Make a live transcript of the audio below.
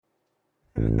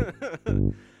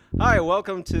Hi,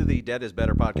 welcome to the Dead is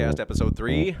Better podcast, episode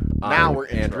 3. Now we're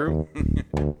Andrew.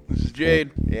 This is Jade.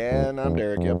 And I'm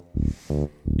Derek, yep.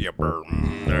 Yep.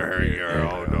 There you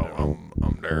go. No,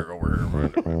 I'm Derek over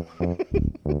here.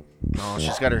 Oh,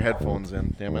 she's got her headphones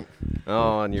in, damn it.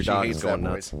 Oh, and your She dog hates is going that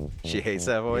nuts. She hates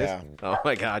that voice? Yeah. Oh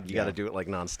my god, you got to Yeah. do it like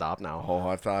nonstop now. Oh,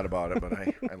 I've thought about it, but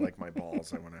I like my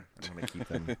balls. I wanna keep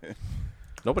them.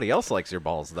 Nobody else likes your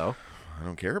balls, though. I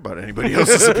don't care about anybody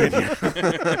else's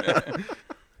opinion.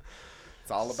 It's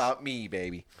all about me,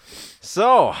 baby.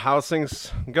 So, how's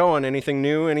things going? Anything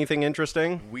new? Anything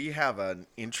interesting? We have an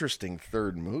interesting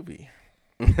third movie.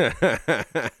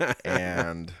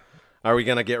 And Are we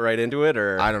going to get right into it,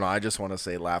 or I don't know, I just want to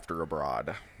say laughter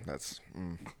abroad. That's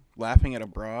Laughing at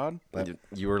abroad?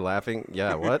 you were laughing?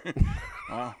 Yeah, what?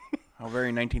 Wow. How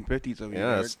very 1950s of you,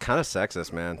 Yeah, Derek. it's kind of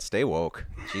sexist, man. Stay woke.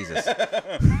 Jesus.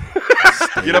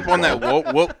 Get up on that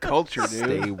woke culture, dude.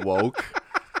 stay woke.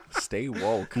 Stay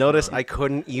woke. Notice I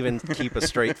couldn't even keep a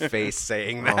straight face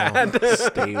saying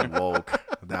that. Stay woke.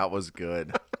 That was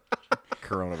good.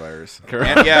 Coronavirus.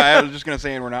 And, yeah, I was just going to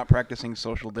say, and we're not practicing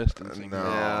social distancing. No,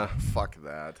 Yeah. fuck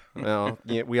that. Well,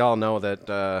 yeah, we all know that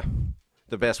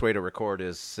the best way to record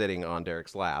is sitting on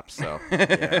Derek's lap. So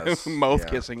Yes. Mouth Yeah.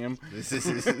 kissing him.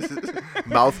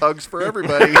 Mouth hugs for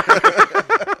everybody.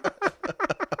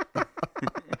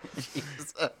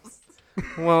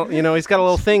 well, you know, he's got a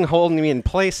little thing holding me in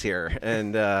place here,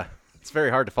 and it's very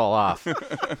hard to fall off.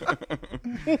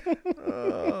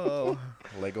 Oh,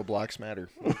 Lego blocks matter.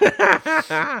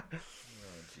 Oh,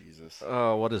 Jesus.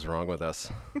 Oh, what is wrong with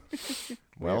us?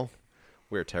 Well,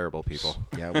 We're terrible people.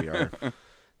 yeah, we are.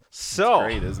 So,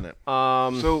 Great, isn't it?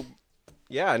 So,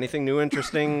 yeah, anything new,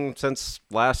 interesting since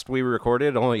last we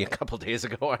recorded? Only a couple days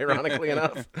ago, ironically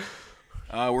enough.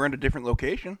 we're in a different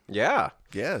location, Yeah,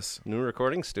 Yes. new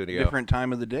recording studio. different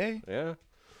time of the day. Yeah.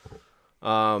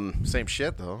 Same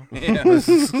shit, though. Yeah.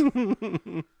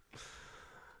 Same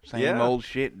Yeah. old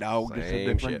shit, dog. Just a Same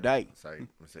different shit. day. Sorry.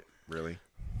 Was it really?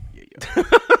 Yeah,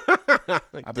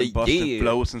 I've been busted Yeah.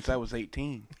 flow since I was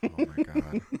 18. Oh, my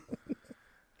God.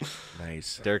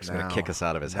 Nice. Derek's going to Now- kick us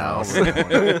out of his now house. we're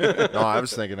going. No, I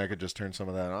was thinking I could just turn some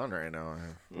of that on right now.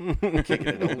 Kicking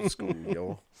it old school,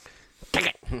 yo.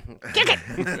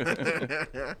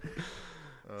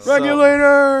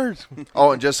 Regulators!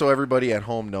 Oh, and just so everybody at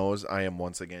home knows, I am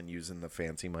once again using the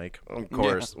fancy mic Of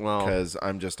course. Well, because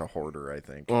I'm just a hoarder, I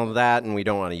think. well, that, and we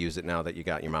don't want to use it now that you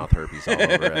got your mouth herpes all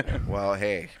over it. Well,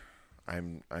 hey,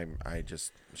 I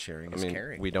just sharing I is mean,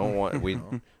 caring. we don't want we're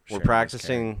Sharing is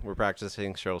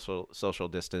practicing social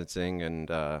distancing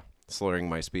and slurring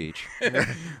my speech.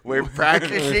 We're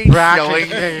practicing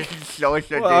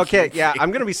social Well, okay, yeah,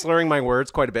 I'm gonna be slurring my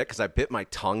words quite a bit because I bit my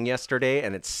tongue yesterday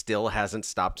and it still hasn't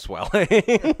stopped swelling.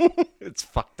 It's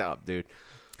fucked up, dude.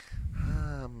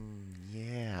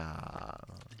 Yeah.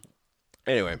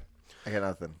 Anyway, I got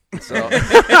nothing. so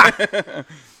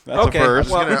That's okay, a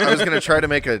first. well, I was gonna try to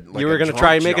make a. you were gonna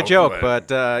try and make a joke, but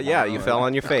yeah, you fell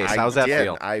on your face. I How's that did.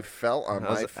 feel? I fell on my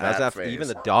How's fat that? face. Even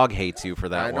the dog hates you for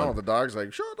that I know one. the dog's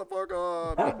like, shut the fuck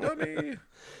up, you dummy.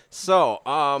 So,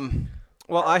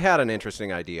 well, I had an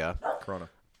interesting idea. Corona.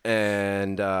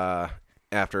 And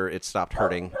after it stopped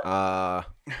hurting, I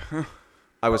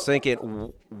was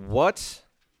thinking, what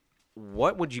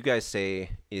would you guys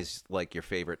say is like your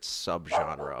favorite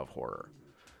subgenre of horror?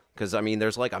 Because I mean,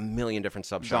 there's like a million different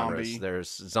subgenres. Zombie. There's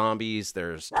zombies,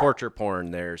 there's torture porn,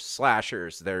 there's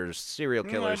slashers, there's serial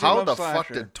killers. I How love the fuck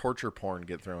slasher. did torture porn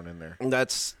get thrown in there?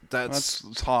 That's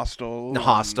That's Hostel.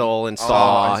 Hostel and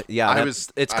Saw.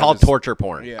 It's I called was- torture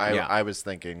porn. Yeah. I was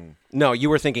thinking. No, you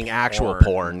were thinking actual Porn.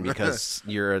 porn because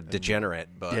you're a degenerate.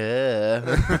 But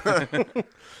Yeah.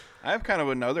 I have kind of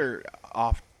another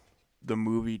off the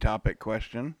movie topic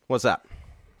question. what's that?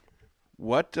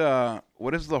 What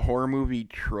is the horror movie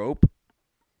trope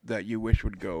that you wish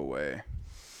would go away?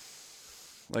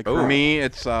 Like for Ooh. me,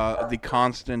 it's the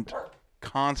constant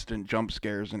jump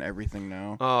scares and everything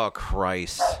now. Oh,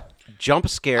 Christ. Jump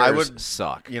scares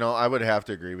suck. You know, I would have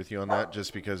to agree with you on that,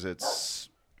 just because it's,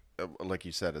 like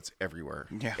you said, it's everywhere.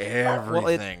 Yeah.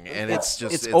 Everything, and it's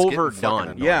just it's getting overdone. fucking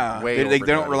annoying. Yeah, Way they don't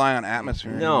overdone. rely on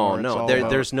atmosphere. No, anymore. It's no. all There, about-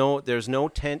 there's no no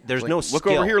Look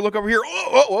skill. over here.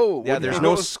 Oh, whoa. Yeah, there's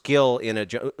no skill in a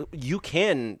jump. You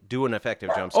can do an effective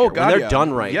jump scare. Oh, When God, they're yeah.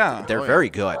 done right. Yeah. They're Oh, yeah. very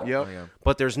good. Yep. yeah.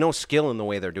 But there's no skill in the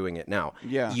way they're doing it now.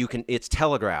 Yeah. It's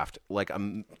telegraphed like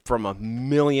from a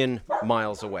million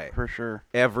miles away. For sure.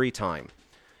 Every time.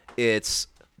 It's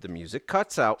the music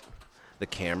cuts out. the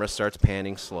camera starts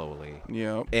panning slowly.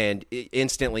 Yep. And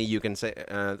instantly you can say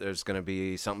there's going to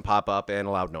be something pop up and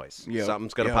a loud noise. Yep.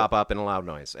 Something's going to Yep. pop up and a loud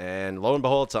noise. And lo and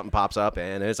behold, something pops up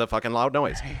and it's a fucking loud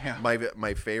noise. Yeah.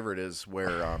 My favorite is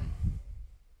where,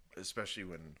 especially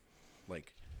when,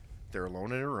 like, they're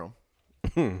alone in a room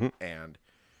and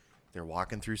they're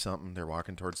walking through something, they're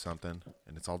walking towards something,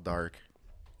 and it's all dark,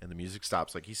 and the music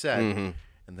stops, like he said,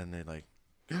 and then they like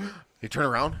they turn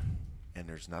around, and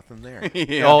there's nothing there.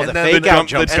 Yeah. Oh, And the then fake the out The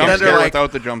jump and jump then scare. they're scare like,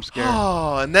 without the jump scare.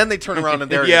 Oh, and then they turn around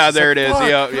and there Yeah, it is. there It's it is. like,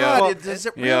 Yeah, fuck, yeah. God, is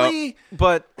it Yeah. really?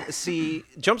 But see,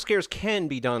 jump scares can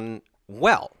be done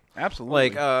well.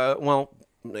 Absolutely. Like,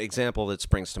 example that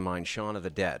springs to mind, Shaun of the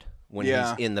Dead. When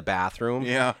Yeah. he's in the bathroom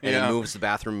Yeah, and yeah. he moves the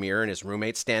bathroom mirror and his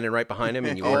roommate's standing right behind him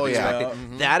and you Oh, weren't yeah.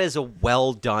 expecting. That is a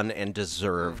well done and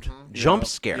deserved jump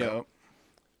scare. Yep.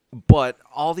 But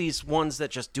all these ones that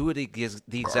just do it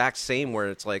the exact same, where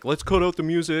it's like, let's cut out the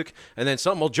music, and then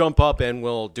something will jump up and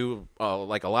we'll do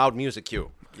like a loud music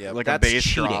cue. Yeah, Like a That's bass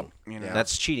cheating. drop. You know?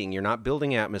 That's cheating. You're not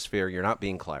building atmosphere. You're not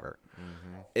being clever.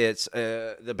 It's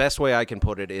the best way I can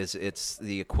put it is it's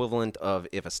the equivalent of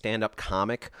if a stand-up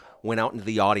comic went out into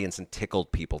the audience and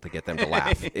tickled people to get them to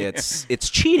laugh. It's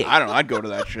cheating. I don't know. I'd go to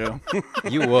that show.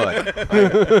 You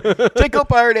would. Tickle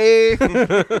party.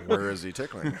 Where is he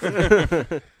tickling?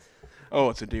 Oh,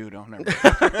 it's a dude. Oh, never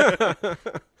mind.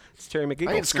 It's Terry I ain't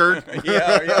McGee. scared.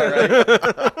 right.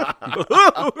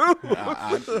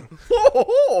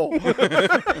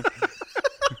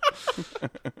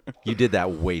 You did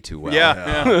that way too well.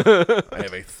 Yeah. I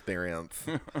have experience.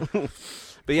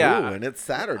 But yeah, Ooh, and it's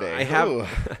Saturday. I have. Ooh.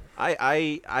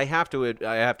 I have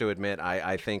to admit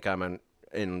I think I'm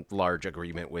in large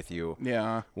agreement with you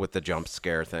Yeah. with the jump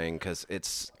scare thing because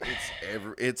it's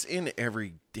It's in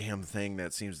every damn thing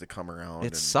that seems to come around. it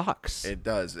and sucks. It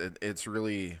does. It's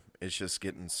really. It's just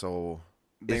getting so.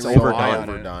 They so rely on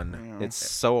it, overdone. you know. It's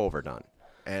so overdone.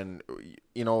 And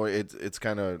you know, it's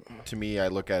kind of, to me, I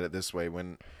look at it this way: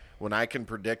 when I can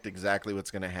predict exactly what's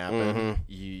going to happen,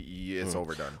 it's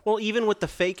overdone. Well, even with the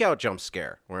fake out jump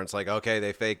scare, where it's like, okay,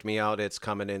 they faked me out. It's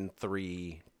coming in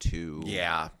 3, 2.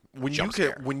 Yeah. When Jump you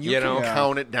scare. can, when you, You can know?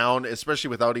 count it down, especially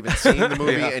without even seeing the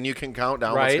movie, Yeah. and you can count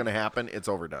down what's Right. going to happen, it's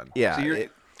overdone. Yeah. So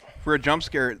for a jump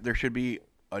scare, there should be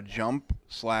a jump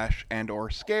 / and or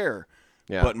scare.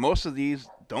 Yeah. But most of these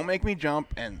don't make me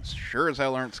jump, and sure as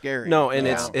hell aren't scary. No, and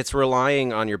Yeah. it's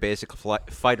relying on your basic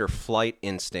fight or flight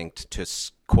instinct to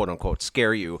quote unquote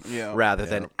scare you, Yeah. rather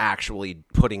than actually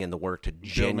putting in the work to Building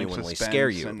genuinely suspense scare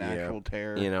you. and actual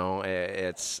terror. You know,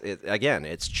 it's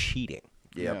cheating.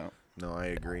 Yep. Yeah. No, I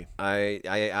agree.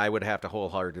 I would have to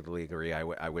wholeheartedly agree.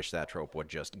 I wish that trope would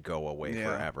just go away Yeah.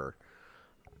 forever.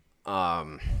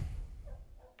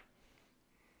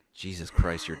 Jesus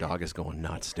Christ, your dog is going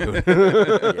nuts, dude.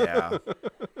 Yeah.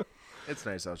 It's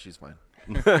nice out. She's fine.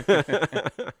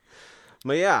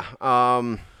 But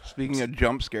yeah, Speaking of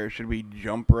jump scares, should we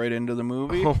jump right into the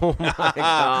movie? oh my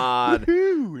God.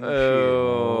 Oh,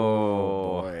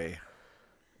 Oh. boy.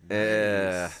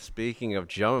 Speaking of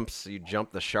jumps, you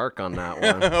jumped the shark on that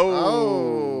one.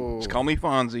 Oh. Just call me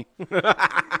Fonzie.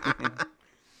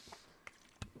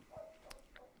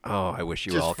 Oh, I wish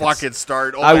you Just all fucking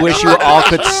start. Oh I my wish God. you all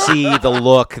could see the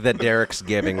look that Derek's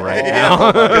giving right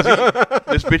now.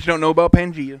 This bitch don't know about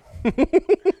Pangea.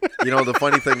 You know, the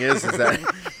funny thing is that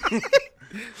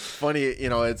funny. You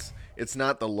know, it's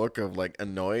not the look of like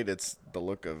annoyed. It's the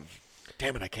look of,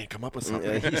 damn it, I can't come up with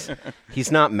something.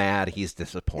 He's not mad. He's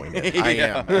disappointed. I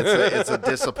am. It's a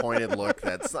disappointed look.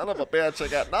 That son of a bitch. I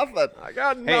got nothing. I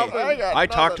got Hey, nothing. I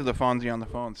talked to the Fonzie on the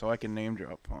phone, so I can name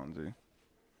drop Fonzie.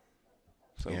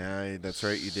 So, Yeah, that's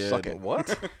right. You did. Suck it.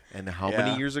 What? And how Yeah.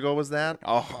 many years ago was that?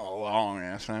 Oh, a long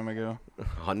ass time ago.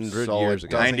 100 So years it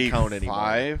ago. doesn't count anymore.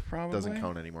 95, probably. Doesn't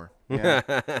count anymore. Yeah.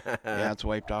 Yeah, it's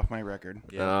wiped off my record.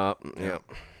 Yeah.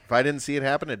 If I didn't see it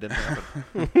happen, it didn't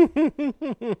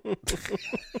happen.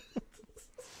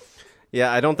 Yeah,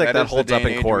 I don't think that is the holds day up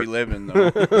and in age court. we live in,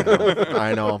 though.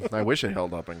 I know. I wish it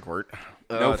held up in court.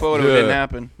 No photo yeah. didn't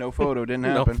happen. No photo didn't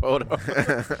No happen. photo.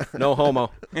 No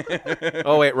homo.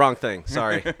 Oh, wait, wrong thing.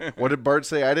 Sorry. What did Bart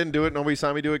say? I didn't do it. Nobody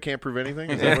saw me do it. Can't prove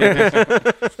anything. Is that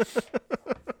what it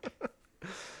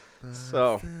is?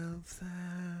 So.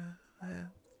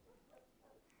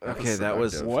 Okay, that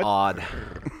was What? odd.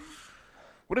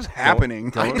 What is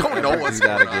happening? I don't know ever what's do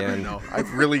that going on again. right now. I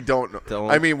really don't know. Don't.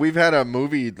 I mean, we've had a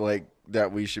movie like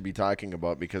that we should be talking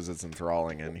about because it's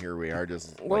enthralling, and here we are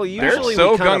just. Well, like, you- They're Usually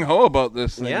so we kinda- gung ho about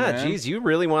this thing. Yeah, man. geez, you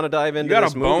really want to dive into You got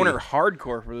this a boner movie.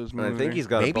 hardcore for this movie. I think he's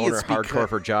got Maybe a boner it's because- hardcore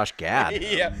for Josh Gad.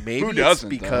 Yeah. Maybe Who it's doesn't,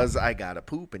 because I got to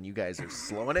poop and you guys are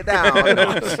slowing it down.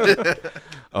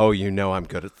 Oh, you know I'm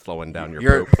good at slowing down your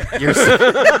You're, poop. you're,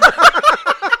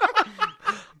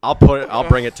 I'll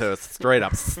bring it to straight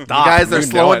up stop. you guys are You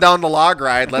know slowing it. down the log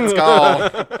ride. Let's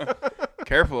go.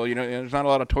 Careful, there's not a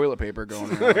lot of toilet paper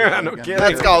going around. Yeah, no kidding.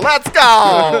 Let's go. Let's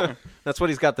go. That's what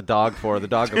he's got the dog for. The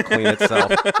dog will clean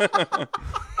itself.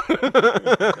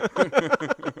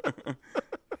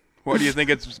 Why do you think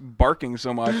it's barking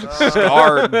so much? It's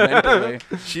scarred mentally.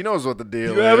 She knows what the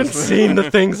deal You is. haven't seen the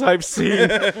things I've seen.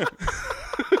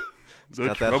 The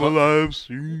got that trouble I've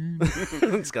seen.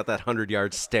 It's got that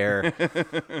 100-yard stare.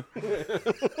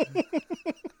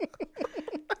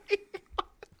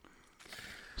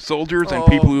 Soldiers and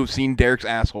people who have seen Derek's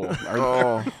asshole.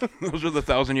 Oh, Those are the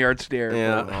 1,000-yard stare.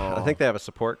 Yeah, I think they have a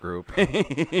support group.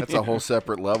 that's a whole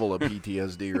separate level of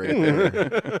PTSD right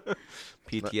there.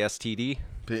 PTSD.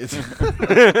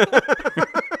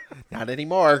 Not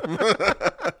anymore.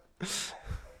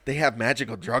 They have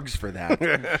magical drugs for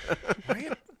that.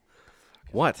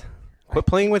 What? Quit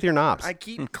playing with your knobs. I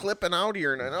keep clipping out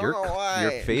here, and I don't your, know why.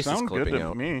 your face is Sound good clipping to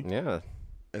out. me. Yeah.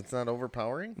 It's not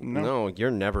overpowering. No, you're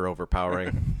never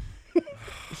overpowering.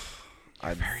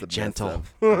 I'm very gentle.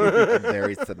 I'm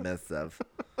very submissive.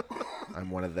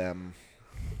 I'm one of them.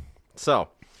 So,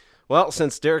 well,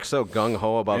 since Derek's so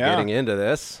gung-ho about Yeah. getting into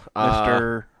this,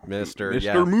 Mr.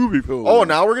 yeah. Movie Film. Oh,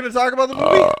 now we're going to talk about the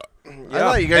movie? I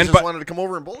thought you guys And just but- wanted to come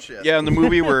over and bullshit. Yeah, and the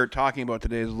movie we're talking about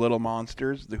today is Little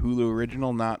Monsters, the Hulu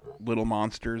original, not Little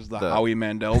Monsters, the Howie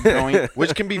Mandel joint.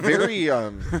 Which can be very,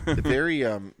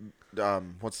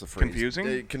 what's the phrase?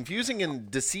 Confusing? Confusing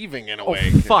and deceiving in a Oh, way.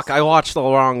 fuck, I watched the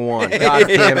wrong one. God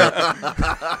damn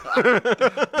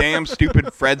it. Damn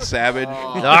stupid Fred Savage.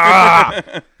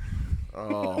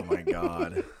 Oh, my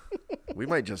God. We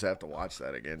might just have to watch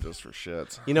that again just for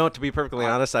shits. You know, to be perfectly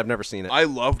honest, I've never seen it. I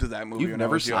loved that movie. You've when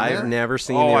never I was seen younger. that? I've never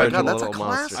seen Oh, the my original God, that's a Little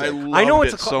classic. Monsters. I know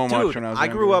loved it's it so much dude, when I was I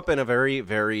younger. grew up in a very,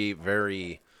 very,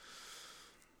 very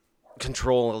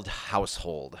controlled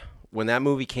household. When that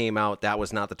movie came out, that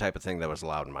was not the type of thing that was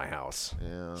allowed in my house.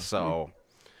 Yeah. So,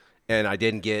 and I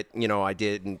didn't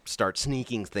start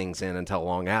sneaking things in until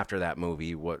long after that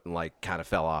movie, kind of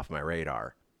fell off my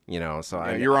radar. So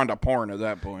Yeah, you're onto porn at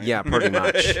that point. yeah, pretty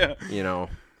much.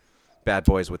 Bad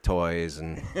Boys with Toys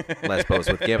and Lesbos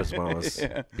with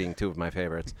Gizmos being two of my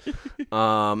favorites.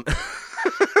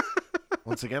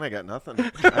 Once again, I got nothing.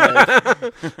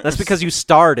 That's because you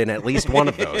starred in at least one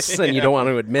of those, and you don't want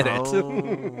to admit it.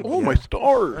 Oh, my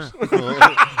stars.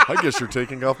 I guess you're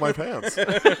taking off my pants. Do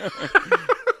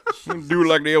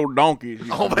like the old donkeys.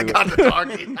 used Oh, to my do. God, the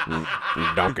doggy.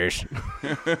 Donkeys.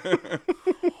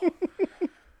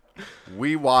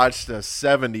 We watched a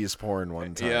 70s porn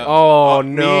one time. Yeah. Oh,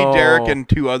 no. Me, Derek, and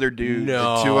two other dudes.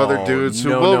 No. Two other dudes who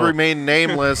No, will no. remain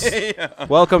nameless.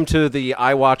 Welcome to the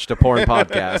I Watched a Porn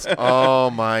podcast. Oh,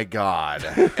 my God.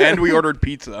 And we ordered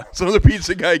pizza. So the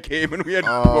pizza guy came and we had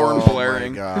porn Oh,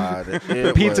 blaring. my God.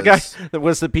 The pizza guy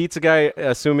was the pizza guy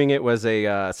assuming it was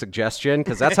a suggestion,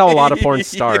 because that's how a lot of porn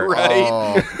start. Right.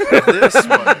 Oh, this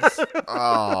was.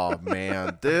 Oh,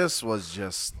 man. This was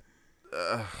just.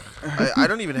 I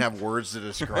don't even have words to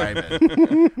describe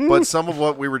it. But some of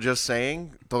what we were just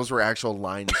saying, those were actual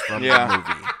lines from Yeah. the movie.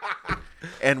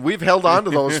 And we've held on to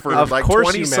those for Of like course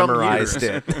 20 you some memorized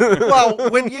years. it. Well,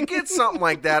 when you get something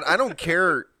like that, I don't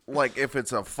care like if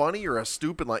it's a funny or a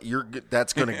stupid line,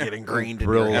 that's going to get ingrained in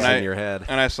your Drills head. in your head.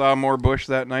 And I saw more bush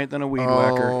that night than a weed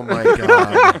whacker. Oh my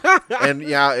God. And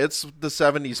yeah, it's the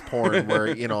 70s porn where,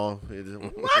 welcome to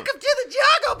the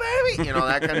jungle, baby.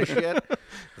 That kind of shit.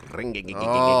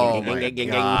 Oh my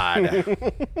God.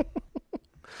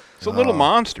 So Little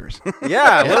Monsters.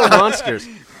 Yeah, Little Monsters.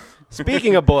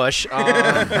 Speaking of Bush,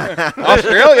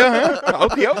 Australia, huh?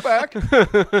 Out the outback.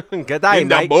 good night, In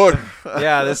the mate. bush.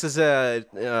 Yeah, this is an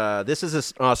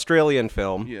Australian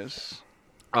film. Yes.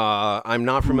 I'm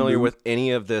not familiar with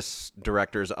any of this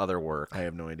director's other work I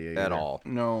have no idea at either. all.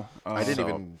 No. I didn't So-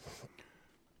 even.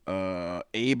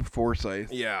 Abe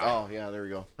Forsyth. Yeah, Oh, yeah, there we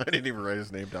go. I didn't even write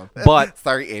his name down. But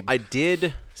Sorry, Abe. I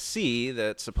did see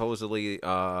that supposedly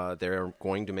they're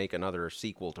going to make another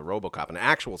sequel to RoboCop, an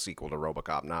actual sequel to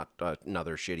RoboCop, not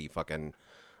another shitty fucking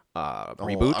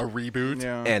reboot. A reboot?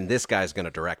 Yeah. And this guy's going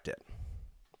to direct it.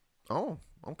 Oh,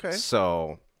 okay.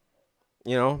 So,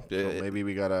 So maybe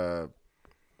we got a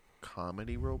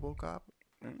comedy RoboCop?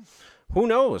 who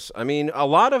knows? I mean, a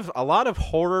lot of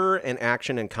horror and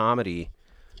action and comedy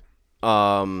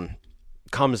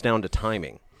comes down to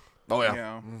timing, Oh, yeah.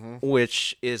 Yeah.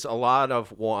 which is a lot of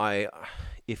why,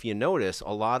 if you notice,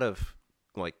 a lot of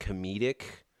like comedic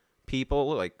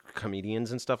people, like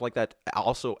comedians and stuff like that,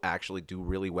 also actually do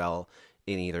really well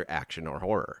in either action or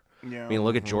horror. Yeah. I mean,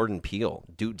 look at Jordan Peele.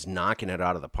 Dude's knocking it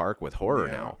out of the park with horror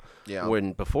now. Yeah.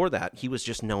 When before that, he was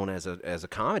just known as a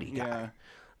comedy guy.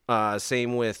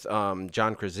 Same with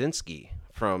John Krasinski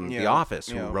from The Office,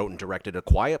 who wrote and directed A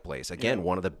Quiet Place. Again,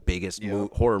 one of the biggest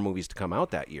horror movies to come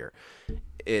out that year.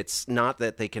 It's not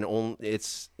that they can only.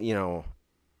 It's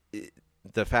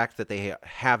the fact that they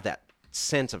have that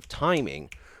sense of timing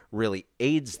really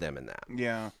aids them in that.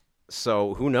 Yeah.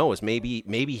 So who knows? Maybe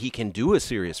he can do a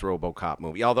serious RoboCop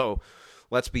movie. Although,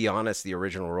 let's be honest, the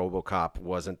original RoboCop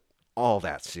wasn't all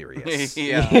that serious.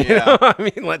 Yeah. I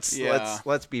mean,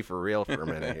 let's be for real for a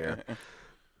minute here.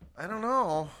 I don't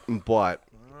know. But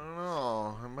I don't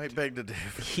know. I might beg to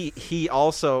differ. he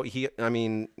also I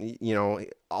mean,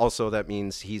 also that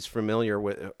means he's familiar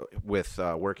with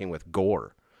working with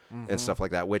gore and stuff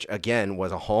like that, which again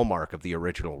was a hallmark of the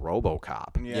original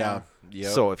RoboCop. Yeah.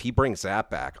 Yep. So if he brings that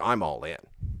back, I'm all in.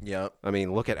 Yep. I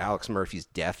mean, look at Alex Murphy's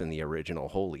death in the original.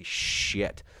 Holy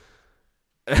shit.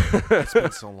 It's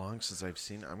been so long since I've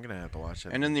seen it. I'm gonna have to watch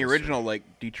it. And in the original,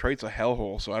 like, Detroit's a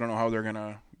hellhole, so I don't know how they're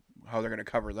gonna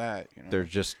cover that. They're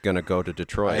just going to go to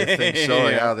Detroit. I think so.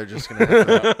 Yeah, they're just gonna have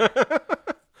to.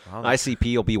 Wow,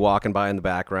 ICP will be walking by in the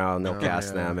background. They'll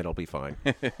cast them. It'll be fine.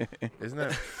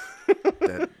 isn't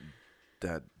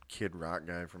that Kid Rock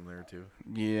guy from there too?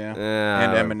 Yeah.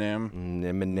 And Eminem.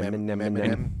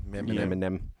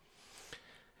 Eminem.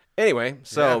 Anyway,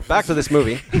 so back to this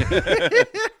movie.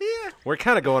 We're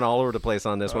kind of going all over the place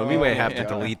on this one. We may have to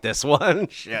delete this one.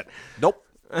 Shit. Nope.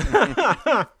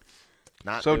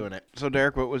 Not doing it. So,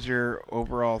 Derek, what was your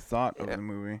overall thought of the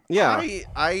movie? Yeah.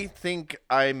 I think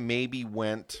I maybe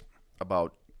went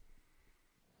about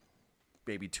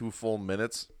maybe 2 full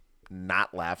minutes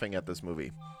not laughing at this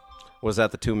movie. Was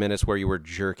that the 2 minutes where you were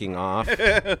jerking off?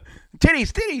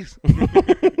 Titties.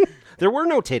 There were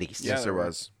no titties. Yes, there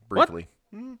was. Briefly.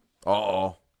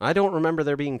 Uh-oh. I don't remember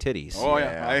there being titties. Oh,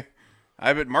 yeah. I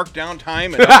have it marked down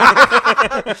time. And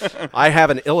I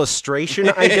have an illustration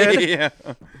I did. yeah.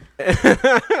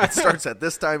 It starts at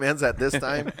this time, ends at this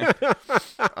time.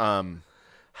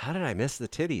 How did I miss the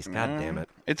titties? God damn it.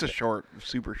 It's a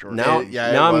super short. Now, Yeah,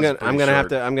 it now was I'm pretty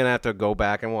gonna have to go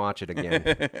back and watch it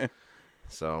again.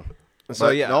 So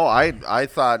yeah. No, I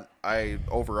thought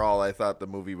the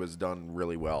movie was done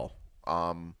really well.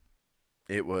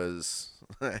 It was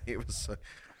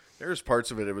there's parts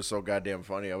of it was so goddamn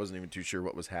funny. I wasn't even too sure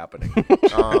what was happening.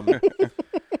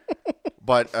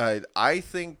 But I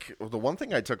think the one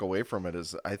thing I took away from it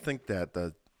is I think that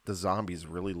the zombies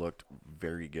really looked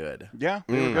very good. Yeah,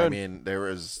 they were good. I mean, there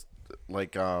was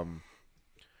like I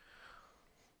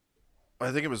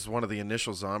think it was one of the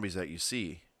initial zombies that you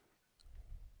see.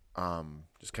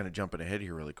 Just kind of jumping ahead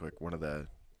here really quick. One of the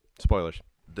Spoilers.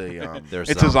 There's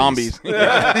it's a zombies.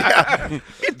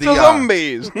 It's a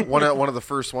zombies. one of the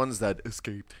first ones that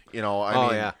escaped.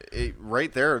 I mean,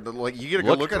 right there, like you get a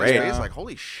good look at his face, like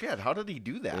holy shit, how did he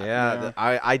do that? Yeah.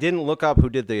 I didn't look up who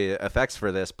did the effects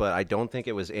for this, but I don't think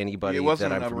it was anybody It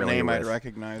wasn't that I'm a familiar name with. I'd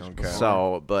recognize. Okay.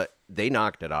 before. But they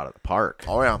knocked it out of the park.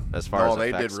 Oh yeah, as far as they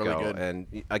effects did really go. good.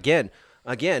 And again,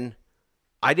 I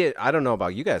don't know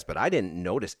about you guys, but I didn't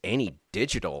notice any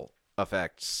digital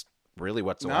effects really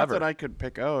whatsoever. Not that I could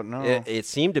pick out. No, It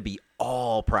seemed to be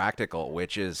all practical,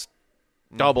 which is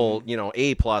double,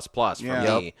 A++ for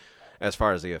me as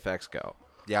far as the effects go.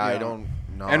 Yeah, I don't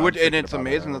know. And it's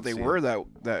amazing that they were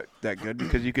that good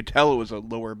because you could tell it was a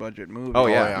lower budget movie. Oh,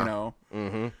 yeah. You know,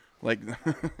 like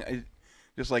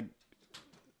just like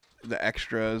the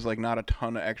extras, like not a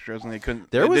ton of extras, and they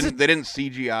couldn't. They didn't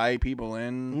CGI people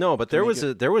in. No, but there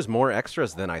was more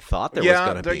extras than I thought there was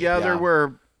going to be. There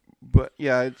were, but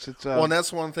it's. Well, and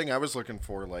that's one thing I was looking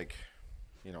for, like,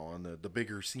 on the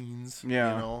bigger scenes.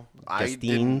 Yeah. I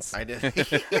didn't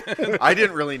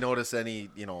really notice any,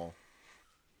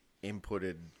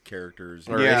 inputted characters.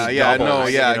 Or Yeah, any yeah, doubles, no,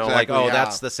 yeah, like, exactly,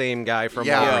 that's the same guy from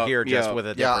Yeah. over here, just Yeah. with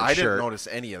a different Yeah, I shirt. didn't notice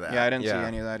any of that. Yeah, I didn't see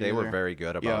any of that They either. were very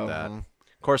good about Yeah. that.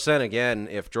 Of course, then again,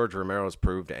 if George Romero's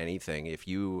proved anything, if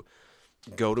you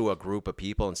go to a group of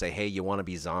people and say, "Hey, you want to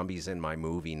be zombies in my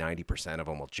movie?" 90% of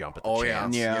them will jump at the Oh, yeah.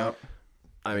 chance. Yeah. Yep.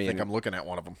 I I mean, think I'm looking at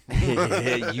one of them.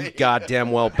 you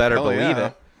goddamn well better Hell believe yeah.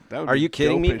 it. That would Are be you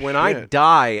kidding dope me? as When I shit.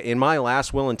 die in my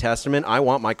last will and testament, I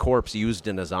want my corpse used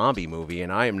in a zombie movie,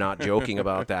 and I am not joking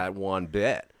about that one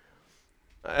bit.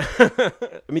 I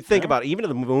mean, think about it. Even if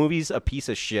the movie's a piece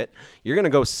of shit, you're gonna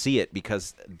go see it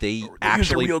because they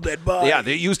actually used a real dead body. Yeah,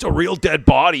 they used a real dead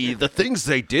body. The things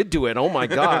they did to it. Oh my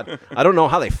god! I don't know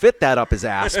how they fit that up his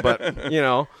ass, but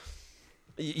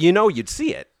you'd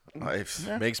see it.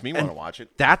 It makes me want to watch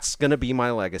it. That's gonna be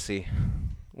my legacy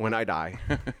when I die.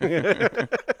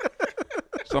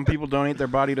 Some people donate their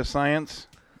body to science.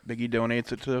 Biggie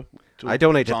donates it to I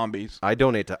donate zombies. I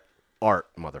donate to art,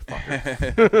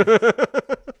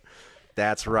 motherfucker.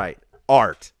 That's right,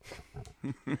 art.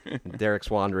 Derek's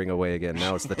wandering away again.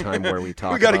 Now it's the time where we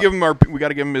talk. We got to give him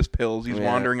his pills. He's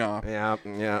wandering off. Yeah.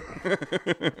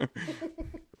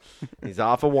 He's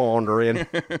off of wandering.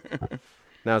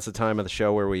 Now it's the time of the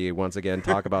show where we once again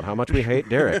talk about how much we hate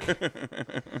Derek.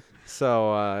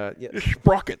 So,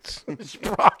 Sprockets. I'm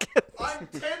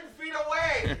 10 feet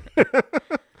away.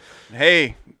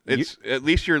 Hey, it's at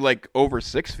least you're like over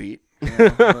 6 feet.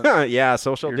 Yeah,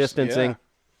 social distancing. Yeah.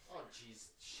 Oh, jeez.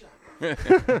 Shut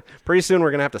up. Pretty soon we're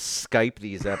going to have to Skype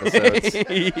these episodes. So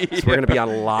we're going to be on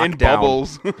lockdown. In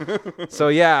bubbles. So,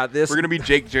 yeah. We're going to be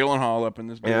Jake Gyllenhaal up in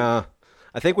this movie. Yeah.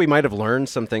 I think we might have learned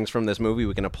some things from this movie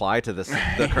we can apply to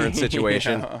the current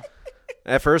situation. Yeah.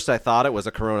 At first, I thought it was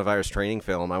a coronavirus training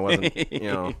film. I wasn't,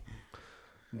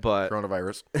 but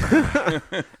Coronavirus.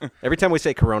 every time we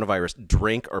say coronavirus,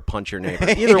 drink or punch your neighbor.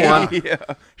 Either one. Yeah.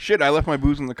 Shit, I left my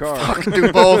booze in the car.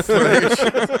 Do both. So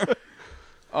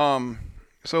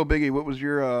Biggie, what was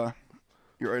your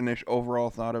initial overall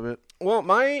thought of it? Well,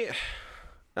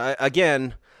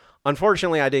 again,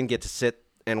 unfortunately, I didn't get to sit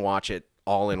and watch it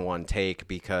all in one take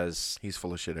because He's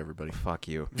full of shit, everybody. fuck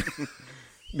you.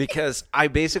 Because I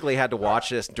basically had to watch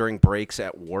this during breaks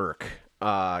at work,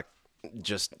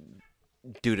 just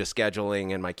due to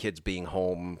scheduling and my kids being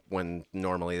home when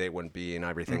normally they wouldn't be and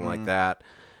everything like that.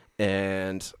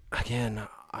 And again,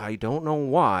 I don't know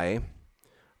why.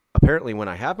 Apparently, when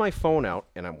I have my phone out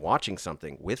and I'm watching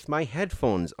something with my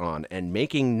headphones on and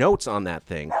making notes on that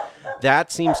thing, that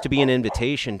seems to be an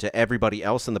invitation to everybody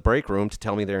else in the break room to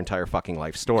tell me their entire fucking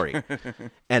life story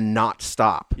and not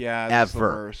stop. Yeah, that's the ever.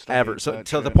 worst. I hate So that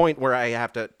to the shit. point where I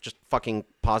have to just fucking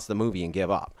pause the movie and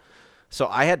give up. So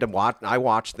I had to watch. I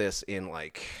watched this in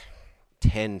like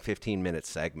 10, 15-minute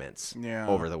segments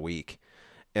over the week,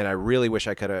 and I really wish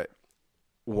I could have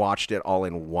watched it all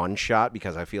in one shot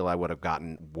because I feel I would have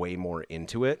gotten way more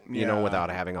into it, without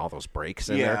having all those breaks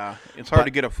in there. Yeah, it's hard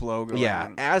to get a flow going.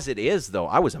 Yeah, as it is though,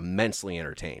 I was immensely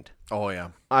entertained. Oh, yeah.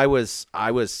 I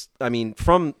mean,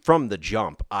 from the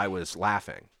jump, I was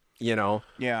laughing,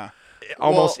 Yeah.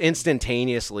 almost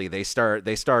instantaneously. They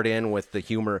start in with the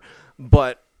humor,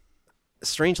 but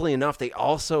strangely enough, they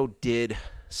also did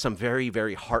some very,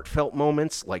 very heartfelt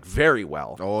moments, like very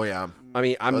well. Oh, yeah. I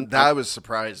mean, I was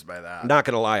surprised by that. Not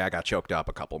gonna lie, I got choked up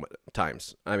a couple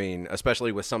times. I mean,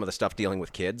 especially with some of the stuff dealing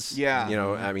with kids. Yeah.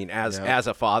 I mean, as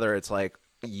a father, it's like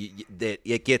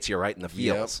it gets you right in the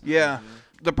feels. Yeah.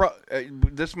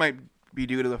 This might be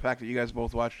due to the fact that you guys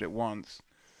both watched it once,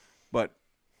 but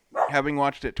having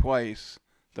watched it twice,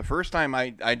 the first time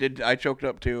I choked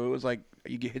up too. It was like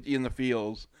you hit you in the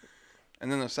feels, and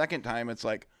then the second time it's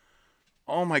like,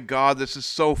 oh my god, this is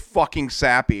so fucking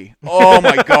sappy. Oh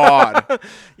my god.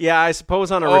 Yeah, I suppose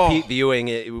on a repeat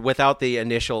viewing, without the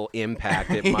initial impact,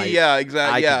 it might. Yeah,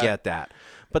 exactly. I could get that,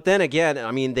 but then again,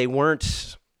 I mean, they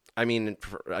weren't. I mean,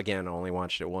 again, I only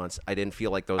watched it once. I didn't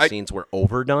feel like those scenes were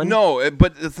overdone. No,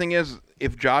 but the thing is,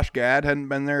 if Josh Gad hadn't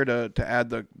been there to add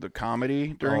the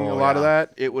comedy during a lot of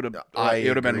that, it would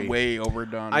have been way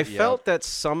overdone. I felt that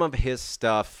some of his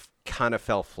stuff kind of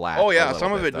fell flat. Oh yeah,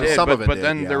 some of it did. But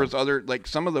then did, there was other, like,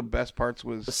 some of the best parts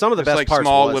was some of the best like parts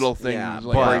small was, little things, yeah,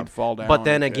 where he'd fall down. But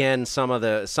then again, some of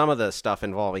the stuff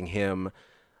involving him,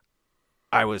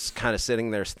 I was kind of sitting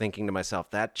there thinking to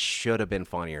myself, that should have been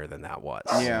funnier than that was.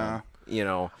 Yeah.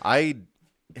 I'm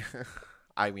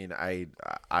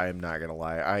not gonna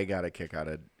lie. I got a kick out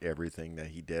of everything that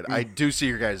he did. I do see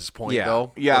your guys' point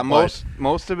though. Yeah,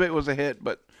 most of it was a hit,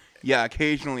 but yeah,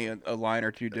 occasionally a line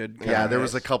or two did. Yeah, there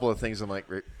was a couple of things I'm like,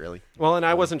 really? Well, and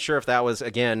I wasn't sure if that was,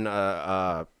 again,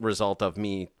 a result of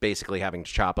me basically having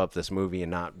to chop up this movie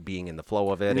and not being in the flow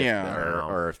of it,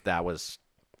 or if that was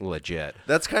legit.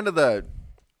 That's kind of the,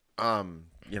 I'm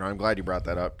glad you brought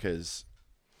that up, because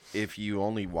if you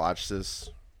only watch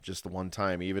this just the one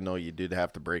time, even though you did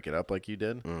have to break it up like you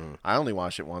did, I only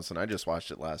watched it once, and I just watched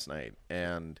it last night,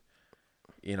 and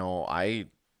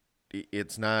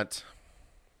it's not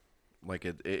like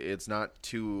it's not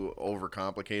too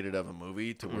overcomplicated of a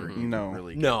movie to where you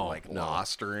really get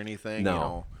lost or anything.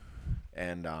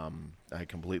 And I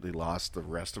completely lost the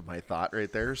rest of my thought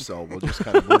right there, so we'll just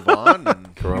kind of move on.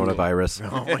 And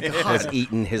Coronavirus has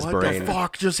eaten his brain. What the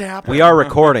fuck just happened? We are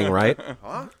recording, right?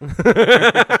 Huh?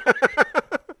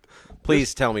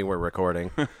 Please tell me we're recording.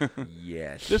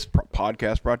 Yes. This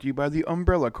podcast brought to you by the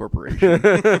Umbrella Corporation.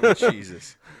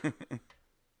 Jesus.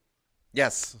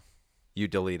 Yes. You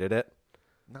deleted it?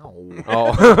 No.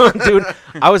 Oh, dude,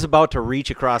 I was about to reach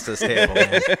across this table,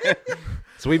 man.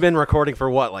 So we've been recording for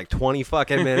what, like 20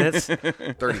 fucking minutes?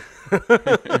 30.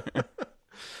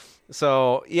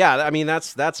 So yeah, I mean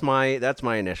that's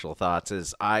my initial thoughts.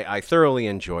 Is I thoroughly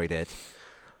enjoyed it.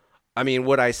 I mean,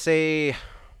 would I say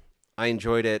I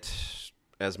enjoyed it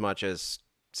as much as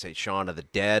say Shaun of the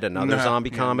Dead, another zombie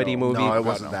comedy movie? No, it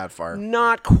wasn't that far.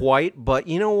 Not quite, but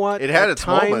you know what? It had At its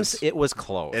times, moments. It was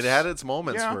close. It had its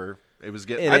moments Yeah. where it was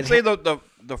getting. And I'd say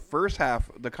the first half,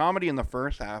 the comedy in the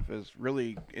first half is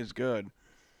good.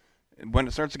 When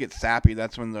it starts to get sappy,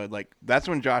 that's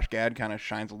when Josh Gad kind of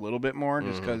shines a little bit more,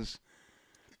 just because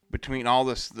between all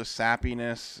the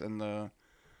sappiness and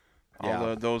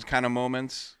those kind of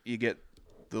moments, you get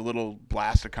the little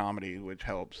blast of comedy, which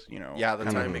helps, the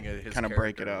timing of his kind of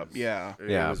break it character up. was- Yeah.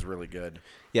 It was really good.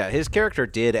 Yeah, his character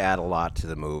did add a lot to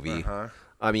the movie. Uh-huh.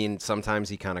 I mean, sometimes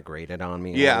he kind of grated on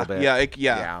me a Yeah, little bit.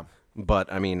 yeah.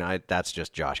 But I mean, that's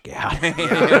just Josh Gad.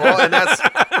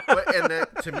 Yeah, well, and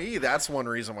to me, that's one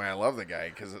reason why I love the guy,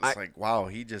 because it's like, wow,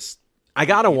 he just. I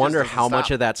gotta He just wonder doesn't how much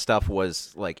stop. of that stuff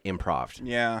was like improv.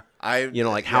 Yeah.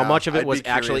 How much of it I'd was be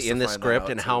actually curious in to the find that script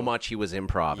out, and how too. much he was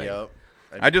improv. Yep.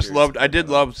 I did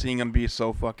love seeing him be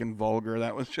so fucking vulgar.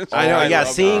 That was just. I know, yeah,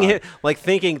 loved seeing it. him, like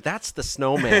thinking that's the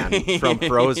snowman from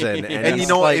Frozen, And he's you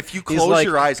know what? like- If you he's close like,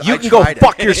 your eyes, you I can go tried it.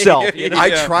 fuck yourself. You know? I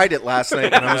Yeah. tried it last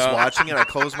night when I was watching it. I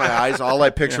closed my eyes. All I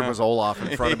pictured was Olaf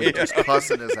in front of me, just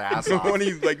cussing his ass off. When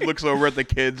he looks over at the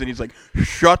kids and he's like,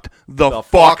 "Shut the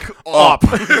fuck up."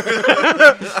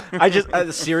 I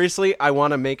just seriously, I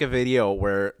want to make a video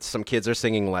where some kids are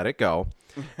singing "Let It Go,"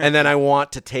 and then I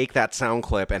want to take that sound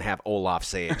clip and have Olaf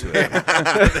say it to them.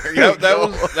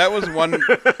 that was one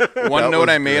note was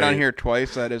I made on great. here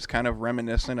twice that is kind of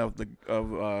reminiscent of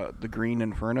the Green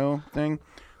Inferno thing,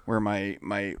 where my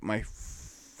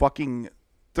fucking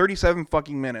 37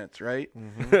 fucking minutes, right?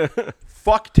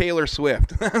 Fuck Taylor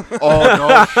Swift.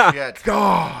 Oh no shit!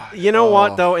 God, You know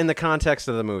what though? In the context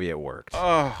of the movie, it worked.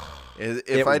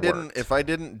 if I worked.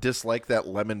 didn't dislike that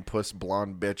lemon puss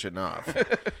blonde bitch enough,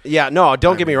 Yeah, no,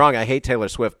 don't get me wrong. I hate Taylor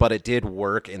Swift, but it did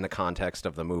work in the context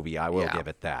of the movie. I will Yeah. give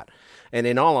it that. And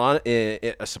in all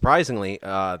surprisingly,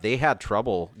 they had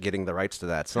trouble getting the rights to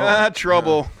that song.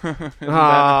 Trouble.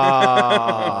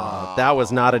 That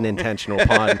was not an intentional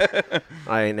pun.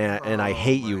 I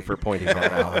hate you for pointing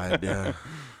that out.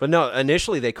 But no,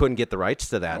 initially they couldn't get the rights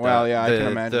to that. Well, yeah, I can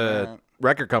imagine the that.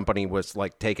 record company was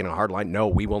like taking a hard line. No,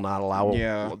 we will not allow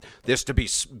Yeah. this to be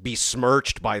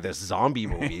besmirched by this zombie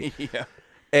movie. Yeah.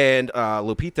 And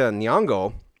Lupita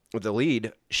Nyong'o, the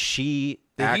lead, she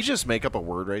did he just make up a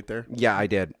word right there? yeah, I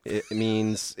did. It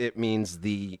means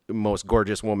the most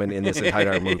gorgeous woman in this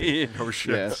entire movie. No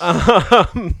shit.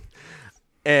 Yes.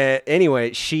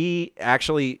 Anyway, she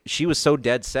was so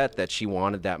dead set that she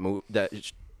wanted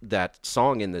that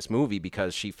song in this movie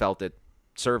because she felt it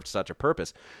served such a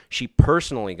purpose. She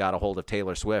personally got a hold of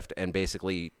Taylor Swift and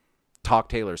basically talked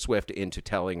Taylor Swift into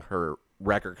telling her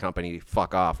record company,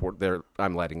 "Fuck off!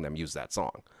 I'm letting them use that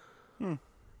song."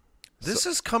 This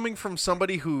is coming from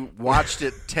somebody who watched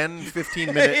it 10,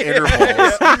 15-minute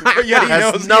intervals. Yeah, he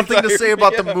Has knows nothing the to say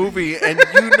about the movie, and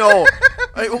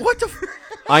what the.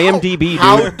 IMDb,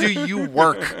 How dude. do you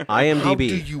work? IMDb. How do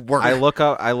you work? I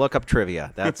look up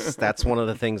trivia. That's one of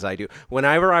the things I do.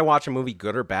 Whenever I watch a movie,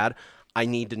 good or bad, I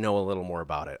need to know a little more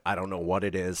about it. I don't know what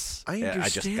it is. I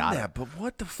just understand got that, it. but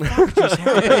what the fuck just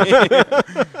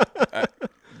happened?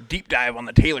 Deep dive on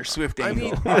the Taylor Swift I angle.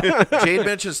 mean, Jade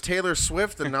mentions Taylor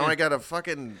Swift, and now I got to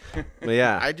fucking. But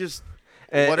yeah. I just.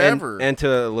 And- Whatever. And to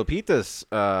Lupita's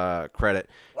credit,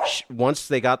 once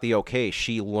they got the okay,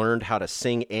 she learned how to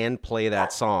sing and play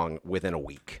that song within a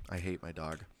week. I hate my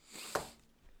dog.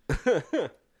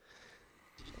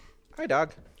 Hi,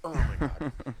 dog. Oh my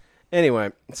god.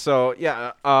 Anyway, so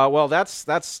yeah, well, that's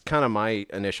kind of my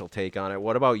initial take on it.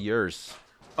 What about yours?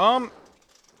 I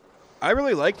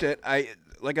really liked it.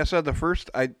 Like I said,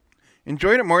 I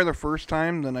enjoyed it more the first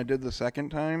time than I did the second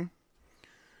time.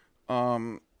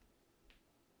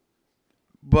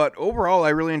 But overall, I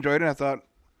really enjoyed it. I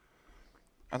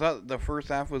thought the first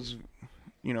half was,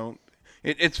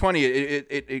 it's funny.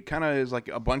 It kind of is like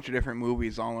a bunch of different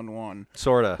movies all in one.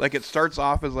 Sorta. Like it starts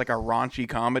off as like a raunchy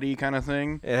comedy kind of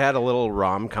thing. It had a little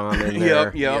rom-com in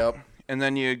there. Yep. And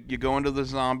then you go into the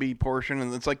zombie portion,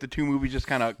 and it's like the two movies just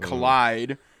kind of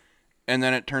collide, and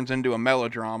then it turns into a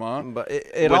melodrama. But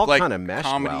it with, all like, kind of meshed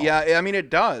comedy. well. Yeah, I mean it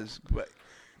does. But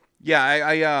yeah,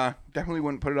 I definitely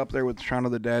wouldn't put it up there with Shaun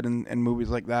of the Dead and movies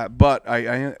like that. But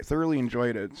I thoroughly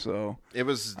enjoyed it, so It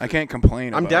was. I can't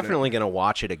complain. I'm about definitely going to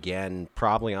watch it again,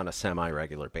 probably on a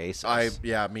semi-regular basis.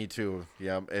 Yeah, me too.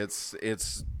 Yeah, it's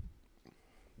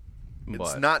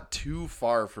But- not too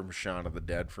far from Shaun of the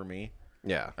Dead for me.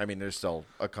 Yeah. I mean, there's still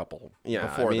a couple Yeah,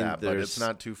 before I mean, that, but there's- it's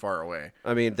not too far away.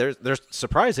 I mean, there's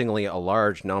surprisingly a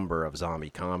large number of zombie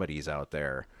comedies out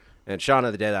there, and Shaun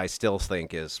of the Dead I still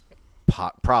think is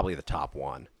probably the top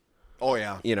one. Oh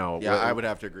yeah, You know, yeah, I would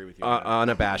have to agree with you.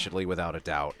 unabashedly, without a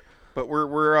doubt. But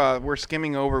we're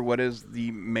skimming over what is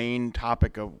the main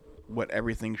topic of what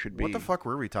everything should be. What the fuck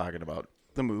were we talking about?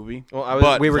 The movie. Well,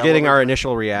 But we were that getting what our we're-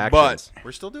 initial reactions.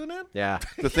 We're still doing that? Yeah.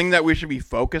 the thing that we should be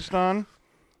focused on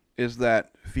is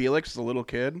that Felix, the little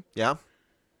kid, Yeah.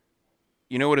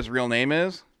 you know what his real name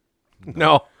is?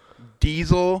 No.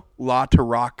 Diesel La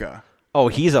Tarraca. Oh,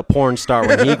 he's a porn star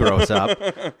when he grows up.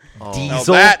 Now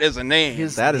Diesel. that is a name.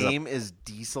 His That is a- name is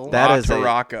Diesel. That La is a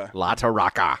Tarraca. La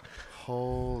Tarraca.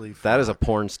 Holy fuck. That is a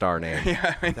porn star name.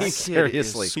 Yeah, That kid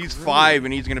seriously. is he's screwed. 5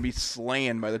 and he's gonna be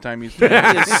slaying by the time he's He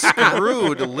is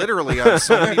screwed literally on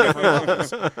so many different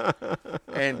levels.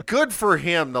 And good for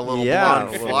him, the little Yeah,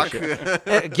 blonde little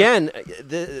fuck. Again,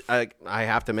 I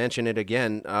have to mention it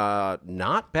again.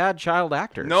 Not bad child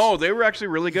actors. No, they were actually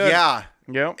really good. Yeah.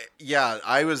 Yep. Yeah,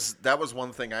 that was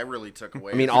one thing I really took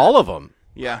away. I mean, all of them.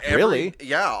 Yeah. Really?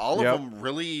 Yeah, all Yep. of them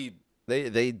really,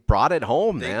 They brought it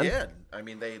home, they man. did. I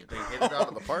mean, they hit it out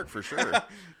of the park for sure.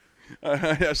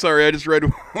 Sorry, I just read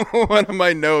one of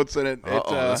my notes and it.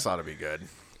 This ought to be good.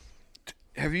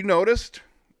 Have you noticed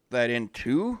that in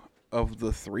 2 of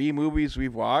the 3 movies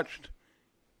we've watched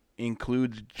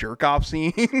includes jerk off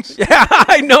scenes? Yeah,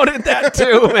 I noted that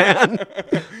too, man.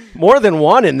 More than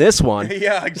one in this one.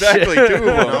 Yeah, exactly. 2 of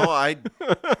them. No, I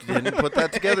didn't put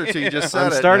that together till you just said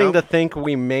I'm it. starting you to know? think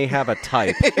we may have a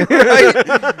type. Right?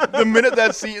 The minute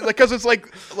that scene, because it's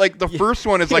like the first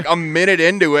one is like a minute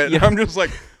into it, and I'm just like,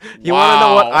 You wow. want to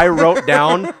know what I wrote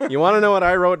down? You want to know what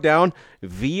I wrote down?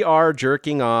 VR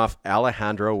jerking off.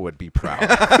 Alejandro would be proud.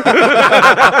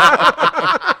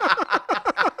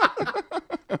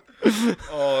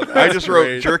 I just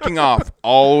wrote jerking off,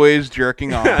 always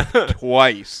jerking off,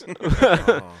 twice.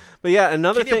 But yeah,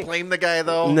 another Can you thing. blame the guy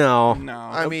though? No. No,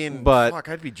 I mean, But- fuck,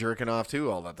 I'd be jerking off too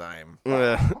all the time.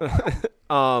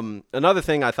 Another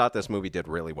thing I thought this movie did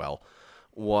really well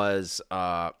was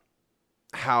how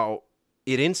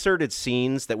it inserted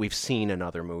scenes that we've seen in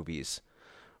other movies.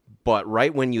 But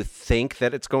right when you think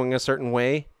that it's going a certain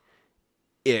way,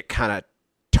 it kind of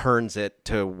turns it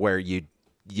to where you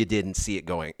didn't see it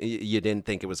going. You didn't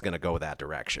think it was going to go that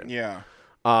direction. Yeah.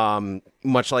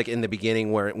 Much like in the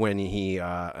beginning, when he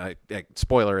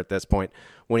spoiler at this point,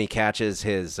 when he catches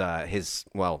his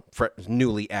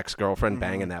newly ex-girlfriend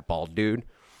banging that bald dude.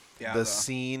 Yeah. The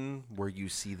scene where you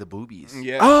see the boobies.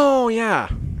 Yeah. Oh yeah.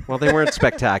 Well, they weren't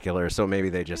spectacular, so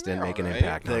maybe they just didn't make an alright.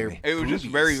 impact on They're- me. It was just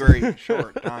Boobies. very, very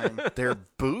short time. They're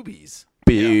boobies.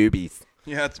 Boobies.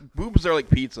 Yeah, boobs are like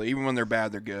pizza. Even when they're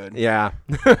bad, they're good. Yeah.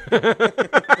 Do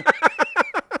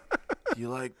you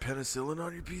like penicillin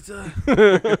on your pizza?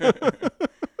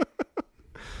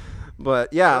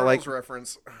 But yeah, like Charles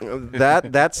reference.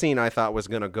 that scene I thought was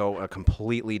going to go a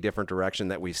completely different direction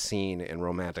that we've seen in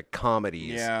romantic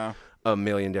comedies Yeah. a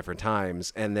million different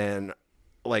times, and then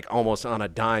like almost on a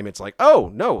dime it's like,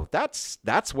 "Oh, no, that's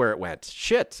where it went."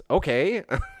 Shit. Okay.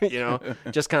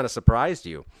 Just kind of surprised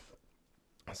you.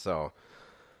 So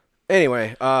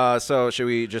anyway, so should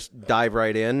we just dive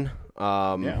right in?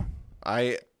 Yeah.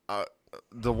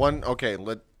 The one. Okay,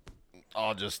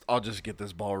 I'll just get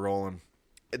this ball rolling.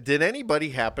 Did anybody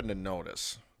happen to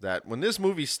notice that when this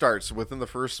movie starts, within the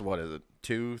first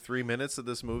 2-3 minutes of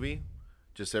this movie,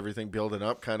 just everything building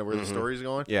up, kind of where the story's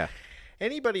going? Yeah.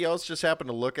 Anybody else just happen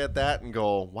to look at that and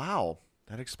go, "Wow,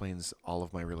 that explains all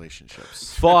of my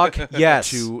relationships." Fuck yes.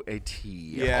 To a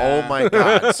T. Yeah. Oh my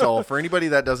god. So for anybody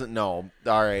that doesn't know,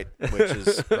 all right, which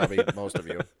is probably most of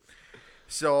you.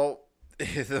 So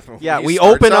Yeah, he we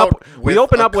starts open out up. We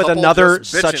open a up with couple another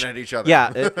just bitching such. at each other.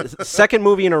 Yeah, second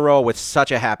movie in a row with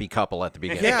such a happy couple at the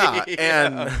beginning. Yeah,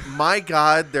 and my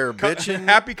god, they're bitching.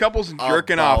 Happy couples and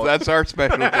jerking off. About- That's our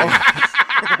specialty.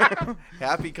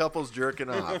 Happy couples jerking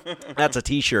off. That's a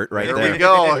T-shirt right There there. we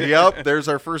go. Yep, there's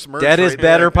our first merch. Dead is right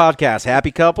better there. podcast. Happy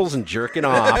couples and jerking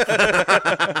off.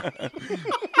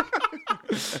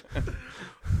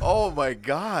 Oh my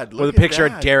god! With Look a picture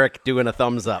at of that. Derek doing a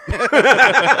thumbs up. I'm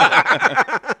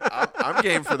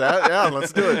game for that. Yeah,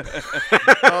 let's do it.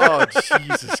 Oh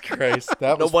Jesus Christ!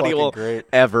 That was Nobody fucking will great.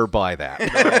 ever buy that.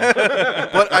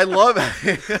 But I love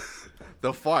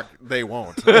the fuck they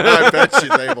won't. I bet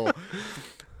you they will.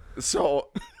 So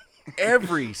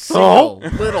every single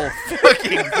little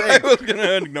fucking I thing. was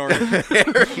gonna ignore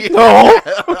it. No,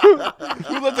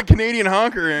 Who let the Canadian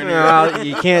honker in here? well,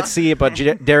 you can't see it, but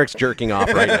Derek's jerking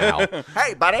off right now.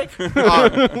 Hey, buddy.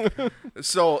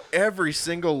 So every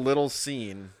single little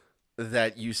scene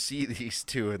that you see these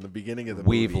two in the beginning of the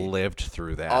movie. We've lived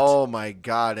through that. Oh my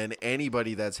God. And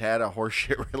anybody that's had a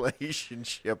horseshit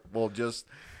relationship will just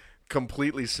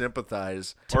completely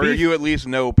sympathize. Or you at least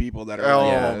know people that are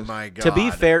like Oh this. my God. To be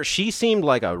fair, she seemed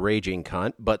like a raging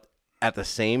cunt, but at the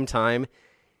same time,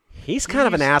 he's kind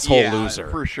of an asshole Yeah, loser.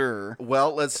 for sure.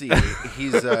 Well, let's see.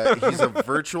 He's a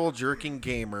virtual jerking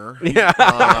gamer. Yeah.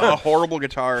 A horrible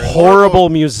guitarist. Horrible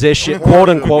musician, quote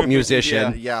unquote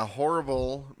musician. Yeah,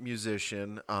 horrible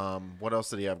musician. What else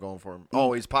did he have going for him?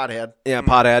 Oh, he's pothead. Yeah,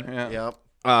 pothead. Yeah. Yep.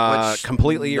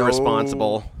 Completely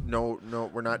irresponsible. No,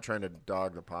 we're not trying to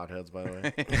dog the potheads, by the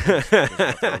way. Just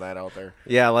wanna throw that out there.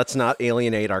 Yeah, let's not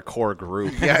alienate our core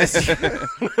group. Yes.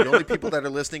 The only people that are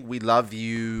listening, we love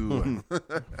you.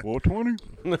 420.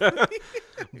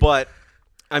 But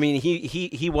I mean,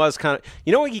 he was kind of.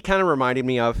 You know what he kind of reminded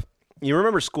me of? You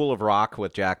remember School of Rock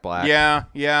with Jack Black?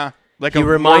 Yeah. Like He a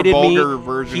reminded more me. vulgar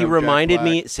version He of Jack reminded Black.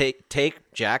 me. Say, take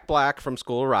Jack Black from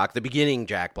School of Rock, the beginning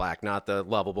Jack Black, not the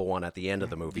lovable one at the end of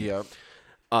the movie. Yep.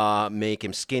 Make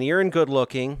him skinnier and good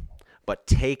looking, but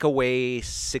take away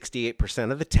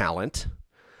 68% of the talent,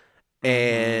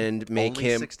 and make Only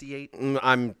him 68?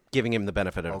 I'm giving him the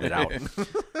benefit of the doubt,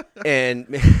 and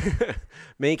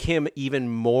make him even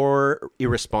more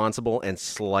irresponsible and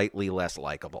slightly less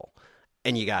likable.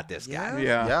 And you got this guy.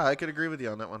 Yeah. I could agree with you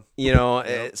on that one. You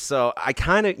know, so I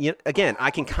kind of, again,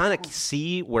 I can kind of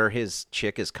see where his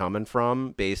chick is coming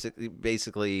from,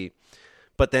 basically.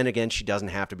 But then again, she doesn't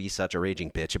have to be such a raging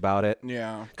bitch about it.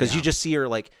 Yeah. Because you just see her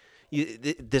like,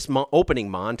 this opening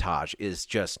montage is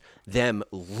just them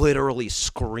literally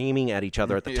screaming at each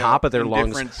other at the top of their in lungs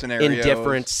different scenarios. in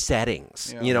different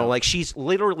settings. Yeah. You know, like she's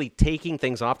literally taking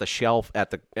things off the shelf at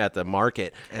the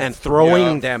market and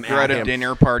throwing them They're at at a him,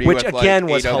 dinner party which with, like, again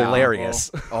was 8 other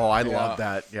hilarious. Oh, I love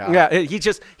that. Yeah. Yeah, he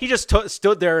just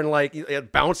stood there and like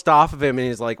it bounced off of him, and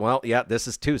he's like, "Well, yeah, this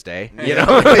is Tuesday." You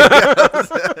know,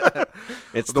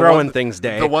 it's throwing things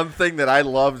day. The one thing that I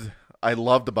loved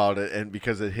about it, and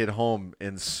because it hit home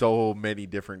in so many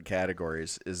different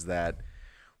categories, is that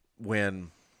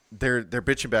when they're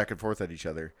bitching back and forth at each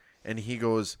other, and he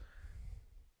goes,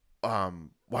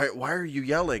 why are you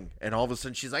yelling? And all of a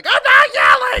sudden she's like, I'm not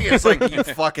yelling. It's like, you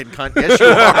fucking cunt. Yes, you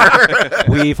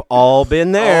are. We've all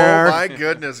been there. Oh my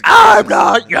goodness. I'm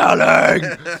not yelling.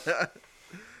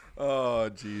 Oh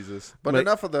Jesus! But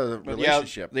enough of the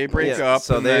relationship. Yeah, they break Yeah, up.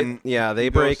 so and they- then yeah, they he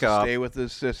goes break to up. Stay with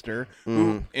his sister,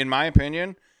 who, in my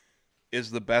opinion, is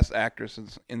the best actress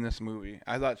in this movie.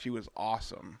 I thought she was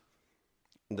awesome.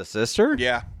 The sister?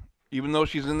 Yeah, even though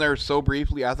she's in there so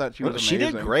briefly, I thought she was She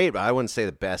amazing. did great, but I wouldn't say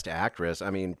the best actress. I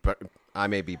mean, but I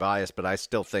may be biased, but I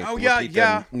still think Oh, yeah, Lupita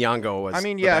yeah. Nyong'o was I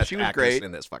mean, the yeah, best she was actress great.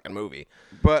 in this fucking movie.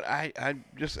 But I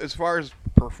just, as far as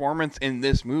performance in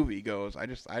this movie goes, I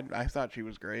thought she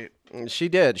was great. She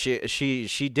did.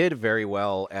 She did very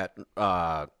well at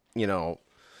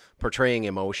portraying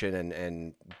emotion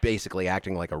and basically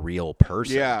acting like a real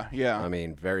person. Yeah. I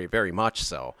mean, very, very much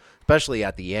so. Especially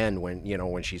at the end when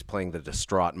when she's playing the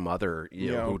distraught mother,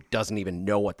 Yeah. who doesn't even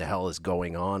know what the hell is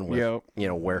going on with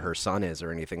Yeah. where her son is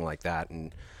or anything like that,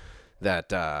 and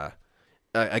that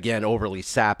again overly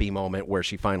sappy moment where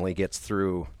she finally gets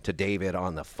through to David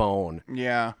on the phone,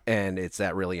 Yeah. and it's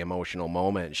that really emotional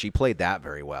moment. She played that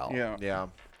very well. Yeah.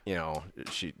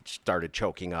 She started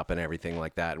choking up and everything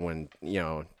like that when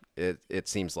it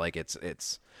seems like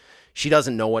it's she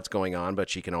doesn't know what's going on, but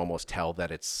she can almost tell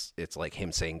that it's like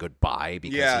him saying goodbye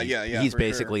because Yeah, he's for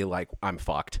basically like, I'm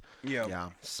fucked. Yeah. Yeah.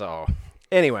 So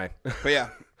anyway, But yeah.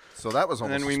 So that was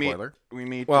And almost then a we spoiler.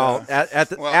 meet. well,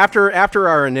 well- after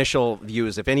our initial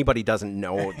views, if anybody doesn't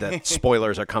know that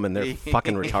spoilers are coming, they're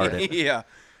fucking retarded. Yeah.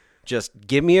 Just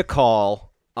give me a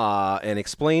call and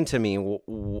explain to me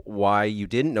why you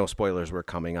didn't know spoilers were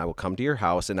coming. I will come to your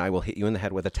house and I will hit you in the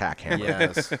head with a tack hammer.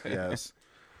 Yes. Yes.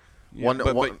 Yeah,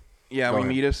 Go we ahead.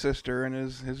 meet his sister and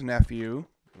his nephew.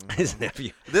 His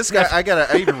nephew. This guy,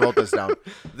 I even wrote this down.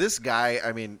 This guy,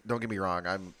 I mean, don't get me wrong,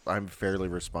 I'm fairly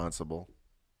responsible.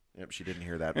 Yep, she didn't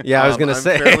hear that. Yeah, I was gonna I'm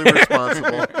say. fairly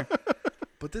responsible.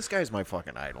 But this guy's my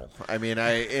fucking idol. I mean,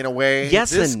 in a way, Yes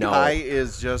this and no. guy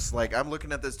is just like, I'm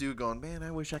looking at this dude going, man,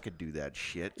 I wish I could do that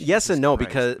shit. Yes Jesus and no,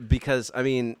 Christ. because I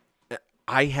mean,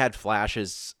 I had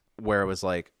flashes where it was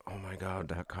like, oh my god,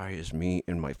 that guy is me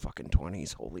in my fucking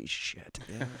 20s. Holy shit,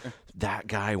 that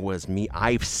guy was me.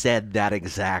 I've said that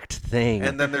exact thing.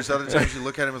 And then there's other times you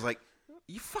look at him as like,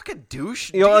 you fucking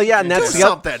douche. And that's do the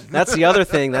something. That's the other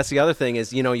thing. That's the other thing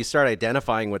is you start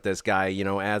identifying with this guy,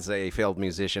 as a failed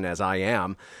musician as I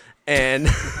am, and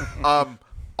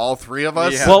All three of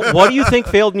us. Yeah. Well, what do you think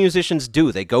failed musicians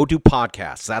do? They go do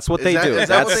podcasts. That's what they do. Is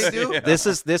that what That's- they do? This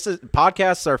is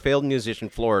podcasts are failed musician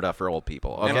Florida for old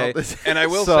people. Okay. And I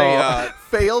will So- say,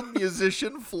 Failed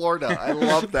musician Florida. I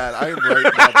love that. I am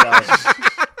writing that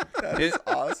down. his,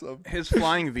 Awesome. his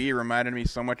Flying V reminded me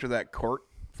so much of that Court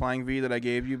Flying V that I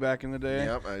gave you back in the day.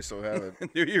 Yep, I still have it.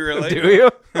 Do you really? Do you?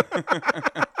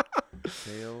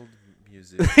 Failed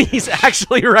musician. He's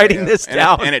actually writing this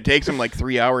down. And it takes him like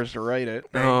 3 hours to write it.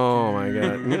 Oh my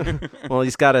god. Well,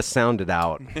 he's got to sound it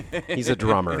out. He's a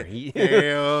drummer.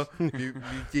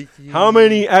 How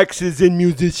many X's in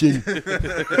musician?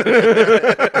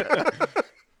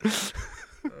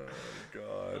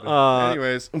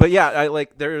 Anyways, But yeah, I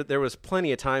like there was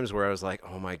plenty of times where I was like,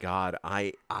 "Oh my god,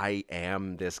 I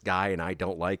am this guy and I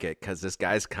don't like it cuz this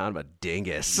guy's kind of a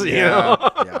dingus." You know?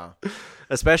 yeah.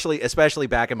 Especially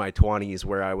back in my 20s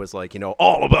where I was like,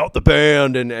 all about the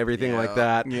band and everything like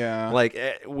that. Yeah. Like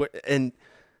and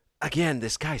again,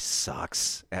 this guy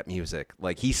sucks at music.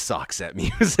 Like he sucks at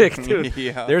music, dude.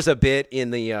 Yeah. There's a bit in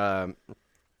the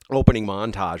opening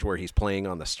montage where he's playing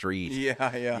on the street.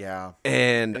 Yeah. Yeah.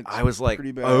 And It's I was like,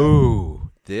 pretty bad. "Oh,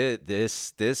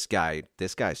 this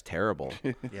guy's terrible."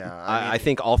 Yeah. I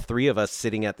think all three of us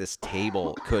sitting at this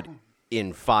table could,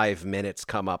 in 5 minutes,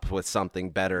 come up with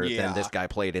something better than Yeah. this guy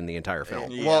played in the entire film.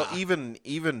 Yeah. Well,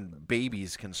 even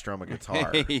babies can strum a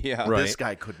guitar. Yeah. Right. This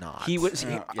guy could not. He was.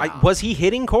 Yeah. Was he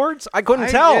hitting chords? I couldn't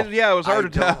tell. It was hard I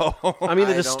to tell. I mean,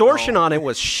 the I don't distortion know. on it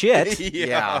was shit.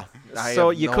 Yeah. I So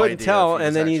have you no couldn't idea tell, if he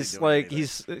and was then actually he's doing like,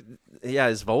 anything.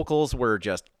 his vocals were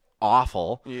just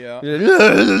awful. Yeah. he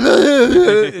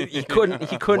couldn't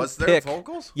Was there pick.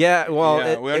 vocals? Yeah, well,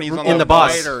 Yeah, when he's on in the the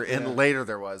bus. Later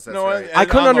there was. That's No, right. and- I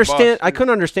couldn't on the understand. bus. I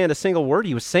couldn't understand a single word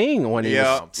he was saying when he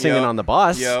was singing on the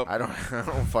bus. Yep. I don't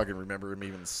fucking remember him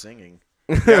even singing.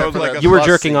 Yeah, it was like a You were bus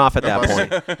jerking scene. off at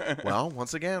that point. Well,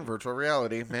 once again, virtual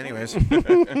reality. Anyways,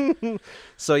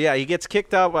 So yeah, he gets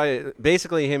kicked out by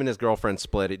basically him and his girlfriend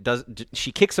split.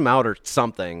 She kicks him out or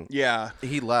something. Yeah.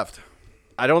 he left.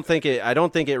 I don't think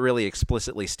it really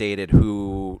explicitly stated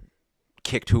who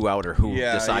kicked who out or who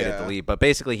Yeah, decided yeah. to leave. But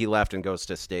basically, he left and goes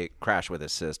to crash with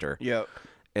his sister. Yep.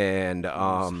 And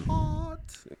Hot.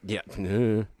 yeah,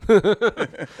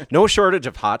 no shortage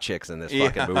of hot chicks in this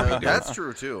fucking movie. Dude. That's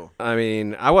true too. I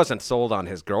mean, I wasn't sold on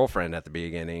his girlfriend at the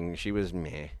beginning. She was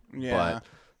meh. Yeah. But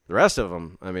the rest of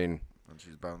them, I mean. And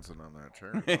she's bouncing on that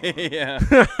chair. Yeah.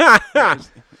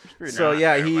 So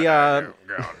yeah, he.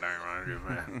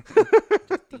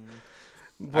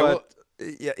 But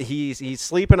yeah, he's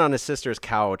sleeping on his sister's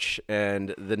couch,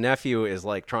 and the nephew is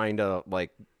like trying to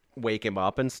like wake him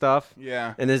up and stuff.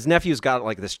 Yeah. And his nephew's got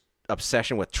like this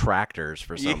obsession with tractors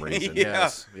for some reason. Yeah.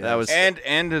 Yes. That was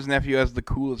And his nephew has the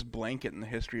coolest blanket in the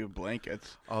history of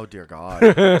blankets. Oh dear God.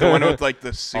 The one with like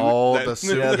the suit. Oh, that- the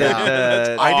suit. Yeah, Yeah.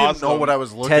 the- I didn't know awesome. what I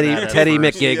was looking Teddy at. Teddy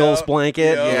first. McGiggles Yeah.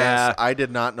 blanket. Yeah. Yeah. Yes, I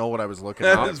did not know what I was looking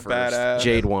That at is first. badass.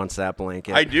 Jade wants that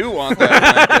blanket. I do want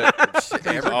that blanket.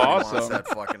 Everybody awesome. wants that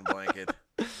fucking blanket.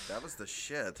 That was the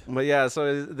shit. But yeah,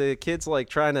 so the kid's like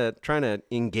trying to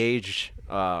engage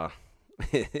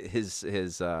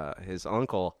his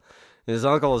uncle. His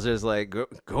uncle is just like,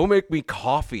 go make me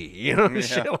coffee,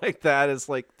 shit like that. It's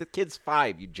like the kid's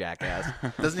 5, you jackass.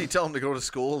 Doesn't he tell him to go to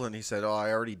school? And he said, "Oh,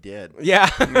 I already did." Yeah.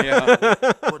 Yeah.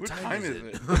 What time is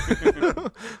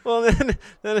it? Well, then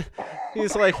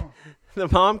he's like, the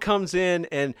mom comes in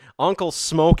and uncle's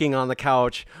smoking on the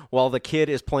couch while the kid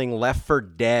is playing Left 4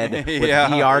 Dead with Yeah.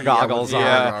 VR goggles with on.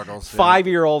 VR goggles, yeah.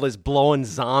 5-year-old is blowing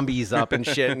zombies up and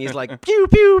shit, and he's like, pew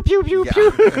pew pew pew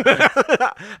pew.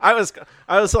 I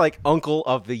was like, Uncle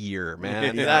of the Year,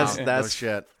 man. Yeah, That's no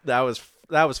shit. That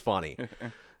was funny,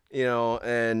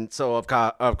 And so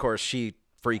of course she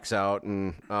freaks out,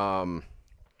 and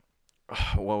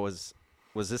what was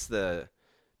this the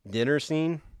dinner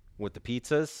scene with the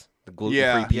pizzas? The gluten-free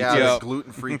Yeah. pizzas. Yeah, Yep. the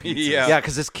gluten-free pizza. Yeah. Yeah,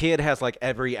 because this kid has like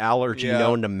every allergy Yeah.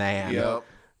 known to man.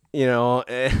 Yep.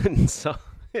 And so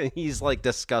he's like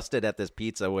disgusted at this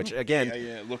pizza, which again,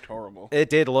 Yeah, it looked horrible. it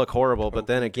did look horrible. But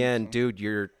then again, dude,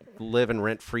 you're living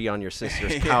rent free on your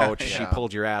sister's couch. She Yeah.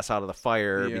 pulled your ass out of the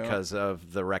fire Yeah. because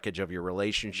of the wreckage of your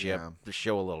relationship. Yeah. To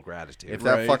show a little gratitude. If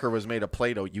that Right. fucker was made of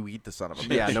Play-Doh, you eat the son of a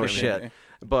bitch. Yeah, no shit.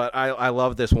 But I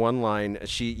love this one line.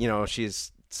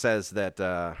 She's says that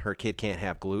her kid can't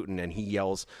have gluten, and he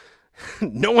yells,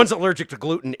 "No one's allergic to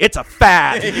gluten. It's a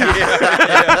fad."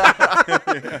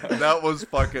 That was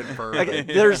fucking perfect.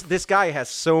 There's this guy has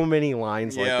so many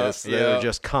lines like Yeah, this that yeah. are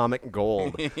just comic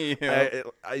gold. Yeah.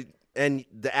 And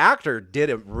the actor did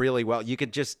it really well. You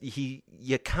could just you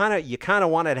kind of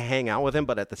wanted to hang out with him,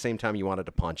 but at the same time you wanted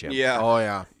to punch him. Yeah. Oh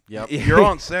yeah. Yep. Your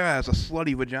Aunt Sarah has a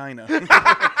slutty vagina.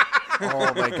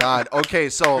 Oh my god. Okay,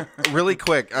 so really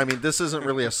quick. I mean, this isn't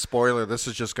really a spoiler. This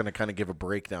is just going to kind of give a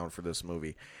breakdown for this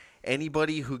movie.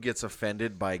 Anybody who gets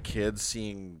offended by kids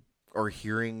seeing or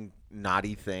hearing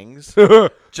naughty things,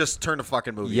 just turn the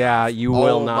fucking movie Yeah, off. you Oh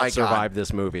will my not God. survive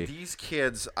this movie. These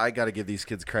kids, I got to give these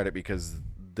kids credit because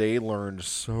they learned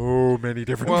so many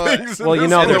different Well, things. in Well, you this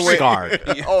know they're movie. scarred.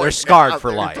 Oh, They're scarred yeah, for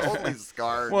they're life. Totally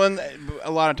scarred. Well, and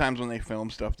a lot of times when they film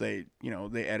stuff, they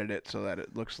edit it so that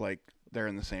it looks like they're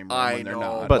in the same room I when they're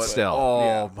know, not. But still. Oh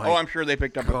yeah. my I'm sure they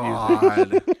picked up a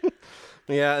God.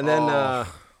 Yeah, and then Oh.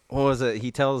 what was it?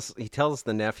 He tells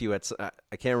the nephew. I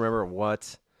can't remember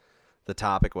what the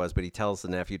topic was, but he tells the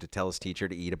nephew to tell his teacher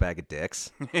to eat a bag of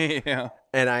dicks. few. Yeah.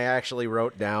 And I actually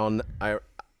wrote down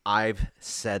I've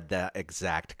said that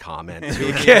exact comment to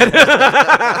a kid.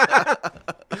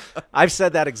 I've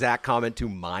said that exact comment to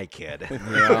my kid.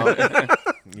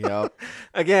 Yep.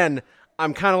 Again,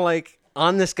 I'm kind of like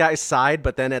on this guy's side,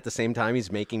 but then at the same time,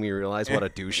 he's making me realize what a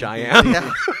douche I am.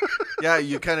 Yeah. Yeah,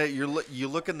 you kind of you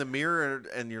look in the mirror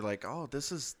and you're like,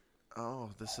 this is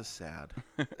sad.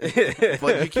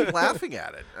 But you keep laughing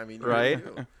at it. I mean, you Right?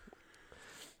 do.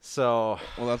 So,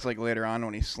 Well, that's like later on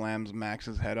when he slams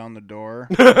Max's head on the door.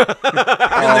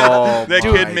 Oh, That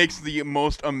my. kid makes the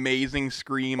most amazing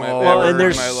scream I've ever well, heard and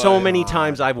there's in my so life. many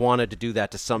times I've wanted to do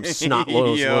that to some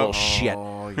snot-nosed Yeah. little shit.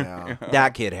 Oh yeah.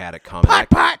 That kid had it coming.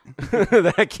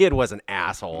 That kid was an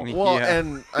asshole. Well, Yeah.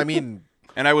 and I mean,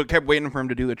 And I kept waiting for him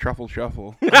to do the truffle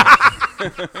shuffle.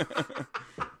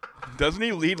 Doesn't he?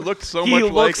 He looked so He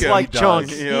much looks like him. like Chunk.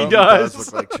 does. He Yeah. does.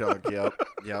 look like Chunk.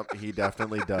 Yep, he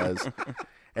definitely does.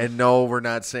 And no, we're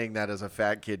not saying that as a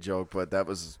fat kid joke, but that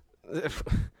was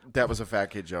a fat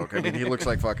kid joke. I mean, he looks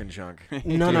like fucking Chunk.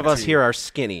 None of us here are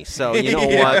skinny, so you know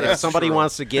Yeah, what? If that's somebody true.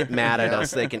 wants to get mad at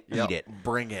us, they can Yep, eat it.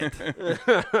 Bring it.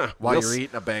 While We'll you're s-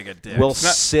 eating a bag of dicks. We'll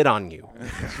sit on you.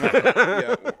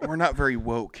 Yeah, we're not very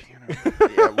woke.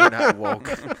 Yeah, we're not woke.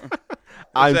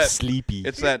 I'm that- sleepy.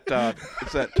 It's that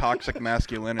toxic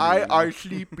masculinity. I are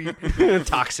sleepy.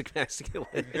 Toxic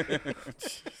masculinity.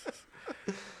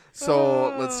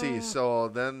 So let's see. So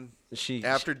then She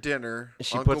after dinner,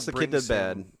 she Uncle puts the kid to brings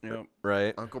bed, him- Yep.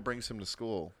 right? Uncle brings him to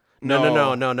school.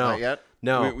 No. Not yet.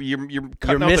 No. You're You're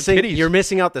cutting out missing. the titties. You're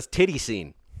missing out this titty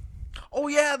scene. Oh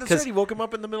yeah, that's 'Cause- right. He woke him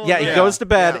up in the middle. Yeah, of the he night. goes to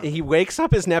bed. Yeah. He wakes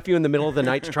up his nephew in the middle of the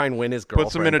night to try and win his girlfriend.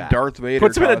 Puts him in a back. Darth Vader.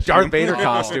 Puts him in a costume. Darth Vader Oh,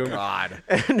 costume. God,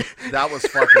 And that was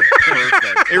fucking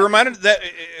perfect. It reminded that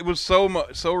it was so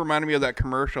reminded me of that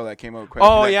commercial that came out. Quick.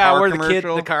 oh that yeah, car where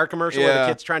commercial. the car commercial where Yeah. the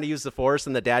kid's trying to use the Force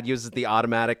and the dad uses the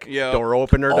automatic Yeah. door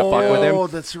opener to fuck with him. Oh,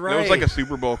 that's right. That was like a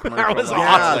Super Bowl commercial. That was like,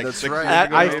 awesome. like That's 6 right.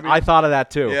 years ago, maybe. I thought of that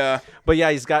too. Yeah. But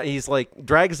yeah, he's like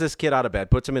drags this kid out of bed,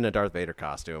 puts him in a Darth Vader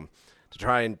costume to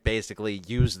try and basically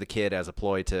use the kid as a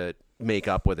ploy to make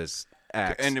up with his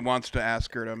ex. and he wants to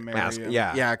ask her to marry him.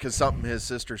 yeah. Yeah, because something his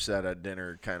sister said at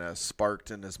dinner kind of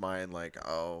sparked in his mind, like,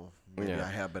 maybe Yeah. I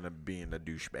have been being a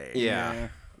douchebag. Yeah. Yeah.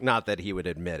 Not that he would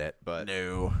admit it, but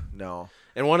No.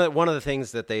 and one of the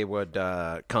things that they would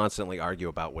constantly argue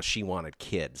about was she wanted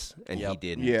kids and he Yep.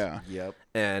 didn't. Yeah. Yep.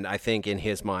 And I think in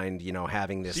his mind,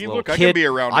 having this See, little look, I kid, can be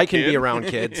around a I can be kid. around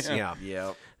kids. Yeah. Yeah.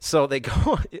 Yep. So they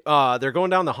go. They're going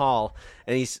down the hall,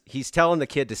 and he's telling the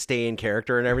kid to stay in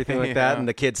character and everything like that. Yeah. And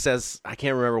the kid says, I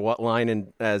can't remember what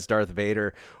line as Darth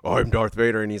Vader. Oh, I'm Darth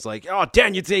Vader, and he's like, oh,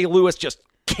 Daniel Day-Lewis just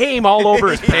came all over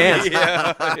his pants.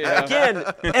 Yeah. Again,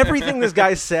 everything this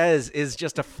guy says is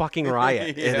just a fucking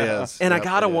riot. It is. And I Yep,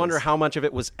 gotta it wonder is. how much of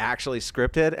it was actually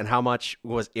scripted and how much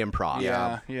was improv.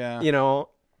 Yeah. Yeah. You know,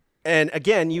 and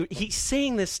again, he's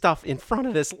saying this stuff in front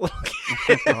of this little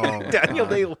kid. Oh, Daniel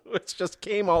Day-Lewis just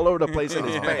came all over the place in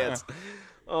his pants.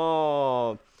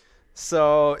 Oh,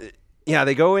 so yeah,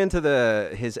 they go into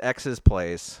his ex's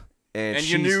place, and And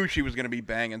you she's- knew she was going to be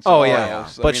banging Oh someone yeah,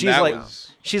 else. I but mean, she's that like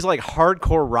was-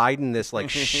 hardcore riding this like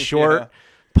short,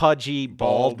 pudgy,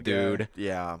 bald Bald guy. dude.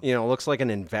 Yeah. Looks like an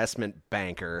investment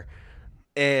banker.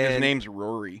 And his name's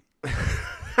Rory.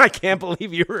 I can't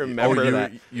believe you remember you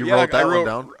that. you Yeah, wrote that I wrote,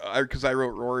 one down? Because I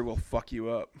wrote Rory will fuck you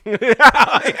up.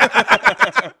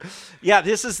 Yeah,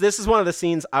 this is one of the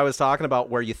scenes I was talking about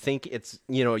where you think it's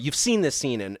you've seen this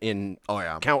scene in Oh,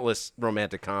 yeah. countless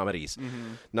romantic comedies.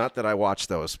 Not that I watch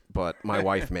those, but my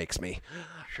wife makes me.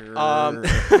 Sure.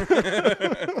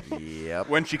 Yep.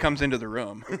 When she comes into the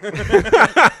room.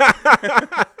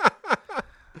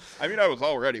 I mean, I was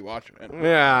already watching it.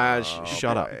 Yeah,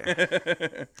 shut up.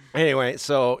 Anyway,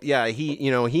 so yeah,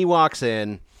 he walks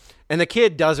in, and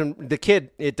it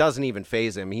doesn't even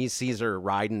faze him. He sees her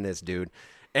riding this dude,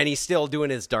 and he's still doing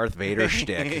his Darth Vader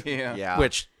shtick. Yeah. Yeah.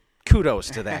 Which kudos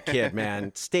to that kid,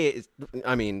 man.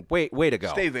 Way to go.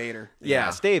 Stay Vader. Yeah,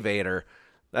 stay Vader.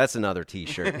 That's another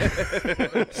T-shirt.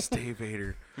 Stay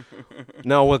Vader.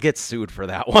 No, we'll get sued for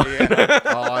that one.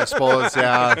 Oh, I suppose.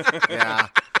 Yeah.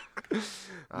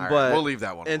 All right, But- we'll leave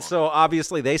that one. And alone. so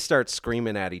obviously they start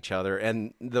screaming at each other,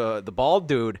 and the bald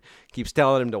dude keeps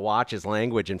telling him to watch his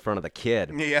language in front of the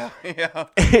kid. Yeah.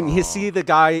 And you see the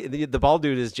guy, the bald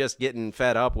dude is just getting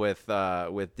fed up with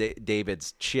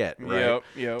David's shit, right?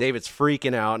 Yep. David's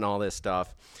freaking out and all this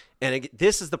stuff. And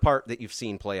this is the part that you've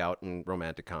seen play out in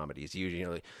romantic comedies.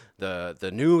 Usually, the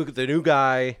new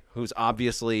guy who's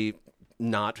obviously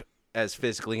not as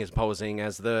physically imposing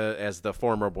as the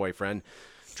former boyfriend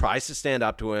tries to stand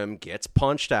up to him, gets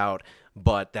punched out,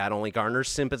 but that only garners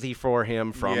sympathy for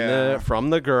him from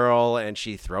the girl, and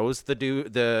she throws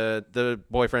the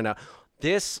boyfriend out.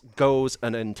 This goes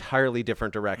an entirely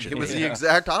different direction. it was the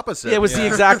exact opposite. It was the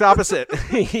exact opposite.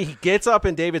 He gets up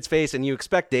in David's face, and you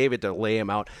expect David to lay him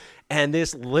out, and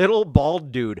this little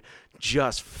bald dude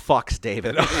just fucks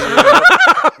David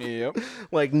up. Yep.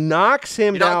 Like, knocks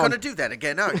him You're down. not going to do that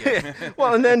again, are you?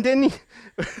 Well, and then didn't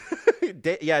he?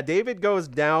 David goes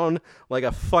down like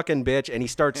a fucking bitch, and he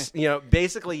starts,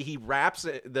 basically he wraps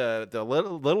the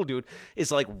little dude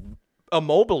is like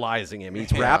immobilizing him.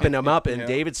 He's wrapping him up, and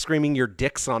David's screaming, "Your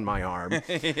dick's on my arm."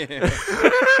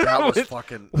 That was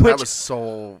fucking. That was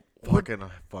so fucking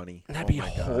funny. That'd be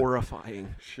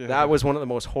horrifying. That was one of the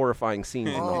most horrifying scenes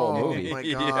in the whole movie. Oh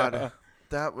my god,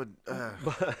 that would.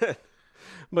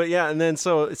 But yeah, and then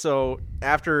so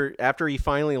after he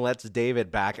finally lets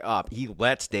David back up, he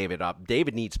lets David up.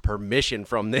 David needs permission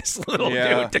from this little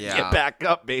dude to get back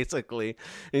up, basically. And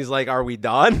he's like, "Are we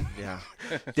done?" Yeah,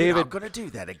 David, I'm gonna do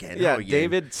that again. yeah, are you?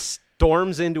 David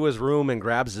storms into his room and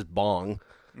grabs his bong.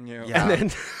 Yeah.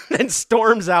 And then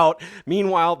storms out.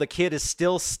 Meanwhile, the kid is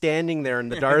still standing there in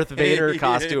the Darth Vader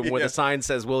costume with a sign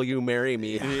says, "Will you marry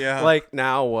me?" Yeah. Like,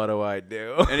 now what do I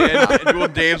do? And well,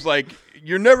 Dave's like,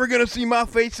 "You're never gonna see my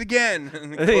face again."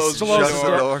 And And he closes the closes Shuts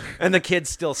door. the door. And the kid's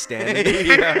still standing.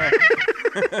 Yeah.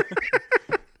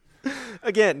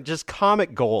 Again, just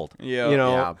comic gold. Yeah.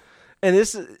 Yeah. And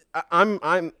this is I'm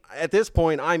at this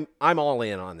point I'm all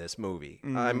in on this movie.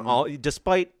 I'm all,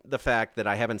 despite the fact that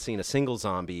I haven't seen a single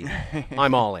zombie,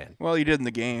 I'm all in. Well, you did in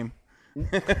the game.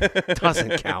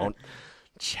 Doesn't count.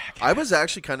 Check. I was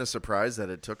actually kind of surprised that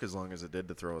it took as long as it did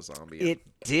to throw a zombie in. It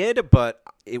did, but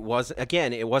it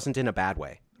wasn't in a bad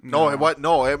way. No, it was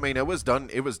no. I mean, it was done.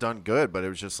 It was done good, but it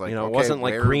was just like It okay, wasn't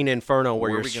like where- Green Inferno where where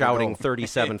you're are we gonna shouting go?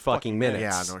 37 fucking minutes.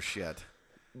 Yeah, no shit.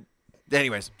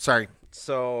 Anyways, sorry.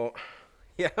 So,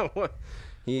 yeah,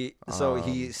 he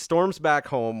storms back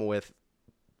home with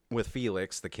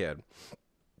Felix, the kid.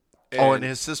 And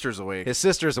his sister's awake. His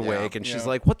sister's awake, and she's Yeah.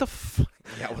 like, "What the fuck?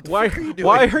 Yeah, what the Why? fuck are you doing?"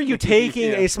 Why are you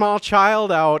taking a small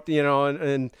child out?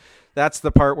 And that's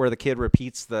the part where the kid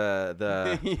repeats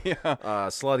the Yeah.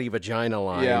 slutty vagina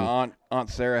line. Yeah, Aunt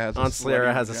Sarah has Aunt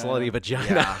Sarah has a slutty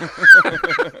vagina,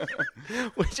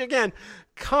 which again,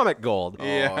 comic gold. Oh,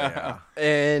 yeah.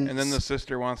 And And then the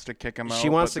sister wants to kick him out. she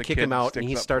wants but to the kick kid him out, and sticks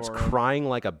he up starts for him. crying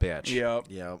like a bitch. Yep.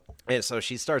 Yeah. And so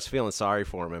she starts feeling sorry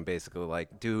for him, and basically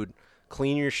like, dude,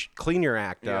 clean your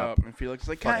act up. Yep. And Felix is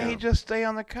like, can't he just stay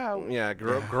on the couch? Yeah,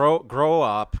 grow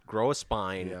up, grow a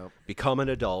spine, Yeah. become an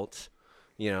adult.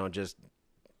 Just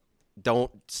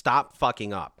don't stop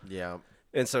fucking up. Yeah.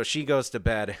 And so she goes to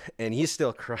bed, and he's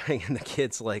still crying, and the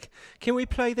kid's like, "Can we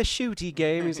play the shooty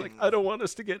game?" He's like, "I don't want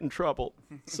us to get in trouble,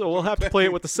 so we'll have to play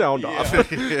it with the sound off."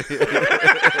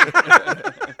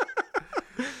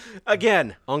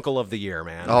 Again, Uncle of the Year,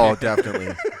 man. Oh,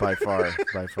 definitely. By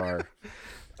far.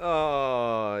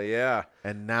 Oh, yeah.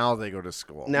 And now they go to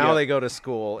school. Now they go to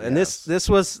school, and Yes. this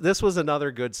was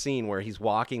another good scene where he's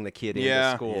walking the kid into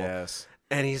Yeah. school. Yes.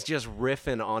 And he's just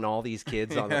riffing on all these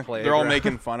kids on the playground. They're all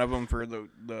making fun of him for the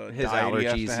His diet he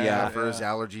has allergies, to have. yeah. For his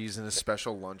allergies and his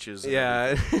special lunches. And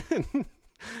Yeah.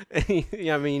 And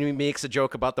he makes a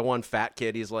joke about the one fat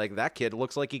kid. He's like, that kid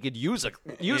looks like he could use to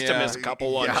miss a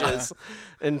couple lunches.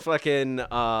 And fucking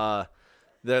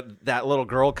that little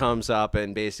girl comes up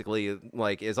and basically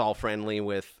like is all friendly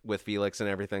with Felix and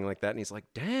everything like that. And he's like,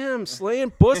 "Damn,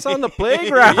 slaying puss on the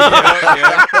playground."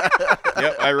 Yeah.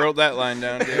 Yep, I wrote that line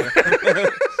down too.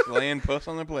 Slaying puss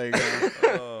on the playground.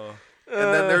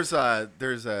 And then there's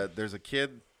a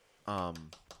kid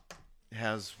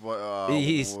has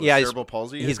He's cerebral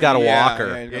palsy. He's got a Yeah, walker.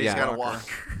 yeah, He's got a walker.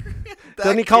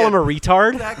 Doesn't he call him a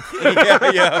retard? That kid,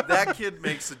 that kid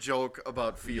makes a joke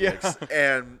about Felix,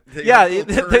 and the Yeah, uncle it-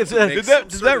 turns and did makes Did some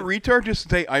that sort of- retard just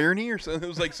say irony or something? It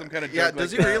was like some kind of joke. Yeah, like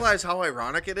does he that. realize how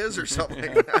ironic it is, or something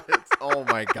like that? Oh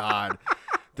my god,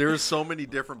 there's so many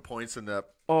different points in that.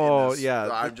 Oh, in this. yeah.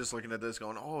 I'm just looking at this,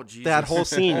 going, "Oh Jesus!" That whole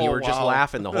scene, you Oh, were just wow.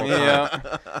 laughing the whole time.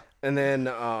 Yeah. And then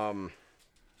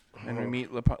And we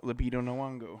meet Lupita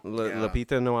Nyong'o. Yeah.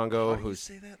 Lupita Nyong'o, How do you who's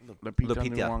say that? Lupita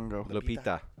Nyong'o.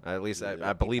 Lupita. At least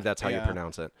I believe that's how you Yeah.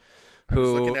 pronounce it. I was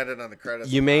Who looking at it on the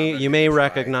credits. you I'm may gonna you may try.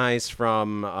 recognize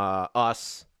from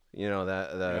Us. You know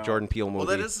the Yeah. Jordan Peele movie.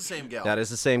 Well, that is the same gal. That is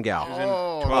the same gal. She was in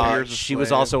Oh, 12 Uh, Years a she was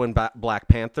Slave. also in Black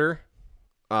Panther.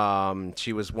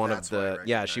 She was one That's of why I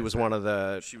the she was recognize one of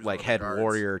the She was like one of the head guards.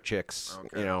 warrior chicks.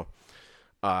 Okay. You know,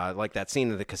 like that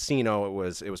scene in the casino.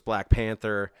 It was Black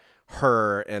Panther,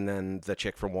 her, and then the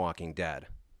chick from Walking Dead.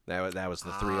 That was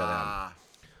the three of them. Ah,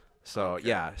 So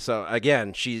yeah. So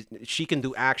again, she can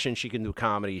do action. She can do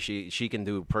comedy. She can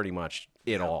do pretty much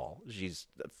it all. She's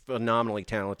phenomenally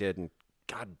talented, and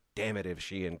god damn it, is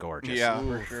she and gorgeous. Yeah,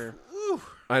 for sure.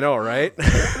 I know, right?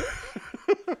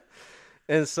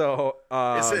 And so,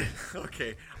 Is it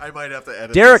okay? I might have to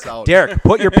edit Derek, this out. Derek,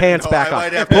 put your pants No, back I on.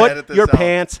 might have to edit Put this your out.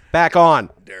 pants back on.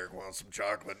 Derek wants some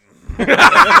chocolate.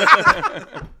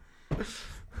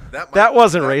 that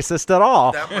Wasn't racist at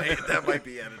all. That might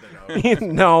be edited out.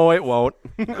 No, it won't.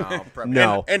 No, probably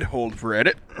No, And hold for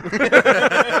edit.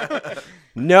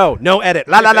 no edit.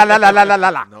 La la la la la la la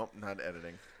la. Nope, not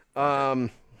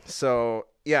editing. So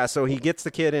yeah, so he gets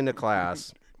the kid into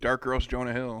class. Dark roast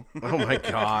Jonah Hill. Oh my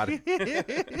god,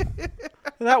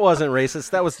 that wasn't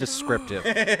racist. That was descriptive.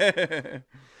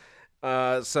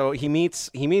 So he meets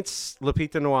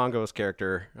Lupita Nyong'o's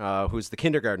character, who's the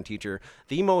kindergarten teacher,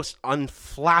 the most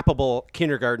unflappable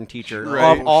kindergarten teacher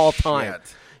Right. of all time.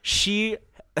 Shit. She,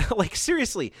 like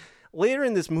seriously, later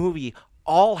in this movie,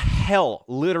 all hell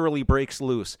literally breaks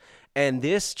loose, and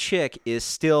this chick is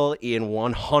still in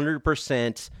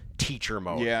 100% teacher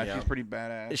mode. Yeah, Yeah. she's pretty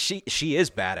badass. She is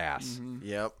badass,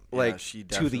 Yep. like yeah, she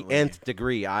to the definitely- nth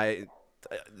degree.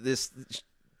 This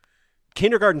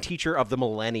kindergarten teacher of the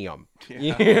millennium.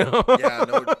 Yeah. You know? Yeah,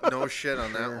 no shit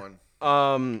on that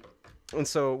one. And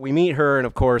so we meet her, and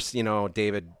of course, you know,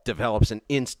 David develops an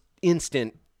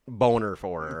instant boner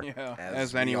for her, Yeah, As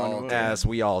as we anyone all would. did. as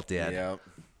we all did. Yep.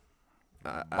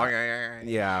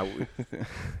 Yeah,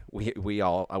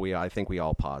 I think we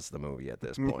all paused the movie at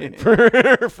this point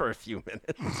for a few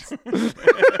minutes.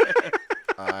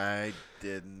 I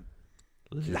didn't.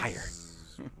 Liar.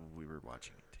 We were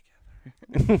watching it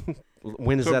together.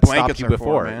 When has That's that what stopped blankets you are for,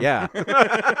 before? man. Yeah.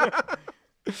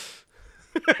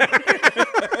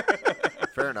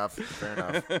 Fair enough.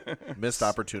 Missed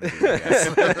opportunity, I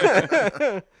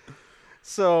guess.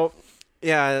 So,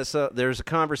 yeah. So there's a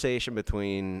conversation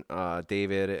between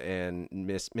David and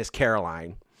Miss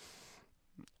Caroline,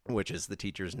 which is the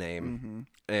teacher's name,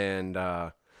 and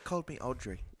Called me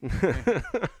Audrey.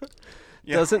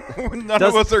 Yeah. doesn't None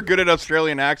of us are good at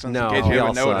Australian accents. No, in case you we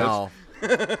haven't all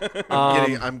noticed.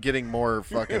 No. I'm getting more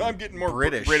fucking. I'm getting more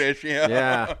British. British, yeah.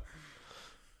 Yeah.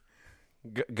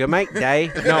 Good mate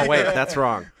day. No, wait, that's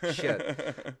wrong. Shit.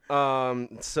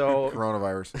 So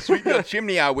Coronavirus. Sweet little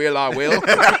chimney, I will.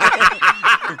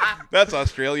 That's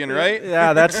Australian, right?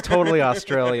 yeah, that's totally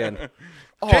Australian.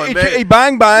 Oh, Hey, and man- hey,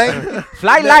 bang, bang.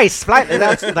 Fly lice. Fly.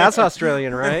 That's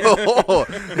Australian, right? Oh.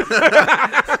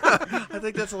 I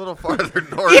think that's a little farther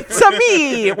north. It's a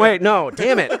me. Wait, no.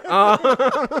 Damn it.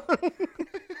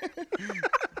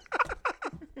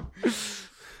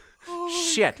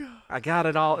 Shit. I got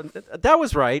it all. That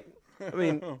was right. I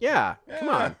mean, yeah. Come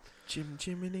on.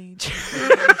 Jiminy.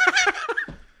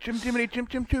 Chim, chimney, chim,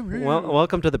 chim, chim. Well,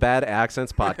 welcome to the Bad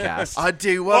Accents podcast. I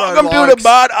do what Welcome I to the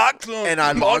bad accent. and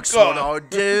I like Vodka. what I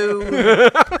do.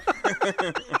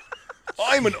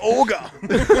 I'm an ogre.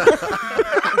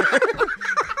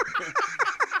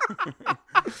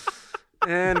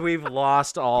 And we've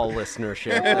lost all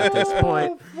listenership at this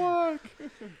point. Well,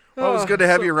 it was good to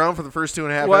have you around for the first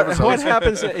 2.5 What episodes.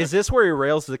 happens? Is this where he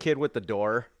rails the kid with the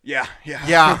door? Yeah.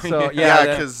 Yeah. So Yeah,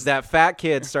 that, 'cause- that fat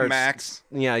kid starts. Max.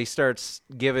 Yeah, he starts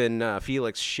giving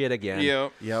Felix shit again.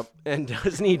 Yep. Yep. And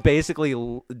doesn't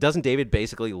David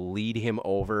basically lead him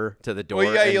over to the door?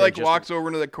 Well, yeah, and he then like just, walks over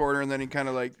into the corner and then he kind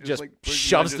of like just like,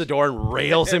 shoves the door and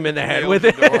rails him in the head nails with the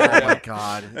it. door, Oh yeah. my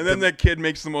god. And then that kid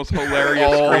makes the most hilarious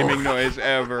Oh. screaming noise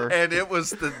ever. And it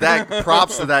was that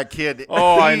props to that kid.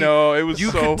 Oh, I know. It was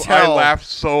You so. could tell- I laughed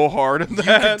so hard at You can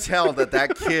that. tell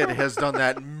that kid has done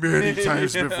that many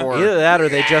times before. Either that or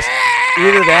they just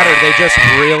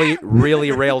really,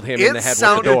 really railed him in the head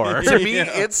with the door. To me, Yeah.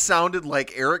 it sounded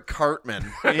like Eric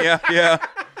Cartman Yeah.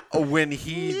 when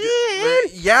he,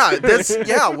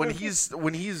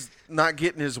 when he's not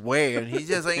getting his way and he's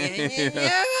just like,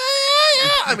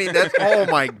 I mean, that's, oh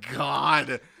my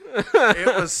god,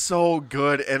 it was so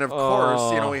good. And of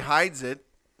course, he hides it.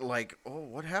 Like, oh,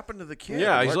 what happened to the kid?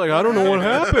 Yeah, he's What- like, I don't know what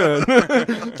happened.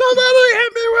 Somebody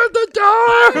hit me with the door.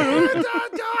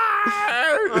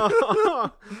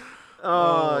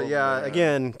 Yeah.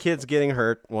 Again, kids getting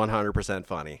hurt, 100%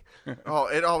 funny. Oh,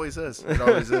 it always is. It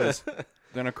always is.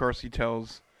 Then, of course, he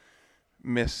tells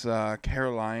Miss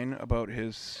Caroline about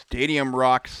his stadium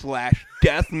rock /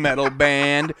 death metal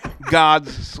band,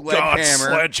 God's Sledgehammer.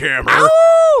 Sledgehammer.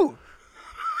 Ow!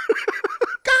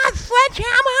 God's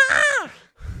Sledgehammer!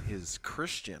 His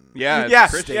Christian. Yeah, it's Yeah,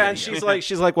 Christian. yeah, and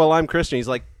she's like, well, I'm Christian. He's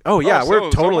like, oh yeah, Oh, we're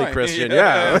so totally am I. Christian.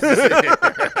 Yeah.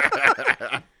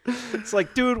 Yeah. It's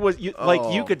like, dude, you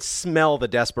Oh. could smell the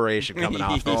desperation coming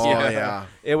off this. Oh, Yeah. yeah.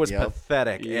 It was Yep.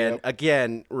 pathetic, Yep. and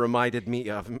again reminded me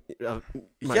of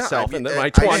myself I mean, in my I-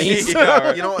 20s.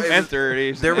 Yeah, You know, it and was-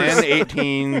 30s, there was- and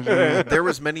 18s. There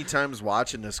was many times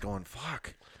watching this going,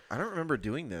 fuck, I don't remember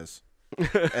doing this.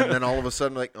 And then all of a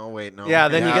sudden, like, oh, wait, no. Yeah,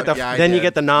 then you get the I then you did.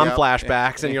 get the Yep.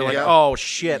 non-flashbacks, and you're like, Yep. oh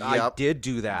shit, I Yep. did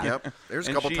do that. Yep. There's a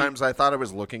And couple she- times I thought I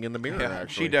was looking in the mirror, Yeah,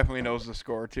 actually. she definitely knows the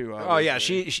score, too. Oh yeah,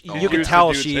 obviously. she Oh, you yeah. could Dudes- tell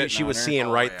the dudes she hitting was on her. seeing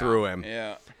Oh, right yeah. through him.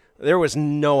 Yeah. There was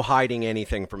no hiding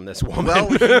anything from this woman. Well,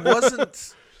 he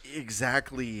wasn't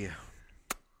exactly.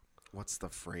 What's the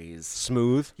phrase?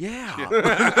 Smooth, Yeah.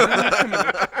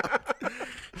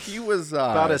 He was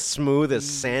about as smooth as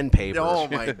sandpaper. Oh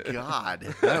my god,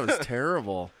 that was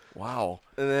terrible. Wow.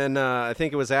 And then I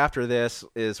think it was after this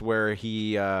is where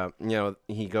he,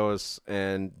 he goes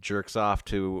and jerks off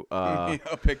to a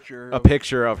picture. a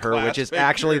picture of her, class which is picture.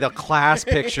 actually the class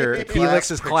picture,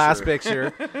 Felix's class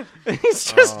picture.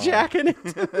 He's just jacking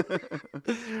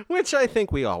it, which I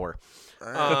think we all were.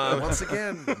 Once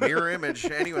again, mirror image.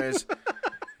 Anyways,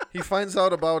 he finds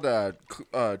out about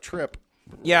a trip.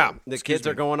 Yeah, the Excuse kids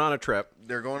are me. going on a trip.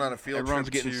 They're going on a field Everyone's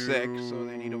trip getting to... sick, so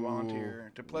they need a volunteer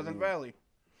to Pleasant Valley.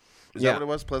 Is Yeah. that what it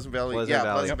was? Pleasant Valley? Pleasant yeah,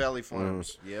 Valley. Pleasant Valley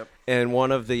Farms. Yep. And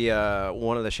one of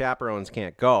the chaperones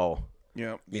can't go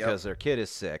Yep. because their kid is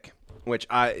sick. Which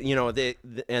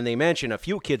they mention a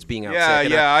few kids being out Yeah, sick.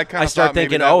 and yeah, I kinda start thought maybe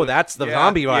thinking, that oh, was- that's the yeah,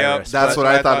 zombie yep, virus. That's But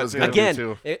what I thought it was going to again,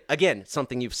 do, too. again,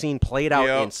 something you've seen played out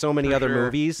Yep, in so many for other sure.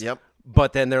 movies. Yep.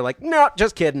 But then they're like, no,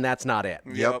 just kidding. That's not it.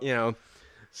 Yep. You know.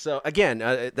 So again,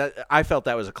 I felt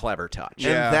that was a clever touch.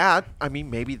 Yeah. And that, I mean,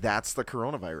 maybe that's the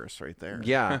coronavirus right there.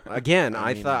 Yeah. Again,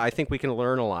 I think we can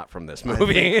learn a lot from this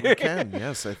movie. We can,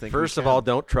 yes, I think First we of can. all,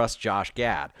 don't trust Josh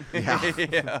Gad.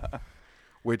 Yeah.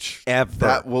 Which Ever.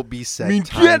 that will be said.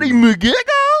 McGiggle.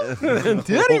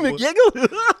 Daddy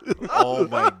McGiggle. Oh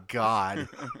my god,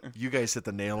 you guys hit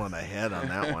the nail on the head on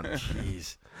that one.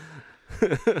 Jeez, Ooh,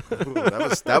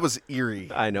 that was eerie.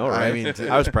 I know, right? I mean,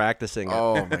 I was practicing it.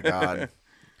 oh my god.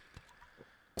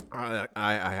 I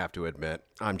have to admit,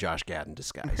 I'm Josh Gad in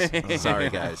disguise. Sorry,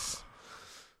 guys.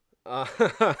 Are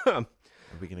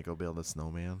we gonna go build a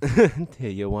snowman? Do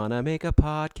you want to make a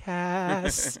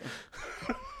podcast?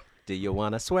 Do you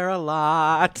want to swear a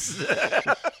lot?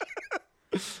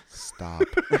 Stop.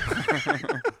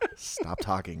 Stop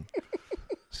talking.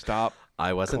 Stop.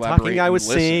 I wasn't Collaborate talking, I and was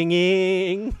listen.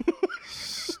 singing.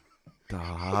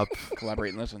 Stop.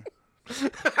 Collaborate and listen.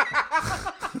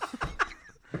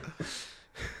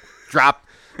 Drop.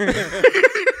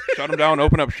 Shut them down.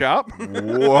 Open up shop.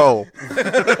 Whoa.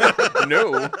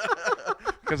 No.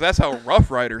 Because that's how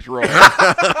Rough Riders roll.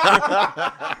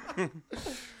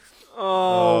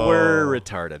 Oh, we're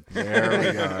retarded.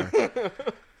 There we are.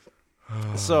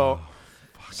 So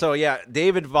yeah,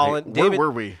 David Where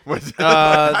were we?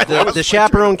 the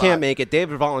chaperone can't make it.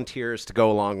 David volunteers to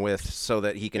go along with so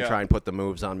that he can Yeah. try and put the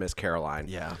moves on Miss Caroline.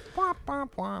 Yeah.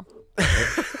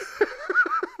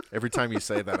 Every time you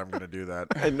say that, I'm going to do that.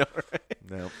 I know, right?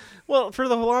 No. Well, for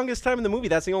the longest time in the movie,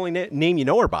 that's the only name you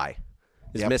know her by,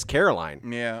 is Yep. Miss Caroline.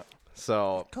 Yeah.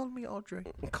 So Call me Audrey.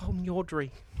 call me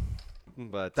Audrey.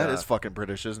 But That is fucking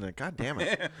British, isn't it? God damn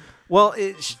it. well.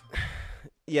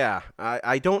 Yeah,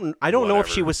 I don't know if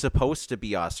she Whatever. was supposed to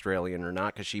be Australian or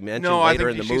not because she mentioned No, I later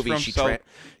in think the she's movie from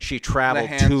she traveled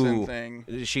the Hanson to thing.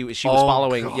 she was Oh,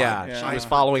 following God. yeah, she I was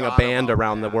following a forgot band about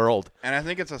around the that. world. And I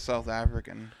think it's a South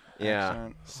African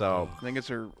accent. So I think it's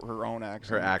her own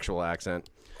accent. her actual accent.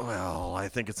 Well, I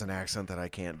think it's an accent that I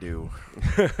can't do.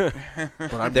 But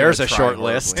I'm There's gonna a try short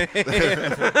horribly. list.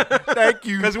 Thank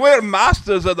you. Because we're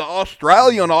masters of the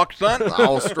Australian accent.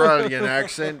 Australian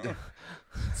accent.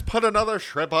 Let's put another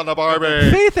shrimp on the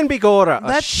barbie. Faith and Bigora.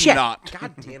 That's shit. not.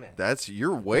 God damn it. That's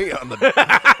you're way on the.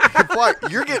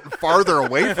 You're getting farther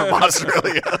away from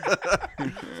Australia.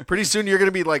 Pretty soon you're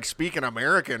gonna be like speaking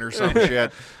American or some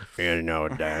shit. You know,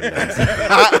 Dan.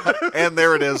 And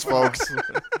there it is, folks.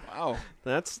 Wow.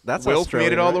 That's Wilf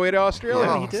Australian, made it all the right? way to Australia.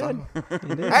 Oh, He did.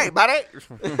 Hey, buddy.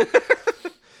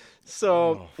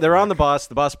 So they're on the bus.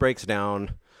 The bus breaks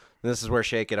down. This is where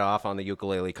Shake It Off on the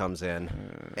ukulele comes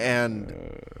in.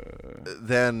 And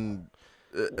then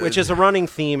which is a running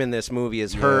theme in this movie,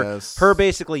 is Yes. her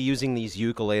basically using these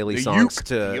ukulele songs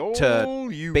the old to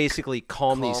uke. basically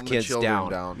calm these the kids children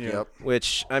down. Yeah. Yep.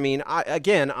 Which, I mean,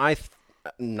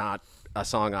 not a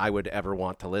song I would ever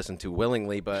want to listen to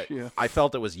willingly, but Yeah. I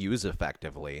felt it was used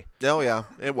effectively. Oh yeah,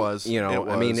 it was. You know, It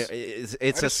was. I mean, it's a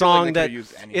just feel like song they that could've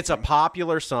used it's a anything.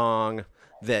 popular song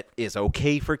that is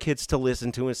okay for kids to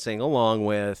listen to and sing along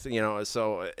with. You know,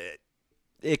 so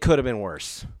it could have been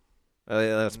worse.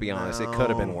 Let's be honest, it could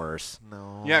have been worse.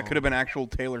 no. Yeah, it could have been actual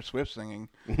Taylor Swift singing.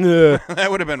 Yeah.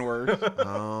 That would have been worse.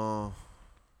 Oh.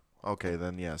 Okay,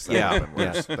 then yes. That Yeah, would have been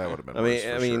worse. yeah. That would have been I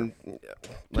worse. mean, for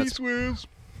let's Whiz.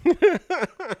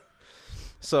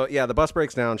 So, yeah, the bus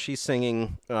breaks down. She's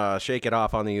singing Shake It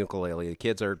Off on the ukulele. The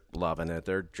kids are loving it.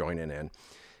 They're joining in.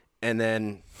 And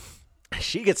then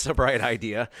she gets a bright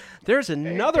idea. There's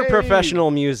another professional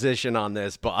musician on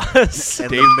this bus. And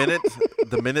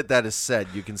the minute that is said,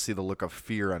 you can see the look of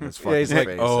fear on his fucking he's like,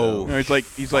 face. oh. No, he's like,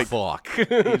 Fuck.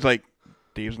 he's like,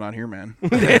 Dave's not here, man.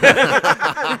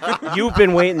 You've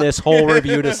been waiting this whole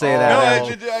review to say No,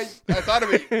 that. I thought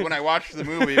of it when I watched the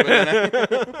movie, but then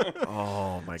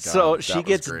Oh my god. So that she was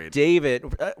gets great.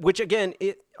 David, which again,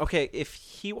 if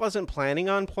he wasn't planning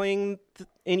on playing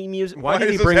any music, why did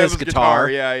he does bring have his guitar?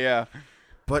 Yeah, yeah.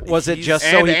 But Was it he's- just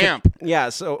so And he amp. could? Yeah.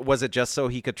 So was it just so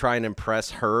he could try and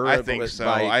impress her? I think so.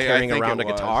 By I carrying think around it a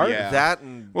was, guitar. yeah. that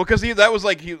and Well, because that was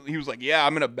like he was like, yeah,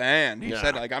 I'm in a band. He Yeah.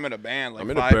 said like I'm in a band like I'm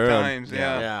in a 5 band. times.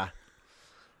 Yeah. Yeah.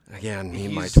 Again, me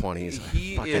in my He's- 20s.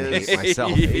 he I fucking is- hate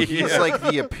myself. he's Yeah. like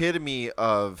the epitome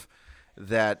of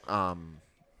that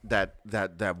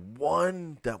that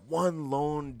one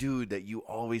lone dude that you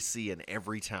always see in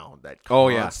every town that Oh,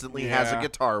 yeah. constantly has a Yeah.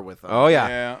 guitar with him. Oh yeah.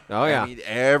 Yeah. Oh yeah. I mean,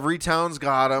 every town's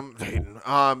got him.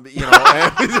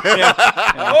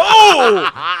 Oh!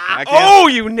 I can't, Oh,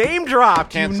 you name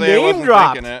dropped. can't you say I name wasn't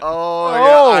dropped. thinking it.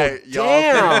 Oh, y'all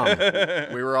damn.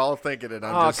 think- we were all thinking it.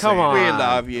 I'm Oh, just come saying. on. We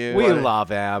love you. We But- love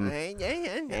him.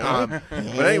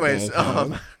 But anyways,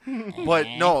 but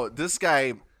no, this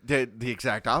guy did the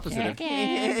exact opposite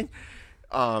of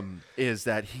is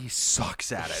that he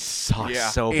sucks at it. Sucks Yeah.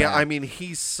 so bad. Yeah, I mean,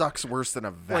 he sucks worse than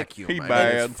a vacuum. he I mean,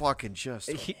 bad. it's fucking just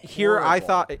Here, I horrible.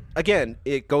 thought again,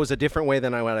 it goes a different way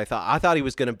than what I thought. I thought he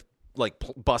was gonna like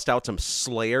bust out some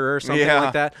Slayer or something Yeah.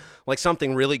 like that, like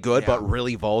something really good but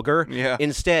really vulgar. Yeah.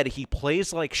 Instead, he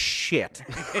plays like shit,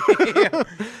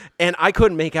 and I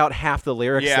couldn't make out half the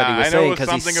lyrics Yeah, that he was I know it saying was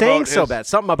because he something sang about so his- bad.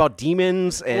 Something about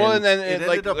demons and, Well, and then It it,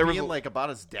 like ended up there was being like about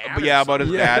his dad. but or yeah, about his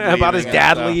something. dad leaving about his and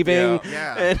dad stuff. leaving.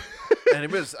 Yeah. And and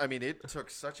it was. I mean, it took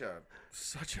such a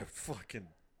fucking.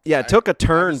 yeah, it took a I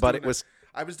turn, was but doing it was.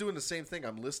 I was doing the same thing.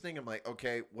 I'm listening. I'm like,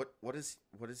 okay, what is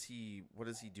he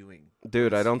doing?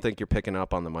 Dude, I don't think you're picking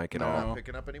up on the mic at Am I all. not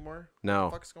picking up anymore? No. What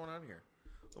the fuck's going on here?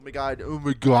 Oh my god! Oh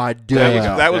my god! That There was you go.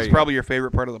 that There was you go. probably your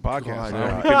favorite part of the podcast. God, huh?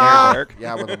 yeah. You couldn't hear Derek.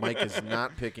 Yeah, well, the mic is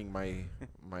not picking my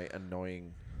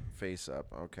annoying face up.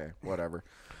 Okay, whatever.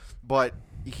 But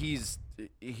he's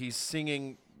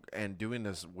singing and doing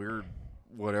this weird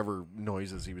whatever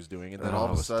noises he was doing, and then all Oh, of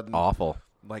it a was sudden, awful.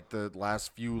 like the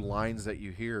last few lines that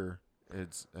you hear,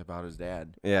 it's about his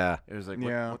dad. Yeah. It was like,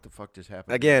 Yeah. what the fuck just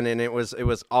happened? Again, and it was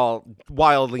all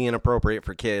wildly inappropriate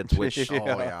for kids, which Oh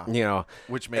yeah, you know,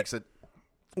 which makes it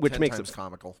which 10 makes times it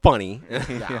comical. funny.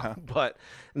 Yeah. But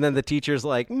and then the teacher's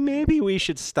like, maybe we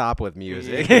should stop with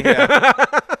music.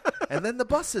 And then the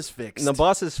bus is fixed. And the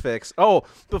bus is fixed. Oh,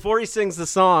 before he sings the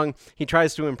song, he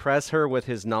tries to impress her with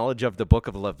his knowledge of the book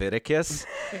of Leviticus.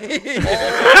 I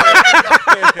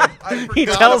He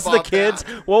forgot tells the about kids,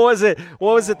 that. what was it?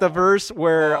 What was it? The verse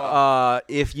where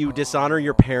if you dishonor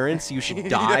your parents, you should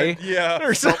die. Yeah.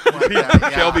 Or something. Something like that, yeah.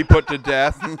 Shall be put to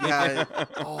death. Yeah.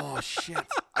 Oh shit!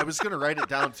 I was gonna write it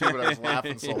down too, but I was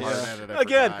laughing so hard at it. I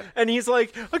Again, forgot. and he's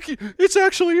like, "Okay, it's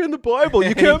actually in the Bible.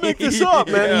 You can't make this up,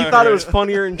 man." He thought it was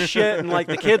funnier and shit, and like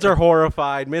the kids are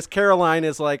horrified. Miss Caroline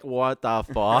is like, "What the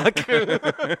fuck?"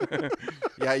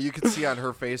 Yeah, you can see on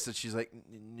her face that she's like,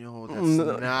 "No,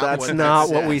 That's what not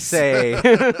that what we says."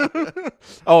 say.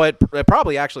 Oh, it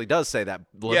probably actually does say that.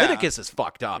 Leviticus is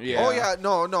fucked up. Yeah. Oh yeah,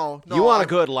 no. You want a I'm-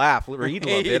 good laugh? Read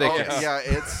Oh, Leviticus. yeah,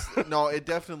 it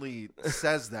definitely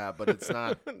says that, but it's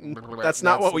not. That's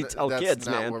not what we tell that's kids,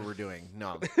 not man. what we're doing.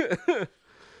 No.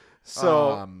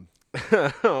 So,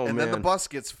 oh, and man. then the bus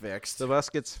gets fixed, The bus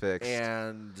gets fixed.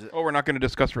 and Oh, we're not going to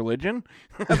discuss religion?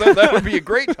 that would be a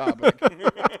great topic.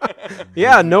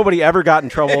 Yeah, nobody ever got in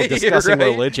trouble discussing right.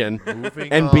 religion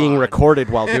moving and being on. recorded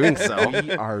while doing so.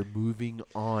 We are moving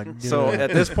on. So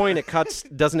at this point, it cuts.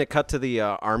 Doesn't it cut to the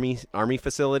army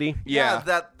facility? Yeah, Yeah.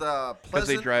 that the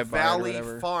Pleasant drive by or Valley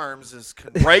whatever. Farms is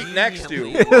Right next to.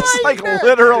 conveniently It's like Right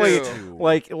literally, next to.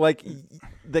 like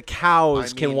the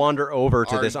cows I can mean, wander over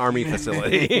to are this army you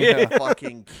facility.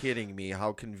 fucking kidding me?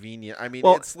 How convenient. I mean,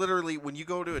 Well- it's literally when you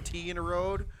go to a T in a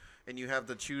road and you have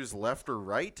to choose left or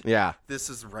right. Yeah. This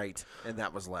is right, and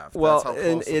that was left. Well, That's how close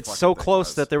and the it's fucking so thing close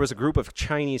was. that there was a group of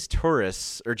Chinese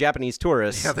tourists or Japanese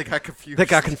tourists Yeah, they got confused. that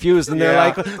got confused, and they're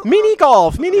Yeah. like, mini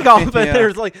golf, and Yeah.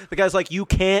 there's like the guy's like, you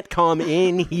can't come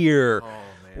in here, Oh, man.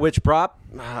 which brought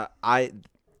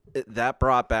that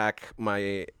brought back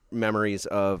my memories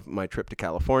of my trip to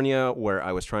California, where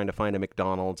I was trying to find a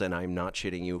McDonald's, and I'm not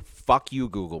shitting you. Fuck you,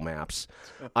 Google Maps.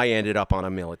 I ended up on a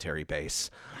military base.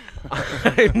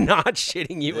 I'm not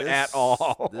shitting you at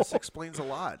all. This explains a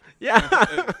lot. Yeah.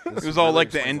 It was all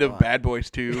like the end of Bad Boys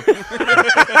 2.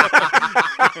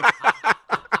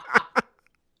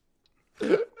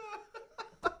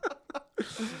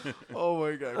 Oh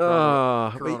my god.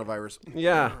 But- Coronavirus.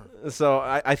 yeah. So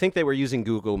I think they were using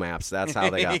Google Maps. That's how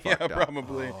they got Yeah, fucked up.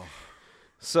 probably.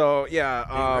 So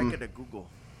yeah. Rank it at Google.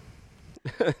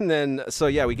 And then so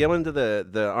yeah, we go into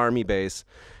the army base,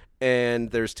 and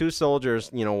there's two soldiers,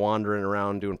 wandering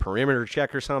around doing perimeter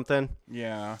check or something.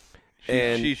 Yeah.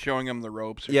 And- She's showing him the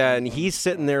ropes. or Yeah, and something. he's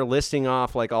sitting there listing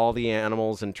off like all the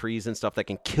animals and trees and stuff that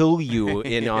can kill you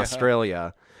in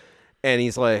Australia. And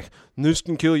he's like, this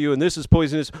can kill you and this is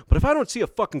poisonous, but if I don't see a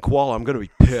fucking koala, I'm going to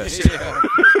be pissed.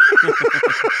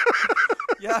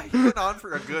 Yeah, he went on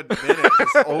for a good minute,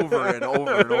 just over and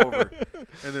over and over.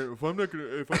 And then if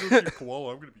I don't see a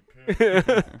koala, I'm gonna be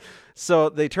pissed. So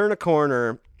they turn a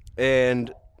corner,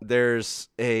 and there's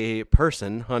a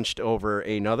person hunched over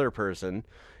another person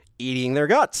eating their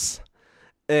guts.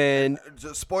 And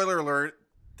Just spoiler alert: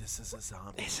 this is a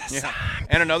zombie. Yeah.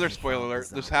 And another spoiler alert: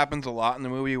 this happens a lot in the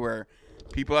movie where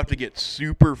people have to get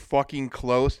super fucking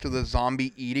close to the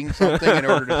zombie eating something in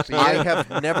order to see I it.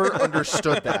 have never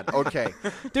understood that. Okay,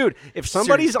 dude, if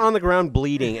somebody's on the ground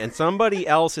bleeding and somebody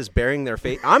else is burying their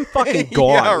face, I'm fucking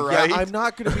gone. Yeah, right. yeah, I'm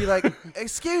not gonna be like,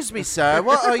 "Excuse me, sir,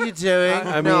 what are you doing?"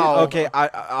 I mean, No. okay,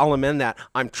 I'll amend that.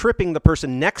 I'm tripping the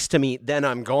person next to me, then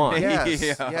I'm gone. Yes,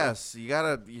 Yeah. yes. You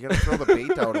gotta throw the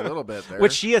bait out a little bit there.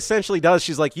 Which she essentially does.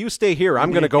 She's like, you stay here.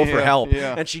 I'm going to go for Yeah, help.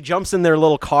 yeah. And she jumps in their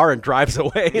little car and drives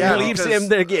away Yeah, and leaves because- him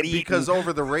there get eaten. Because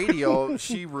over the radio,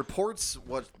 she reports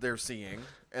what they're seeing,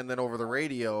 and then over the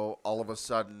radio, all of a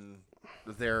sudden,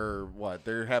 they're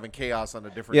having chaos on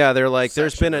a different. yeah, they're like,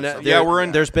 there's section been or an something.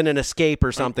 Yeah, there's been an escape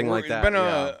or something like There's that.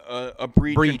 been a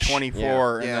breach in Breach,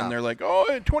 24, and yeah. then they're like, oh,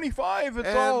 at 25, it's all And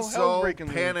hell's so breaking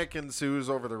loose. panic ensues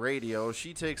over the radio.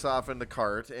 She takes off in the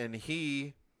cart, and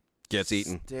he Gets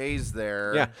eaten. stays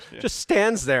there. Yeah, just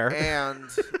stands there. And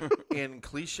in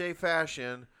cliche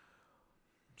fashion,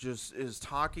 just is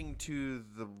talking to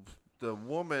the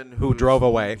woman Who drove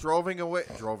away. Driving away.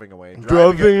 Driving away.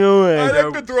 I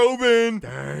like to drove in.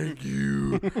 Thank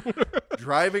you.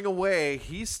 Driving away,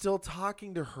 he's still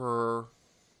talking to her,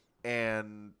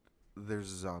 and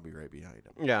there's a zombie right behind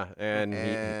him. Yeah, and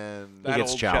And That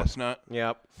gets old chow. chestnut.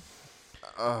 yep.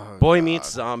 oh, Boy God.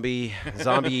 meets zombie.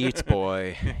 Zombie eats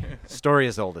boy. Story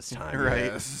as old as time. Right.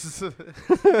 Yes.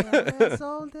 As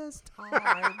old as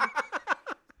time.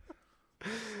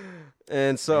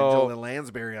 And so Angela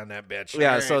Lansbury on that bitch.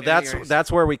 yeah, so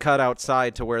that's where we cut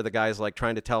outside to where the guy's like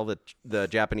trying to tell the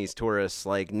Japanese tourists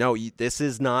like, no, this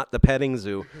is not the petting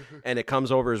zoo, and it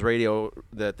comes over his radio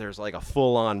that there's like a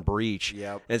full on breach.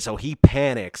 Yep. And so he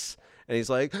panics and he's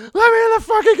like, let me in the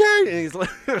fucking gate, and he's like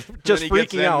just Then he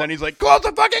gets freaking in, out. Then he's like, close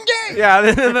the fucking gate. Yeah,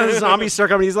 and then the zombies start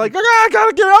coming. He's like, I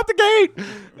gotta get out the gate,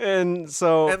 and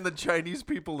so And the Chinese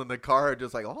people in the car are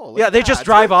just like, oh, look yeah, at they that. just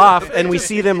drive off, and we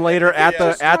see them later at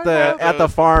Yeah, at the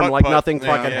farm like putt-putt. nothing Yeah,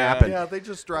 fucking yeah. happened. Yeah, they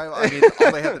just drive. I mean,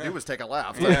 all they had to do was take a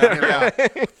left.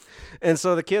 Yeah. And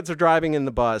so the kids are driving in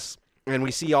the bus, and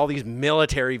we see all these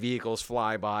military vehicles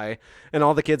fly by, and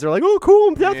all the kids are like, "Oh,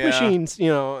 cool, death Yeah. machines,"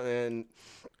 And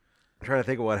I'm trying to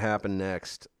think of what happened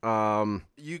next.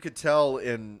 You could tell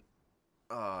in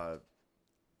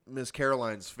Miss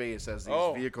Caroline's face as these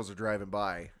Oh. vehicles are driving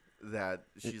by that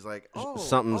she's like, "Oh,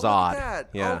 Something's look at odd." that.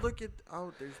 Yeah. Oh, look at.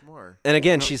 Oh, there's more. And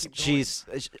again, No, she's keep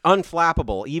going.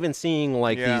 unflappable. Even seeing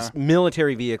like Yeah. these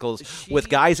military vehicles with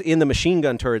guys in the machine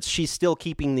gun turrets, she's still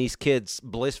keeping these kids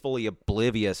blissfully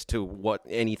oblivious to what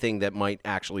anything that might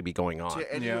actually be going on.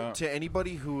 Yeah. To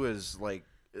anybody who is like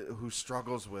who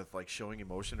struggles with like showing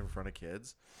emotion in front of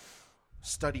kids,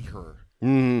 study her.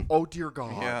 Oh dear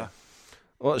God. Yeah.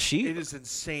 Well, It she, is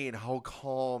insane how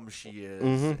calm she is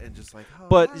and just like. Oh, la,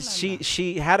 but la, she la.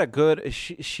 she had a good.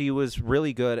 She was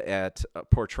really good at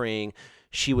portraying.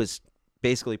 She was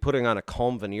basically putting on a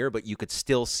calm veneer, but you could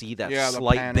still see that Yeah, the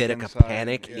slight panic bit of inside.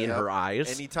 panic in Yeah. her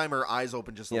eyes. Anytime her eyes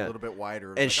open just a Yeah. little bit wider.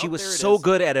 And like, she oh, was there it so is.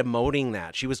 good at emoting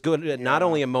that. She was good at not Yeah.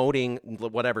 only emoting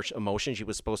whatever emotion she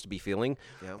was supposed to be feeling,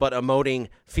 Yeah. but emoting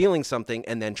feeling something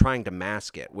and then trying to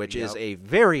mask it, which is Yep. a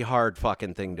very hard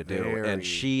fucking thing to do. Very. And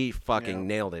she fucking Yeah.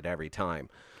 nailed it every time.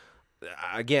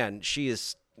 Again, she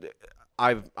is.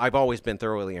 I've always been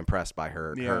thoroughly impressed by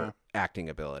her Yeah. acting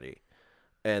ability.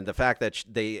 And the fact that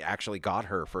they actually got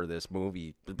her for this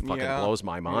movie fucking Yeah. blows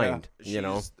my mind. You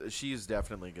know, she's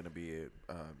definitely going to be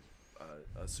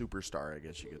a superstar, I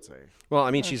guess you could say. well,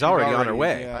 I mean, she's already on her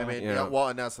way. yeah. I mean, you know. well,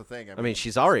 and that's the thing. I mean,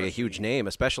 she's already a huge name,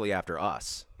 especially after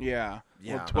Us. Yeah.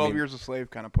 Yeah, Well, I 12 mean- Years a Slave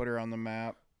kind of put her on the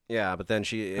map. Yeah, but then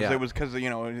she. 'Cause Yeah. it was because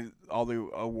all the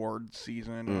award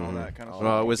season and all that kind of stuff.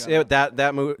 Well, it was kinda-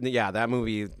 that movie. Yeah, that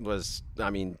movie was. I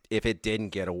mean, if it didn't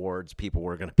get awards, people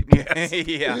were going to be pissed.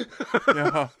 yeah.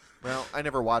 yeah. Well, I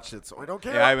never watched it, so I don't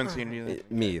care. Yeah, I haven't seen it either.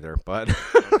 Me either, but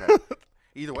Okay.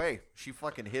 Either way, she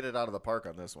fucking hit it out of the park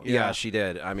on this one. yeah, she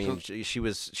did. I mean, she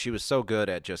was so good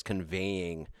at just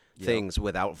conveying things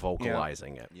without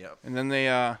vocalizing it. Yep. And then they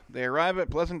arrive at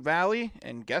Pleasant Valley,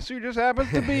 and guess who just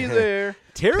happens to be there?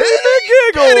 Terry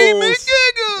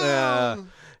McGiggles.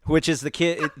 Which is the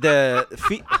kid, That's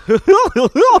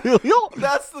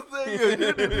the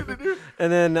thing.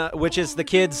 and then which is the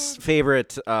kid's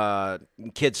favorite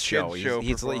kids show. Kids show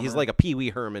He's performer. like a Pee Wee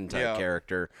Herman type Yeah.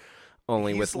 character,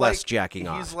 only with He's less like- jacking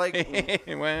He's off. like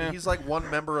Well, he's like one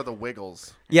member of the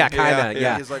Wiggles. Yeah, kind of. Yeah.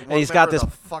 Yeah, He's like and one he's got member this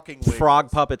of the fucking Wiggles.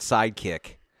 frog puppet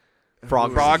sidekick.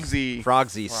 Frogsy.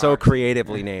 Frogsy, so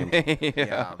creatively named.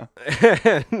 Yeah.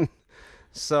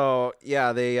 So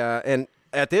yeah, they and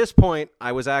at this point,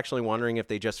 I was actually wondering if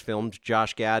they just filmed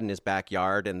Josh Gad in his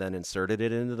backyard and then inserted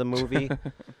it into the movie,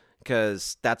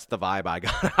 because that's the vibe I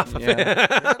got off of it. Yeah.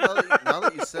 Yeah, now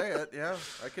that you say it, yeah,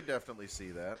 I could definitely see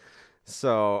that.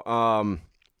 So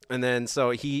and then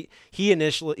so he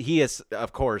is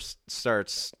of course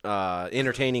starts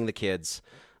entertaining the kids,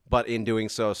 but in doing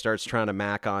so starts trying to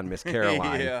mac on Miss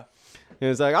Caroline. yeah. And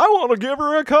he's like, I want to give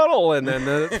her a cuddle. And then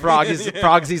the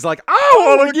Frogsy's like,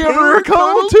 I want to give her a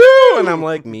cuddle too. And I'm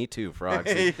like, me too,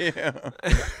 Frogsy.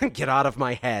 Yeah. Get out of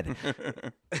my head.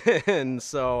 And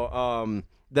so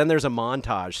then there's a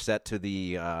montage set to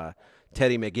the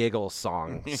Teddy McGiggles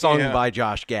song, sung Yeah. by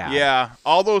Josh Gad. Yeah.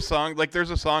 All those songs, like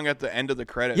there's a song at the end of the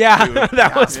credits. Yeah, too.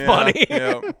 that was Yeah, funny.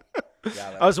 Yeah.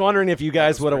 Yeah, I was wondering if you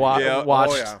guys would have Yeah.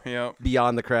 watched Oh, yeah. Yeah.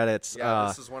 Beyond the Credits. yeah,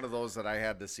 this is one of those that I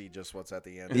had to see just what's at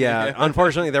the end. Yeah,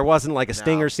 unfortunately, there wasn't like a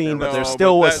stinger scene, but there No,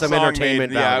 still was that some song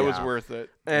entertainment made- Yeah, value. it was worth it.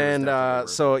 And definitely worth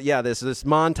so yeah, there's this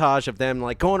montage of them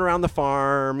like going around the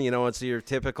farm. You know, it's your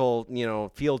typical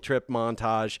field trip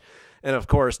montage. And of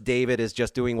course, David is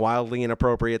just doing wildly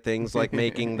inappropriate things like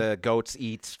making the goats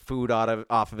eat food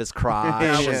off of his crotch.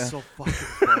 That Yeah. was so fucking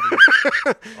funny.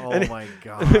 Oh my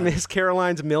god. Miss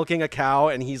Caroline's milking a cow,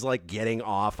 and he's like getting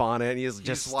off on it. He's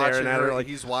just staring at her like,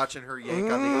 he's watching her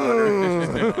yank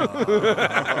on the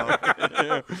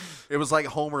udder. It was like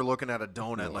Homer looking at a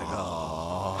donut, like,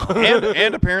 oh.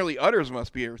 and apparently udders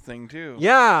must be a thing too.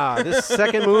 yeah, this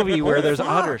second movie where there's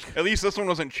udders. At least this one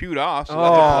wasn't chewed off, so Oh,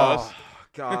 that's a plus.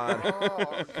 God.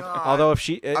 Oh god. Although if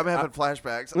she, I'm having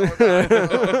flashbacks. Oh,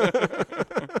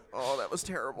 god. Oh, that was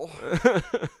terrible.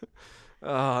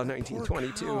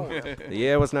 1922. Poor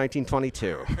Yeah, it was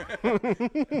 1922.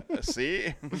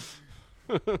 See?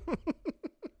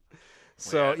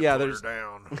 So yeah, there's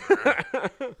down.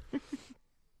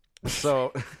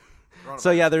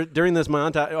 so yeah, during this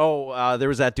montage. There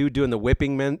was that dude doing the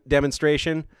whipping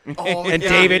demonstration, Oh, and yeah.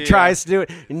 David tries to do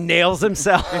it, nails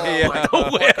himself Yeah. with a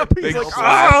whip. Big He's like,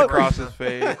 slash "Ah!" across his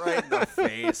face. Right in the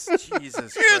face.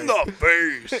 Jesus In Christ. the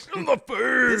face. In the face.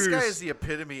 This guy is the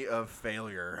epitome of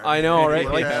failure. I know, right?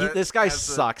 Look Like at it this guy as a-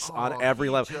 sucks on oh, every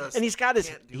he level, just and he's got his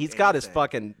can't do his anything.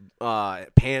 fucking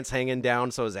pants hanging down,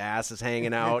 so his ass is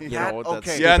hanging out. You That- know, with okay.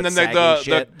 that Yeah, and then stupid the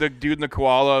sagging shit. the dude in the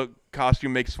koala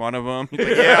costume makes fun of him. He's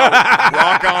like, yeah,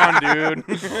 rock on, dude.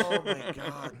 Oh my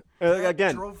god.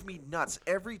 Again, Drove me nuts.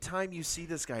 Every time you see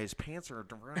this guy, his pants are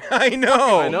around. I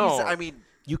know. I know. I mean,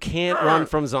 you can't run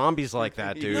from zombies like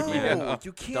that, dude. no, Man,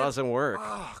 you can't. doesn't work.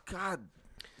 Oh god.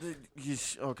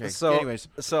 Okay. So, anyways,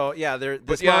 so yeah,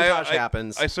 this yeah, montage I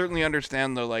happens. I certainly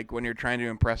understand though, like when you're trying to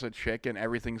impress a chick and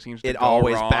everything seems to It go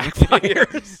always wrong.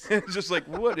 backfires. It's just like,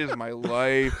 what is my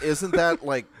life? isn't that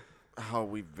like how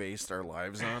we based our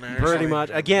lives on? Actually? Pretty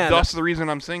much. Again, Thus the reason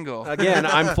I'm single.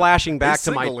 I'm flashing back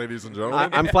to my. ladies and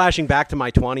gentlemen. I'm flashing back to my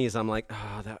 20s. I'm like,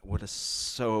 oh, that would have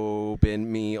so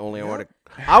been me. Only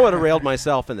I would have railed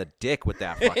myself in the dick with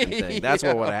that fucking thing. That's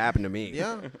what would have happened to me.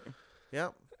 Yeah. Yeah.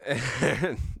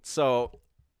 So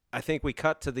I think we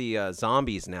cut to the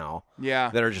zombies now. Yeah.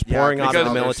 That are just Yeah, pouring out of because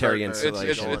the they're military starting to-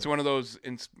 installation. It's one of those.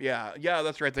 Yeah,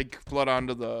 that's right. They flood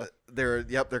onto the. They're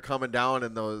coming down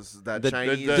in that the,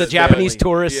 Chinese the Japanese family.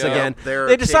 tourists Yeah. again. They're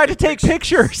They decide to take taking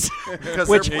pictures. because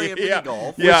Which- they're playing mini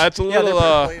golf. Yeah, it's a yeah, little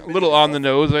they're playing mini little golf. on the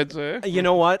nose, I'd say. You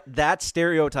know what? That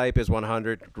stereotype is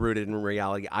 100 rooted in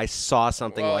reality. I saw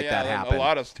something Well, like yeah, that happen. A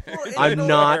lot of. I'm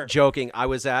not joking. It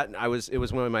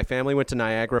was when my family went to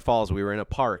Niagara Falls. We were in a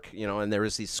park, and there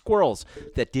was these squirrels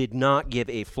that did not give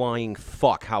a flying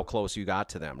fuck how close you got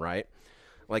to them, right?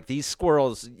 Like these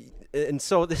squirrels, and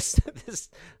so this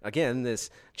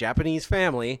Japanese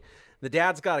family, the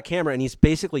dad's got a camera and he's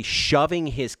basically shoving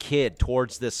his kid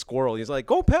towards this squirrel. He's like,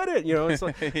 "Go pet it," It's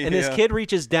like, and his Yeah. kid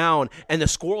reaches down and the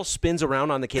squirrel spins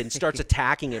around on the kid and starts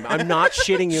attacking him. I'm not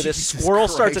shitting you. This Jesus squirrel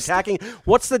starts Christ. attacking.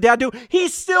 What's the dad do?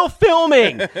 He's still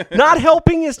filming, not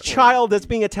helping his child that's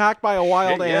being attacked by a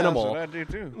wild animal. That's what I do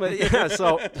too. But yeah,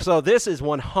 so this is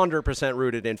 100%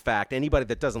 rooted in fact. Anybody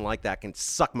that doesn't like that can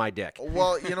suck my dick.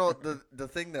 Well, the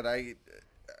thing that I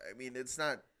mean, it's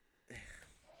not.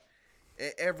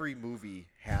 Every movie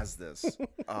has this.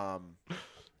 I'm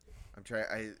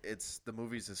trying. It's the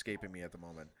movie's escaping me at the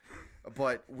moment.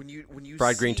 But when you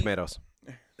Fried see, green tomatoes.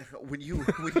 when you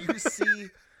see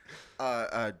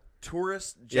a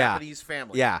tourist Yeah. Japanese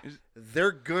family, Yeah.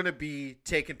 they're gonna be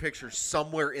taking pictures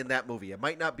somewhere in that movie. It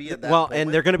might not be in that. Well, moment.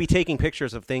 and they're going to be taking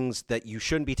pictures of things that you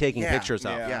shouldn't be taking Yeah, pictures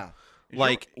of. Yeah.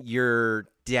 Like your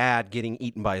dad getting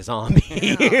eaten by a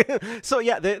zombie. So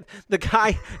yeah, the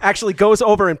guy actually goes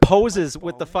over and poses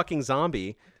with the fucking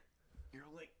zombie.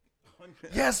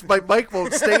 Yes, my mic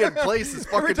won't stay in place. It's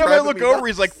fucking Every time I driving look me over, nuts.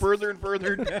 he's like further and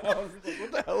further down.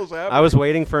 What the hell is happening? I was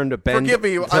waiting for him to bend Forgive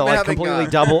me, to I'm like having, completely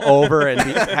double over and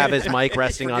have his mic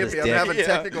resting on Forgive his me, I'm dick. having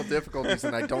technical difficulties,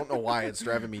 and I don't know why. It's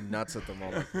driving me nuts at the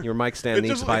moment. Your mic stand It's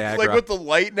needs just Viagra. like with the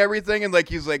light and everything, and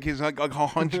he's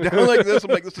hunched down like this.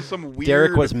 I'm like, this is some weird.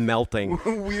 Derek was melting.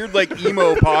 weird like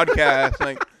emo podcast.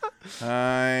 Like,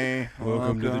 hi,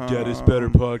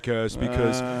 podcast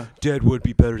because dead would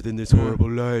be better than this horrible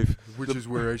life. Which is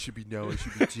where I should be now. I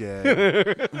should be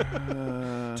dead.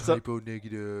 Typo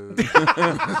negative.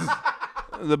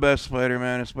 the best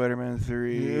Spider-Man is Spider-Man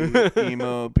 3.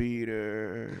 Emo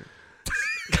Peter.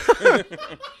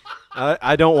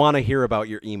 I don't want to hear about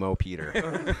your emo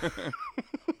Peter.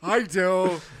 I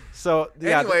do. So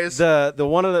yeah, Anyways. the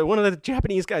one of the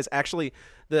Japanese guys actually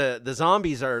the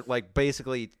zombies are like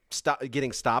basically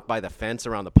getting stopped by the fence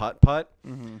around the putt, but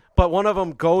one of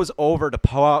them goes over to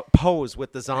pose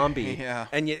with the zombie, Yeah.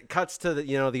 and it cuts to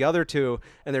the other two,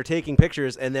 and they're taking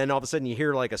pictures, and then all of a sudden you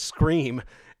hear like a scream.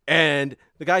 And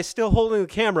the guy's still holding the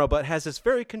camera, but has this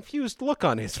very confused look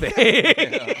on his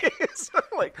face.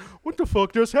 Like, what the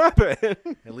fuck just happened?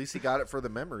 At least he got it for the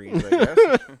memories, I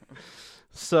guess.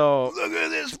 So, Look at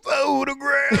this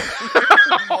photograph.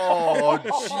 Oh,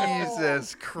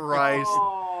 Jesus Christ.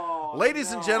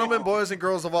 Ladies and gentlemen, boys and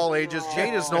girls of all ages,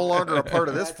 Jade is no longer a part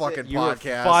of this fucking you were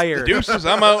podcast. fired. Deuces,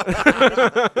 I'm out.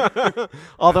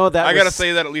 Although that I was, gotta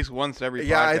say that at least once every.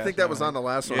 Yeah, I podcast think that now. was on the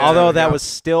last one. Yeah. although that Yeah. was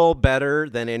still better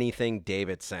than anything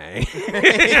David sang. all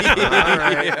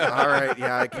right.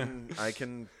 Yeah, I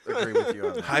can agree with you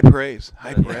on that. High praise.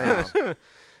 High Yeah. praise.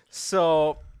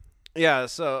 So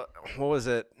what was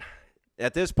it?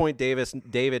 At this point,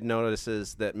 David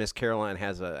notices that Miss Caroline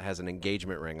has an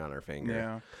engagement ring on her finger.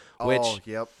 Yeah. Which Oh,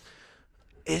 yep.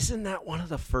 isn't that one of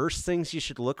the first things you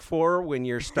should look for when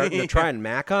you're starting to try and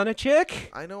mac on a chick?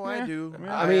 I know I do.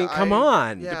 I mean, come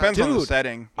on. yeah. Depends on the Dude.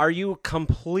 setting. Are you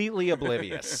completely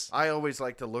oblivious? I always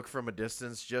like to look from a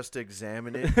distance, just to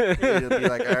examine it. It'll be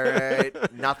like, all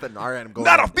right, nothing. All right, I'm going.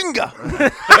 Not a finger.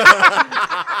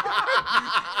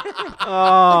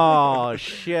 Oh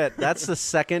shit! That's the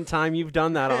second time you've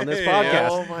done that on this podcast.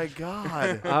 Oh my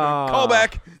god. Call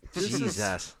back.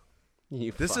 Jesus.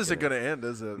 You This fucking- isn't gonna end,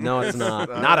 is it? No, it's not.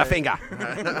 Not a finger.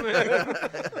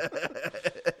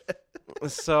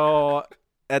 So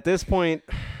at this point,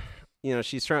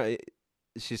 she's trying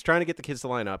to get the kids to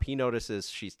line up. He notices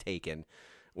she's taken,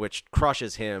 which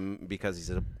crushes him because he's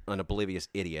an oblivious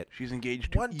idiot. She's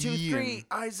engaged to 1, 2, Ian. 3,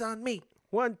 eyes on me.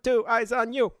 1, 2, eyes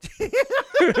on you.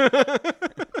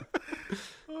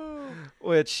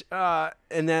 Which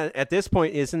and then at this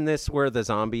point, isn't this where the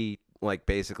zombie like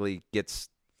basically gets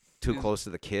too close to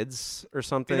the kids or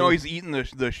something? He's eating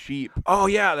the sheep. Oh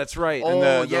yeah, that's right. Oh, And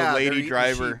the yeah, they're lady eating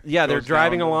driver. Yeah, they're goes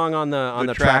driving down along on the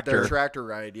the tractor, Their tractor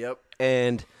ride, yep.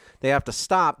 and they have to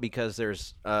stop because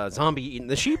there's a zombie eating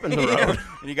the sheep in the road.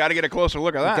 And you got to get a closer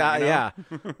look at that. Yeah.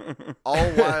 All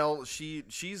while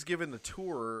she's given the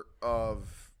tour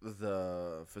of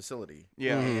the facility.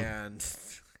 Yeah. And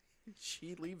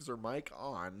she leaves her mic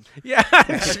on. Yeah.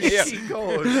 She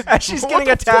goes. As she's "What getting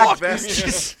the attacked.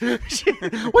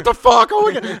 fuck?" What the fuck?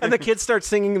 Oh my God. And the kids start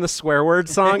singing the swear word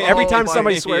song. Every Oh time my-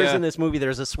 somebody swears yeah. in this movie,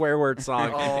 there's a swear word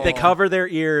song. Oh. They cover their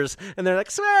ears and they're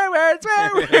like, swear word,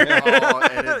 swear word. Oh,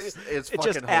 and it's It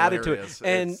fucking just added to it. hilarious.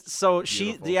 And It's so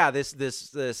beautiful.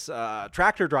 this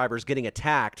tractor driver is getting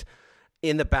attacked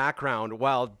in the background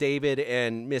while David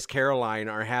and Miss Caroline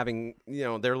are having,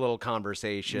 their little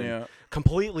conversation, Yeah.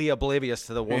 completely oblivious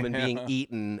to the woman being Yeah.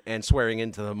 eaten and swearing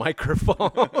into the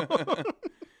microphone.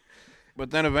 But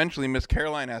then eventually Miss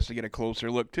Caroline has to get a closer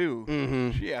look too.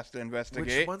 Mm-hmm. She has to Which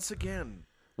investigate. once again,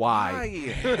 Why?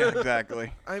 Yeah,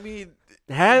 exactly. I mean,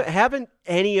 Haven't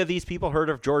any of these people heard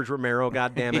of George Romero?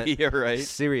 God damn it! Yeah, right.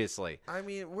 Seriously.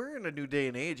 we're in a new day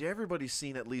and age. Everybody's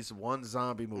seen at least one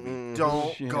zombie movie. Mm-hmm.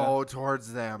 Don't Yeah. go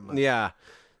towards them. Yeah.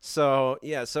 So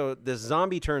the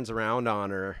zombie turns around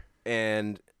on her,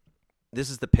 and this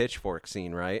is the pitchfork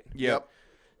scene, right? Yep.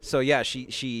 So yeah,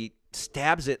 she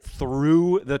stabs it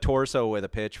through the torso with a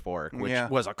pitchfork, which Yeah.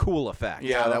 was a cool effect.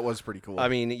 Yeah, that was pretty cool. I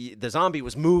mean, the zombie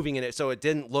was moving in it, so it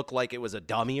didn't look like it was a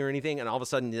dummy or anything. And all of a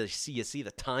sudden, you see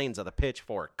the tines of the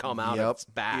pitchfork come out of Yep. its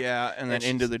back. Yeah, and then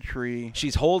she's- into the tree.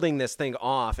 She's holding this thing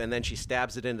off, and then she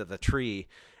stabs it into the tree.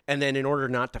 And then, in order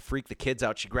not to freak the kids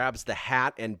out, she grabs the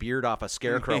hat and beard off a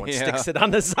scarecrow and Yeah. sticks it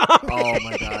on the zombie. Oh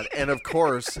my god! And of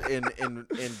course, in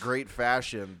great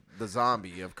fashion, the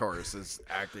zombie, of course, is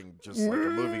acting just like a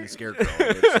moving scarecrow.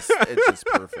 It's just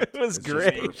perfect. It was It's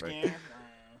just great.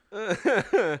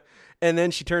 perfect. And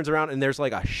then she turns around, and there's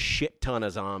like a shit ton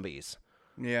of zombies.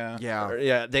 Yeah. Yeah.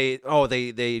 Yeah,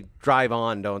 they drive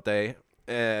on, don't they?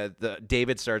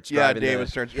 David starts Yeah, driving. David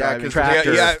the, starts Yeah, driving. 'cause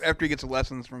tractor- Yeah, after he gets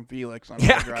lessons from Felix on how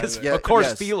Yeah, to drive because it. Yeah, of course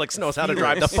yes. Felix knows how to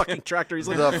drive the fucking tractor. He's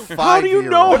like, The how do you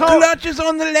know 5-year-old. how? Clutch is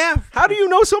on the left. How do you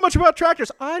know so much about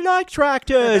tractors? I like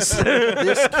tractors.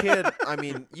 This kid, I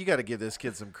mean, you got to give this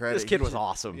kid some credit. This kid He was just-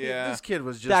 awesome. Yeah. This kid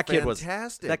was just That kid was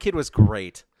fantastic. That kid was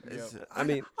great. It's- I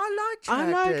mean, I like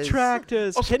I tractors. like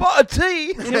tractors. A Can, spot of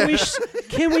tea.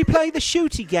 can we play the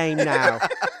shooty game now?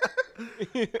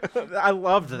 I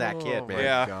loved that kid, Oh man. my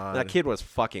Yeah. God. That kid was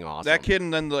fucking awesome. That kid,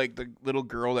 and then like the little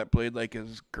girl that played like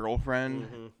his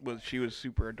girlfriend she was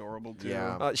super adorable too.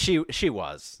 Yeah. She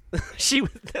was. She.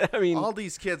 I mean, All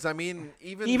these kids, I mean,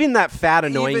 even that fat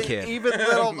annoying kid. Even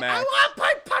little. Matt.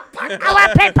 I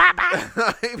want pay papa.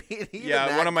 I mean, even Yeah,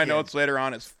 that one of my kid- notes later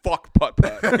on is fuck putt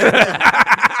putt.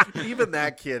 Even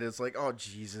that kid is like, oh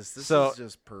Jesus, this So- is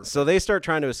just perfect. So they start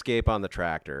trying to escape on the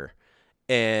tractor,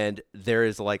 and there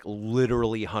is like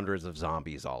literally hundreds of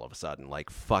zombies all of a sudden, like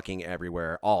fucking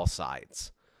everywhere, all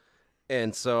sides.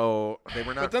 And so They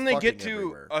were not. But then they get fucking to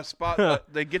everywhere. a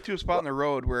spot. They get to a spot in the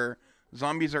road where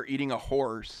zombies are eating a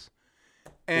horse.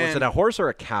 And, was it a horse or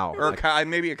a cow? or a Like, cow?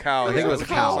 Maybe a cow. I think it was a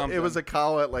cow. Something. It was a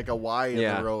cow at like a Y in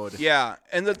Yeah. the road. Yeah,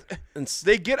 and and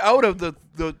they get out of the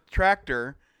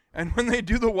tractor, and when they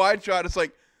do the wide shot, it's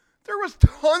like there was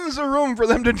tons of room for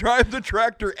them to drive the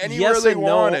tractor anywhere yes they and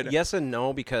no. wanted. Yes and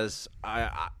no, because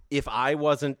if I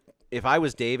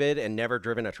was David and never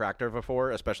driven a tractor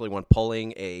before, especially when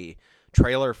pulling a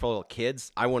trailer full of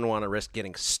kids, I wouldn't want to risk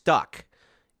getting stuck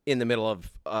in the middle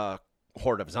of a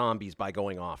horde of zombies by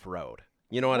going off road.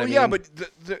 You know what I Well, mean? yeah,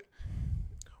 but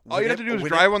all When you have it- to do is when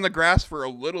drive on the grass for a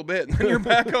little bit, and then you're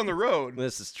back on the road.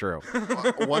 this is true.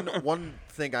 One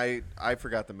thing I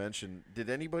forgot to mention. Did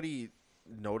anybody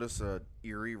notice a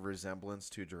eerie resemblance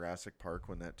to Jurassic Park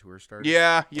when that tour started?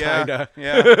 Yeah, Kinda.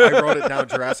 yeah. I wrote it down.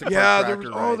 Jurassic Yeah, Park. there was.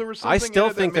 Tractor Oh, Ride. there was. Something I still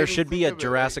in it that think there made me should be think a of it.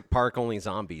 Jurassic Park only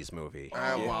zombies movie.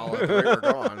 Wow, that's where we're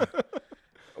going.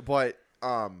 But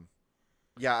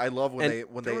yeah, I love when And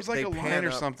they There was like they a pan line or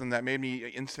up something that made me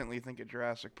instantly think of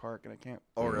Jurassic Park, and I can't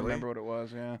Oh, really? remember what it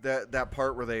was. Yeah. that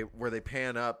part where they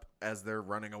pan up as they're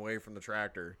running away from the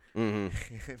tractor. Mhm.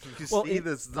 You Well, see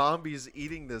this zombies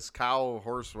eating this cow,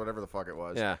 horse, whatever the fuck it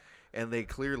was. Yeah. And they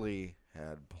clearly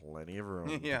had plenty of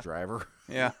room Yeah. to drive her.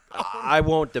 Yeah. I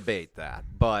won't debate that,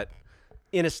 but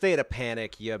in a state of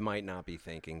panic, you might not be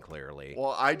thinking clearly.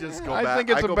 Well, I just go I back. think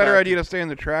it's I a go better back idea to stay in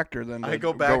the tractor than to I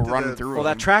go back to run the- through. Well,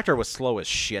 that them. tractor was slow as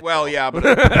shit. Well, though. yeah, but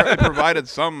it provided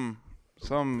some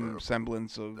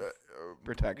semblance of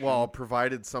protection. Well,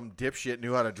 provided some dipshit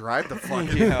knew how to drive the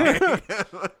fucking Yeah.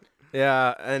 thing.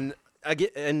 Yeah,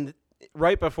 and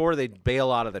right before they bail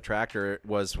out of the tractor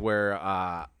was where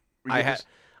I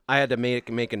had to make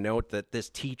a note that this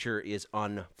teacher is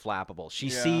unflappable. She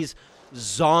Yeah. sees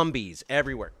zombies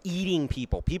everywhere, eating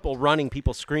people running,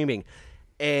 people screaming,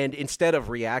 and instead of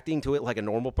reacting to it like a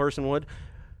normal person would,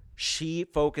 she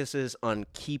focuses on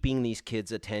keeping these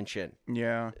kids' attention,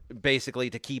 Yeah. basically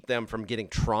to keep them from getting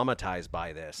traumatized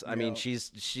by this. I mean, Yeah.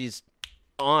 she's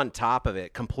on top of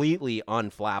it, completely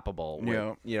unflappable. With,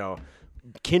 Yeah. you know,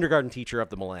 kindergarten teacher of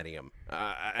the millennium.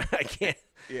 I can't.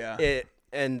 Yeah.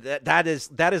 And that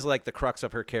is like the crux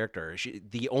of her character.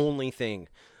 The only thing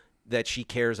that she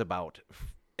cares about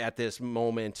at this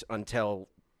moment until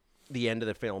the end of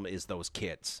the film is those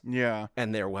kids. Yeah.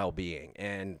 And their well-being,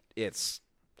 and it's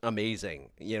amazing.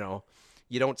 You know,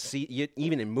 you don't see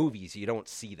even in movies. You don't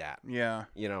see that. Yeah.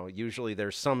 You know, usually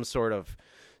there's some sort of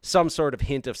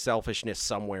hint of selfishness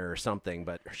somewhere or something,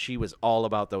 but she was all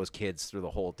about those kids through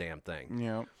the whole damn thing.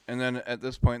 Yeah. And then at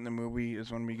this point in the movie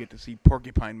is when we get to see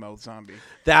Porcupine Mouth Zombie.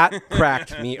 That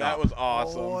cracked me That up. was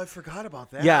awesome. Oh, I forgot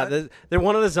about that. Yeah,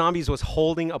 one of the zombies was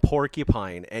holding a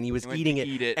porcupine, and he was went eating to it,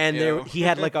 eat it, and yeah. he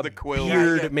had like a The quills.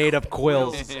 beard made of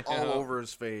quills. all over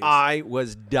his face. I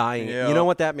was dying. Yeah. You know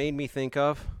what that made me think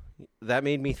of? That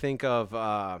made me think of,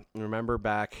 remember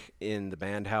back in the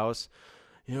band house?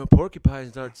 You know,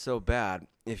 porcupines aren't so bad.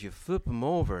 If you flip them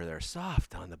over, they're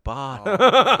soft on the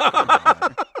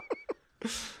bottom.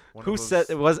 One Who of those- said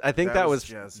it was? I think that was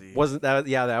Jesse. wasn't that?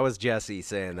 Yeah, that was Jesse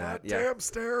saying that. God Yeah. damn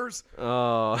stairs.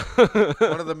 Oh,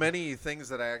 One of the many things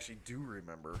that I actually do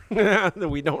remember.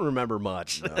 we don't remember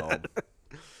much. No.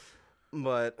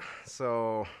 But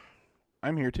so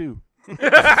I'm here too.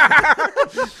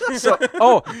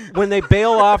 when they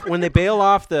bail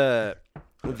off the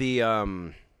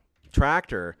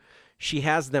tractor, she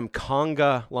has them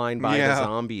conga line by the Yeah.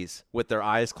 zombies with their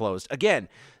eyes closed. Again,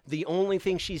 the only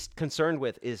thing she's concerned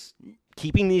with is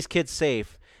keeping these kids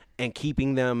safe and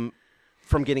keeping them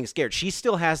from getting scared. She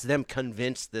still has them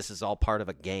convinced this is all part of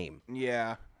a game.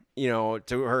 Yeah. You know,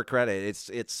 to her credit,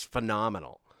 it's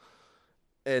phenomenal.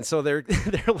 And so they're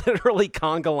literally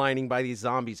conga lining by these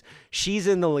zombies. She's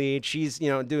in the lead. She's,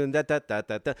 doing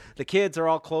that. The kids are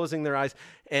all closing their eyes,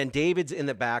 and David's in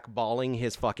the back bawling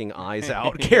his fucking eyes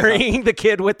out, carrying the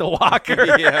kid with the walker.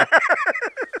 Yeah.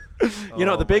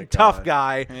 The big tough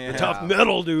guy, the tough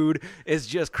metal dude, is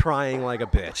just crying like a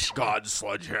bitch. God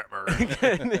sledgehammer.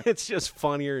 And it's just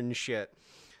funnier than shit.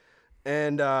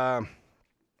 And what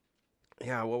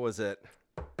was it?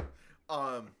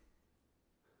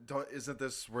 Isn't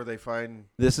this where they find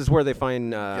This is where they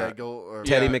find Gaggle or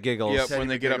Teddy Yeah. McGiggles. Yep. When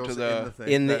they get up to the- thing?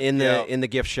 in Yeah. the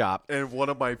gift shop. And one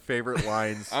of my favorite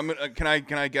lines. I'm gonna, can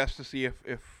I guess to see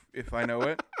if I know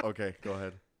it? Okay, go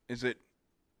ahead. Is it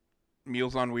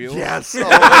Meals on Wheels? Yes.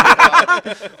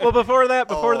 Well, before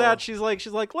that, she's like,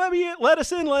 let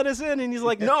us in, and he's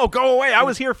like, no, go away, I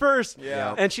was here first.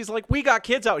 Yeah. And she's like, we got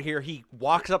kids out here. He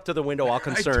walks up to the window all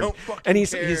concerned, don't fucking and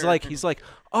he's care. like,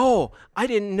 oh, I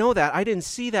didn't know that, I didn't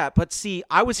see that, but see,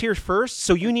 I was here first,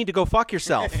 so you need to go fuck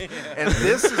yourself. And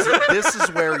this is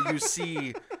where you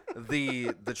see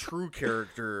the true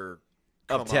character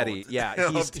Of come Teddy, out. yeah,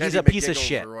 Of he's Teddy a piece of McGiggles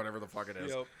shit. or whatever the fuck it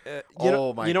is. Yep. You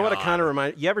know what it God. kind of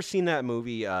reminds? You ever seen that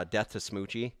movie Death to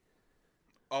Smoochie?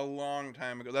 A long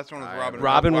time ago. That's one with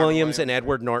Robin Williams and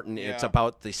Edward Norton. Yeah. It's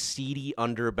about the seedy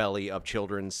underbelly of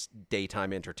children's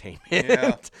daytime entertainment.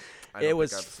 Yeah. It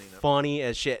was think I've seen it. funny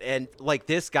as shit. And like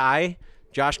this guy,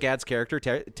 Josh Gad's character,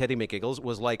 Teddy McGiggles,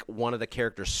 was like one of the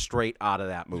characters straight out of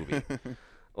that movie.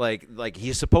 Like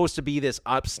he's supposed to be this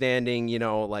upstanding,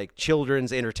 like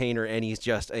children's entertainer, and he's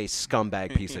just a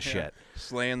scumbag piece of shit.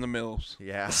 Slaying the Mills.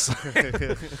 Yeah.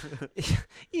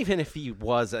 Even if he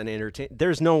was an entertainer,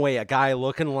 there's no way a guy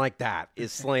looking like that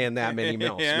is slaying that many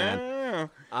milfs, man. Yeah.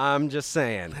 I'm just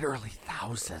saying. Literally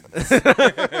thousands.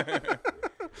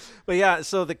 But yeah,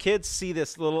 so the kids see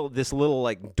this little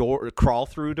like door, crawl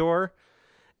through door,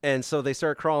 and so they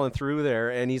start crawling through there,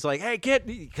 and he's like, "Hey, kid,"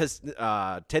 because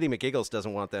Teddy McGiggles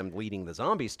doesn't want them leading the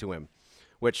zombies to him.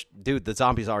 Which, dude, the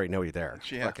zombies already know you're there.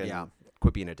 Yeah. Fucking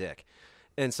quit being a dick.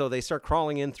 And so they start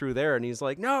crawling in through there, and he's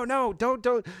like, "No,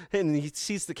 don't!" And he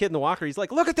sees the kid in the walker. He's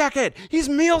like, "Look at that kid! He's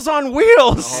Meals on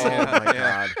Wheels!" Oh my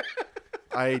god.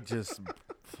 I just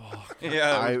fuck.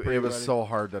 Yeah, It was so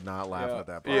hard to not laugh at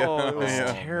that part. Yeah. Oh, it was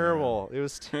Yeah. terrible. It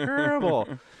was terrible.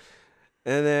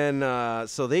 And then,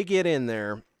 so they get in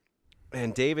there,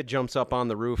 and David jumps up on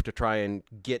the roof to try and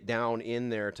get down in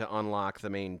there to unlock the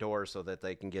main door so that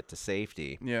they can get to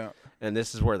safety. Yeah. And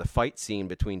this is where the fight scene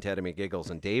between Teddy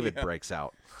McGiggles and David breaks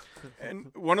out.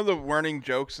 And one of the warning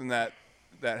jokes in that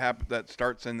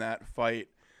starts in that fight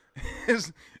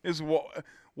is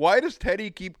why does Teddy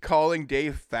keep calling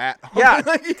Dave fat? Yeah,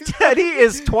 Like, he's- Teddy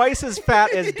is twice as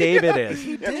fat as David is.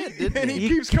 He did, didn't and he? he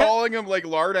keeps calling him like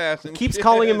lard ass and Keeps shit.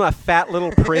 calling him a fat little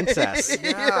princess.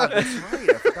 Yeah, that's right.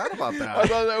 I forgot about I that.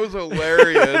 thought that was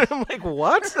hilarious. I'm like,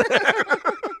 what?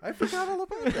 I forgot all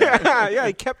about that. yeah,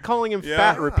 he kept calling him Yeah,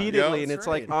 fat repeatedly, yeah, and that's it's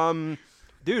right. like,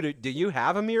 dude, do you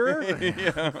have a mirror?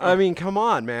 Yeah. I mean, come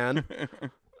on, man.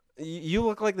 You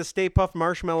look like the Stay Puft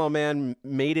Marshmallow Man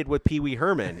mated with Pee Wee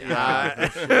Herman.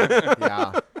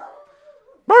 Yeah.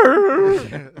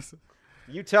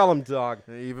 You tell him, dog.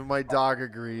 Even my dog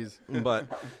agrees. But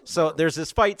so there's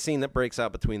this fight scene that breaks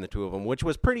out between the two of them, which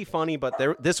was pretty funny. But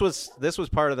this was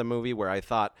part of the movie where I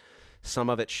thought some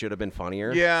of it should have been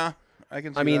funnier. Yeah, I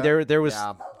can. See I mean, that. there was.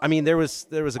 Yeah. I mean, there was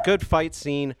a good fight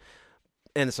scene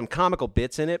and some comical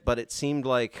bits in it, but it seemed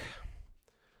like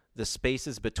the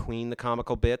spaces between the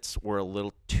comical bits were a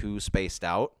little too spaced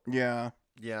out. Yeah.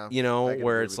 Yeah. You know, I can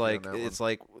where agree it's with you like on that it's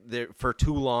like for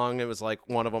too long it was like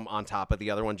one of them on top of the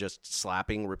other one just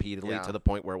slapping repeatedly Yeah. to the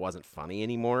point where it wasn't funny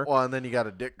anymore. Well, and then you got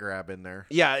a dick grab in there.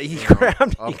 Yeah, he know,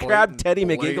 grabbed a grabbed Teddy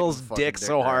blatant McGiggle's fucking dick dick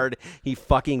so grab. hard he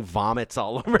fucking vomits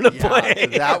all over the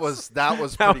place. That was that pretty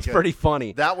was good. pretty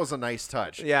funny. That was a nice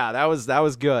touch. Yeah, that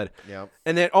was good. Yep.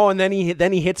 And then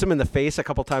he hits him in the face a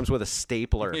couple times with a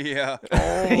stapler. Yeah.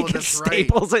 Oh, He gets that's right.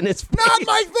 staples in his face. Not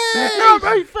my face. Not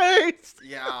my face.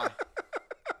 Yeah.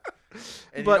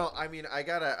 And But- you know, I mean,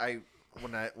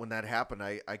 when that happened,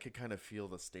 I could kind of feel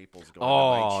the staples going.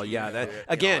 Oh in my cheek, yeah, that you know,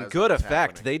 again, as good it was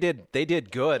effect. happening. They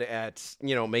did good at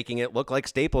making it look like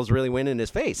Staples really went in his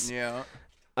face. Yeah.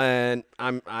 And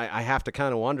I have to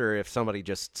kind of wonder if somebody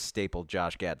just stapled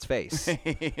Josh Gad's face.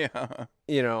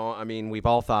 Yeah. I mean, we've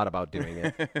all thought about doing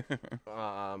it,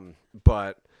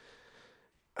 but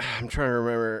I'm trying to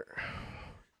remember.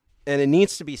 And it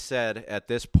needs to be said at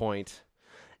this point,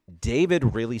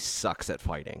 David really sucks at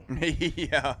fighting.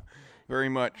 Yeah. Very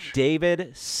much.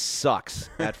 David sucks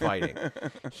at fighting.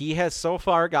 He has so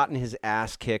far gotten his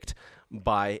ass kicked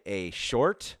by a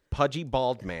short, pudgy,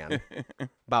 bald man,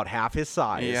 about half his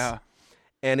size, Yeah.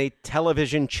 and a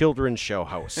television children's show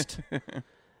host.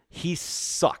 He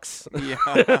sucks. Yeah.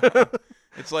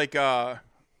 It's like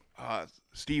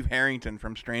Steve Harrington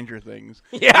from Stranger Things.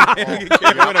 Yeah. You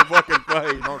can't win a fucking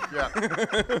fight. Oh,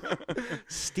 yeah.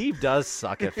 Steve does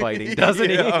suck at fighting, doesn't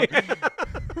Yeah.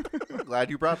 I'm glad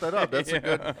you brought that up. That's a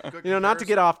good he? Not to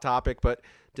get comparison. off topic, but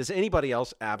does anybody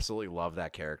else absolutely love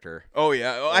that character? Oh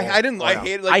yeah. I didn't. I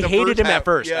hated. Like, I the hated first him half. at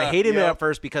first. Yeah, I hated him yep, at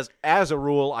first because, as a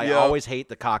rule, I Yep. always hate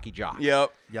the cocky jock.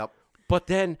 Yep. Yep. But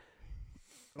then,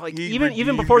 like He even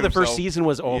redeemed before the first himself. season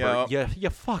was over, Yep. you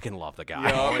fucking love the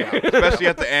guy. Yep. Especially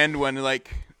at the end when like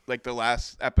the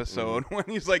last episode when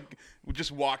he's like just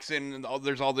walks in and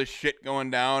there's all this shit going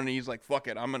down and he's like, fuck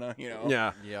it, I'm gonna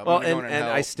Yeah. Yeah, Well, I'm gonna go and in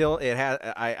I hell. still it had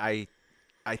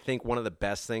I think one of the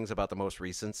best things about the most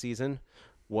recent season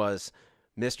was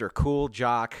Mr. Cool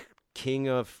Jock, king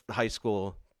of high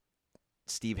school,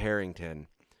 Steve Harrington,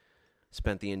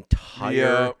 spent the entire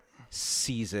Yep.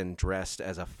 season dressed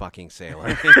as a fucking sailor.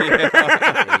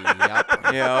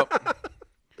 Yep. Yep.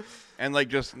 And like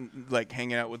just like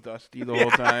hanging out with Dusty the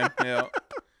whole time. Yeah.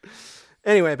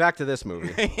 Anyway, back to this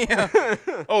movie. Yeah.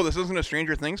 Oh, this isn't a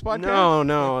Stranger Things podcast?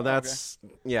 No, that's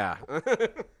yeah.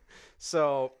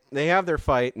 So they have their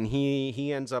fight, and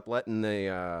he ends up letting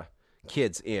the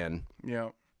kids in. Yeah.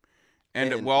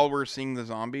 And, And- while we're seeing the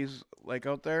zombies like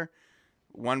out there,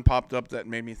 one popped up that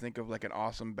made me think of like an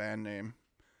awesome band name.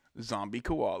 Zombie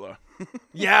Koala.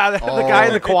 Yeah, the guy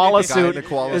in the koala the guy in suit the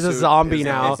koala is a suit zombie is a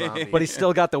now, zombie. but he's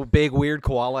still got the big weird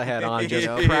koala head on. Just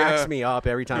Yeah. cracks me up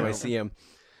every time I see him.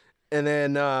 And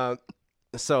then,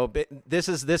 this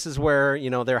is where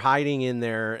they're hiding in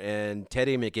there, and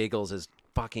Teddy McGiggles is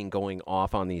fucking going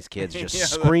off on these kids, just Yeah,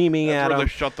 screaming that's at where the them,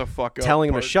 shut the fuck up. telling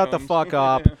them to part shut the comes. fuck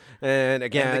up. And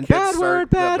again, And the kids bad start word,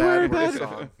 the bad bad word, word bad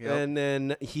song. Yep. And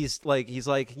then he's like,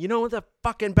 you know what the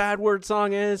fucking bad word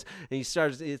song is? And he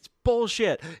starts, it's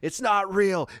bullshit. It's not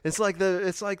real. It's like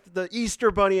the Easter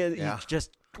Bunny. And Yeah. he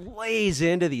just lays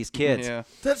into these kids. Yeah.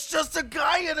 That's just a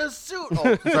guy in a suit.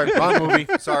 Oh, sorry, wrong movie.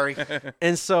 Sorry.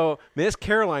 And so Miss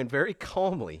Caroline very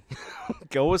calmly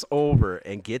goes over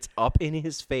and gets up in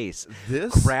his face,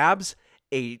 This grabs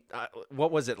a what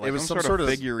was it like? it was some some sort of sort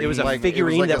of figurine. It was a like-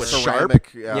 figurine like that a was ceramic-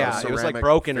 sharp. yeah, It was like ceramic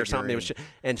broken or something. It was figurine.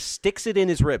 and sticks it in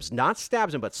his ribs. Not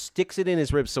stabs him, but sticks it in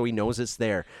his ribs so he knows it's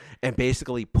there, and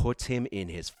basically puts him in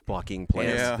his fucking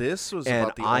place. Yeah. This was And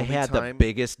about the I only had the time.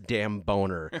 biggest damn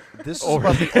boner. This is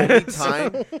about the only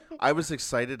time I was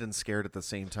excited and scared at the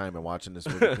same time in watching this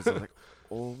movie because I was like,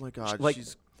 "Oh my god, Like,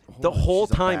 she's The whole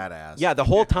she's a time, badass." yeah, the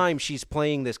whole time she's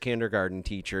playing this kindergarten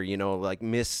teacher, like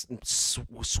Miss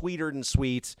Sweeter than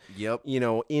Sweets, Yep.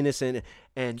 Innocent,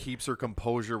 and Keeps her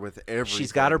composure with everything.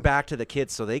 she's got her back to the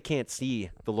kids so they can't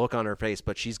see the look on her face,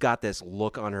 but she's got this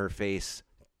look on her face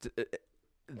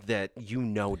that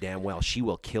damn well she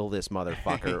will kill this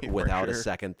motherfucker For without a sure.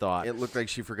 second thought. It looked like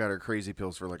she forgot her crazy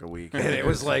pills for like a week. And it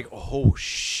was like, oh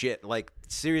shit! Like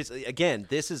seriously, again,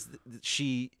 this is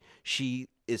she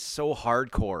is so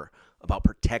hardcore about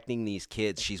protecting these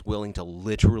kids. She's willing to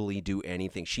literally do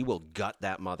anything. She will gut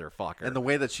that motherfucker. And the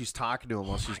way that she's talking to him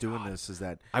while she's doing this is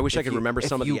that I wish I if could you- remember if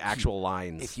some of you the keep- actual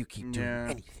lines. If you keep doing Yeah.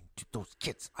 anything to those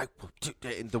kids, I will do.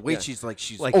 And the way Yeah. she's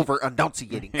Like- over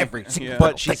enunciating every single.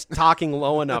 But she's talking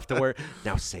low enough to where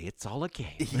now say it's all a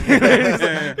game.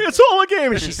 It's all a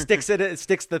game. And she sticks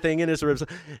the thing in his ribs.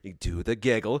 Do the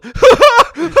giggle.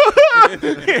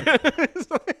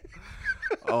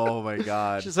 Oh my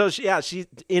god. So she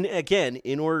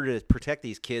in order to protect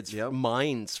these kids' Yep.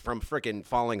 minds from freaking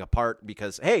falling apart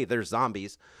because hey, there's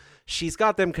zombies. She's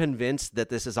got them convinced that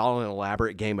this is all an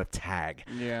elaborate game of tag.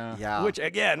 Yeah. Yeah. Which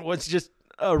again was just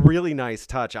a really nice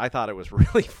touch. I thought it was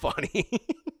really funny.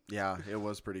 Yeah, it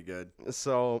was pretty good.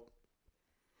 So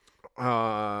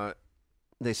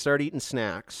they start eating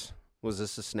snacks. Was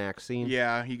this a snack scene?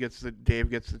 Yeah, Dave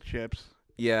gets the chips.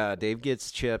 Yeah, Dave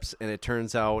gets chips, and it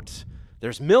turns out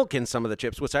there's milk in some of the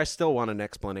chips, which I still want an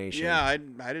explanation. Yeah, I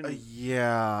didn't.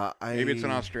 Yeah, Maybe it's an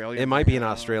Australian. It might be thing, an I don't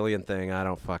know. Australian thing. I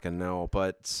don't fucking know.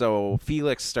 But so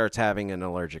Felix starts having an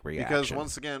allergic reaction. because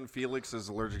once again, Felix is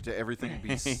allergic to everything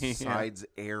besides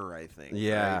air. I think.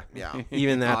 Yeah. right? Yeah.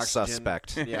 Even that's Oxygen.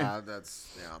 suspect. Yeah,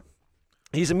 that's yeah.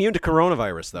 He's immune to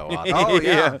coronavirus, though. obviously. Oh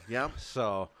yeah, yeah.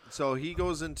 So So he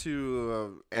goes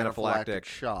into Anaphylactic. anaphylactic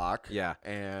shock. Yeah.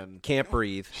 and can't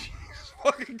breathe.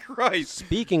 Fucking Christ.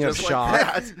 Speaking of Just like shock,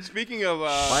 that. Speaking of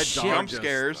My Shit. dog jump just-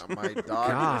 scares, My dog.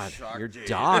 God, just shocked your me.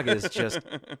 dog is just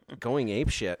going ape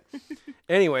shit.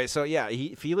 Anyway, so yeah,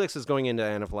 Felix is going into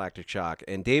anaphylactic shock,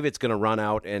 and David's going to run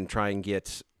out and try and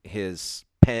get his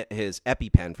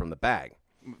EpiPen from the bag.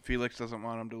 Felix doesn't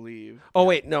want him to leave. Oh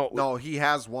wait, no, No, he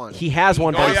has one. he has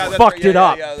one, Oh, but yeah, he that's fucked right. it Yeah,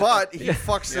 up. yeah, But he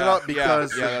fucks it Yeah, up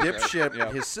because yeah, the that's right. dipshit,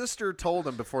 Yeah. his sister told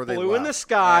him before they Blue in the left.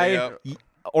 sky, Yeah,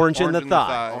 orange in Orange the in the thigh.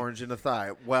 thigh. Orange in the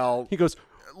thigh. Well, He goes,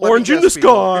 Let me orange in the guess,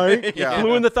 people. sky, Yeah.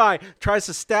 blue in the thigh. Tries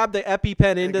to stab the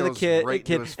EpiPen into the goes kid, right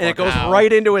into his and it goes fucking-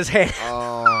 right into his hand.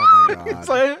 oh my god. It's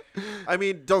like- I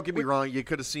mean, don't get me wrong. You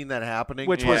could have seen that happening.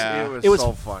 which Yeah. was it was so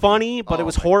so funny, but Oh it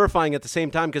was my- horrifying at the same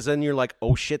time because then you're like,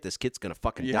 oh shit, this kid's gonna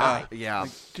fucking die. Yeah.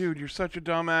 Dude, you're such a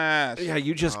dumbass. Yeah,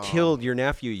 you just killed your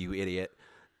nephew, you idiot.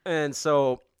 And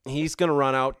so he's gonna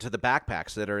run out to the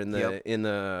backpacks that are in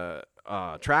the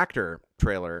tractor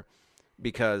trailer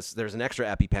because there's an extra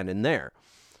EpiPen in there.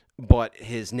 But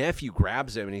his nephew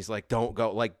grabs him and he's like, "Don't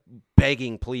go!" Like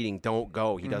begging, pleading, "Don't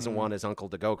go." He doesn't want his uncle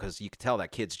to go because you could tell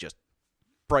that kid's just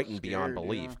frightened beyond Scared,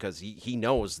 belief yeah. because he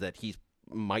knows that he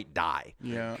might die.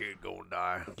 Yeah. Kid gonna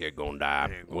die. Kid gonna die.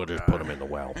 Kid gonna We'll just die. put him in the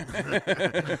well.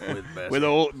 With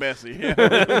old Bessie. Yeah.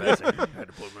 Had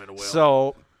to put him in a well.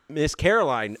 So Miss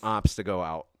Caroline opts to go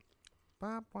out.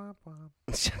 Bop, bop, bop.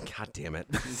 God damn it.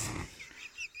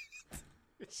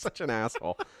 You're such an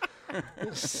asshole.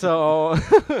 So,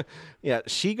 yeah,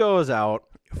 she goes out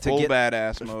to Full get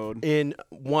badass mode. in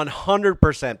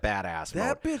 100% badass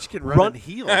That mode. bitch can run, Run- in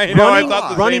heels. I know, I running thought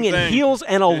the running same in thing. heels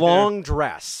and a long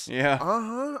dress. Yeah.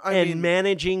 Uh-huh. I and mean,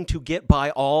 managing to get by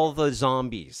all the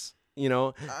zombies. You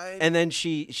know, I- and then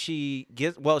she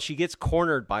gets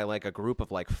cornered by like a group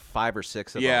of like 5 or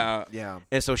 6 of them. Yeah. yeah.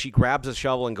 And so she grabs a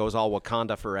shovel and goes all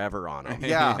Wakanda forever on them.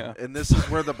 Yeah. Yeah. And this is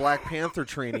where the Black Panther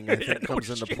training, I think, comes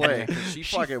into play. 'Cause She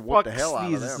fucking whooped the hell fucks out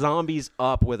these of them. zombies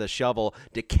up with a shovel,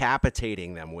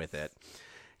 decapitating them with it.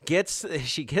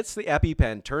 She gets the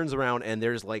EpiPen, turns around, and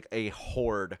there's like a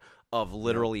horde of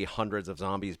literally hundreds of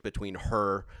zombies between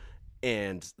her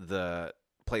and the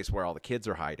place where all the kids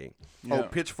are hiding. Oh, Yeah.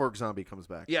 Pitchfork Zombie comes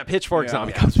back. Yeah, Pitchfork Yeah.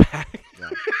 Zombie comes back. Yeah.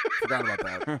 Forgot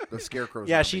about that. The Scarecrow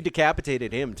Yeah, Zombie. she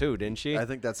decapitated him too, didn't she? I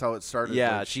think that's how it started.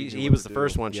 Yeah, like, she knew he what was to the do.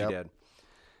 first one Yep. she did.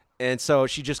 And so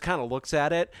she just kind of looks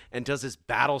at it and does this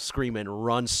battle scream and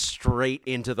runs straight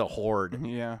into the horde.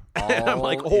 Yeah. And I'm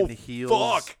like, All oh, in heels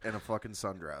fuck. and a fucking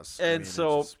sundress. And it's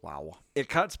so- just- wow. It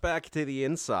cuts back to the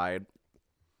inside,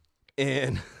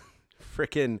 and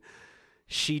frickin'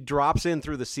 she drops in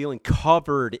through the ceiling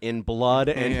covered in blood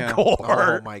and Yeah.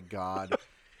 gore. Oh my god.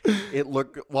 It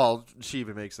looked well. She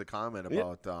even makes the comment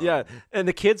about Yeah, and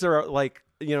the kids are like,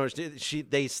 you know,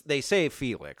 they say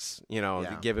Felix, you know,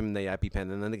 Yeah. give him the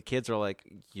EpiPen, and then the kids are like,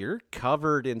 "You're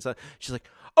covered in something." She's like,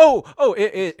 "Oh,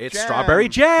 it's Jam. strawberry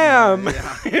jam.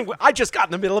 I just got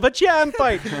in the middle of a jam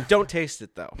fight. Don't taste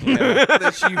it though." Then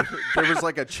there was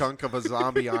like a chunk of a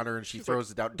zombie on her, and she throws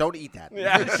it down. Don't eat that.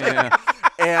 Yeah.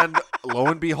 And lo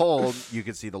and behold, you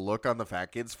can see the look on the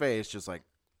fat kid's face, just like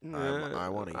I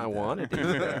want to. I want to do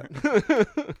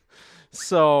that.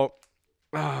 So,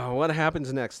 what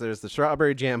happens next? There's the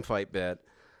strawberry jam fight bit,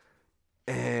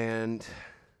 and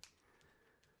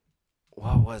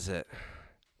what was it?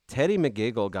 Teddy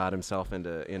McGiggle got himself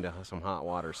into some hot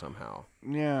water somehow.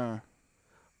 Yeah.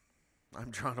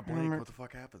 I'm trying to blank. What the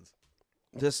fuck happens?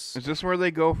 This Is this where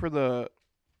they go for the?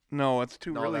 No, it's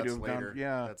too No, early that's to have later. gone.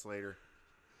 Yeah. That's later.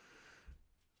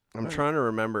 I'm trying to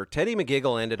remember. Teddy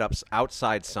McGiggle ended up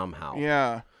outside somehow.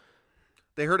 Yeah.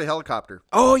 They heard a helicopter.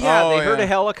 Oh yeah, Oh, they heard yeah. a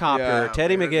helicopter. Yeah,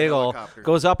 Teddy they heard the Mcgiggle helicopter.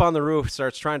 goes up on the roof,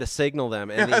 starts trying to signal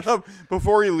them, and I he, thought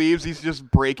before he leaves, he's just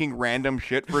breaking random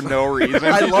shit for no reason.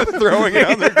 I He's love just throwing it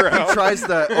on the He ground. tries so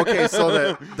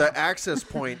the access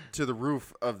point to the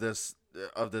roof of this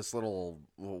little,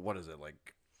 what is it, like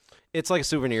it's like a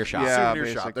souvenir shop. Yeah.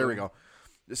 souvenir shop. There we basically. go.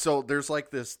 So there's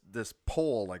like this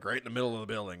pole like right in the middle of the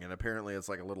building, and apparently it's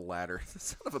like a little ladder. The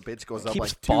son of a bitch goes up Keeps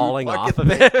like falling two off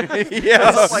fucking of it. Yeah,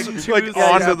 It's like, like two like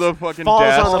steps. onto the fucking Falls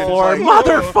desk. on the and floor, it's like,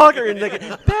 motherfucker! And like,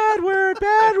 bad word.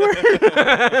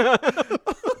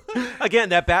 Again,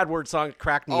 that bad word song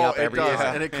cracked me up it every does,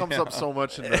 time. and it comes up so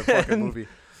much in the fucking movie.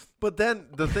 But then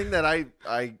the thing that I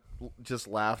just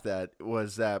laughed at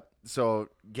was that so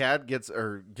McGiggles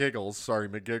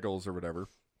or whatever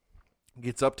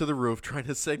gets up to the roof trying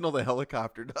to signal the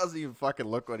helicopter. Doesn't even fucking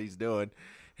look what he's doing.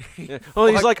 Oh,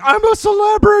 he's like, I'm a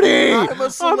celebrity. I'm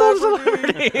a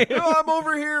celebrity. celebrity. I'm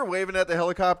over here waving at the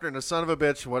helicopter, and the son of a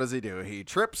bitch, what does he do? He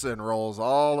trips and rolls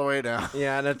all the way down.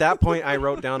 Yeah, and at that point, I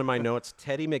wrote down in my notes,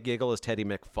 Teddy McGiggle is Teddy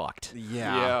McFucked.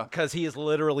 Yeah. Because he is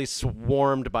literally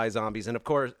swarmed by zombies. And of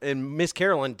course, and Miss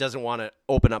Carolyn doesn't want to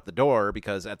open up the door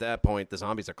because at that point, the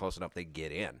zombies are close enough they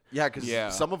get in. Yeah, because Yeah.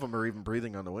 some of them are even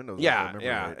breathing on the windows. if I Yeah, remember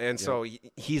yeah. right. And Yeah. so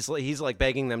he's like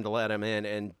begging them to let him in.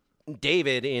 And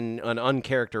David, in an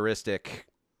uncharacteristic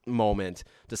moment,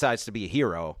 decides to be a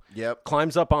hero. Yep.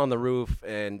 Climbs up on the roof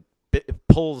and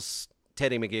pulls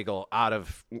Teddy McGiggle out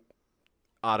of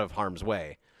harm's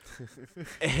way.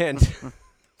 And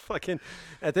fucking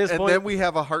at this And point, then we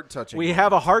have a heart touching. we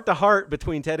have a heart-to-heart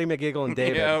between Teddy McGiggle and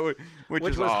David. Yeah, which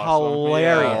Which is was awesome.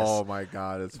 hilarious. Oh my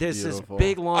god, it's This beautiful. is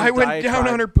big long. I went down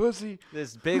diatribe- on her pussy.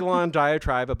 This big long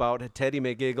diatribe about Teddy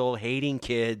McGiggle hating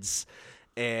kids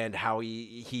and how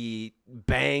he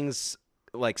bangs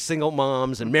like single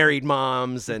moms and married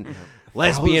moms and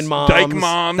lesbian moms,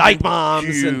 dyke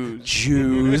moms, and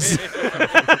Jews.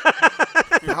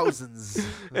 Thousands.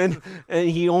 and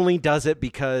he only does it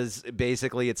because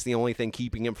basically it's the only thing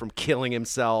keeping him from killing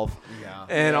himself. Yeah.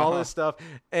 And all this stuff.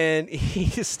 And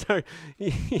he's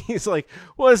like,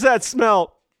 "What does that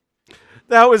smell?"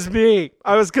 "That was me.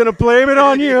 I was gonna blame it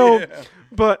on you,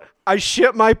 but I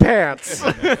shit my pants."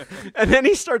 And then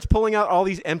he starts pulling out all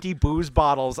these empty booze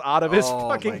bottles out of his Oh,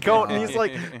 fucking my coat, God. and he's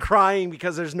like crying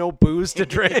because there's no booze to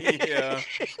drink. Yeah,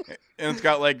 and it's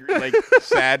got like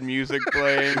sad music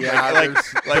playing. Yeah, like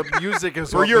the music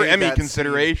is for what your made Emmy that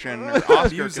consideration, or Scene. Oscar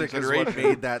The music is consideration. what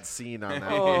made that scene on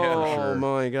that. Oh for sure.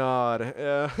 my god,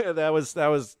 that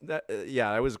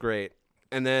was great.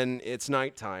 And then it's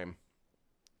nighttime.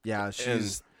 Yeah,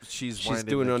 she's winding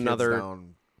doing the kids another.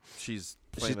 Down. She's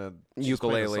playing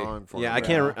Ukulele. Playing a song for Yeah, him. I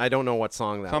can't. I don't know what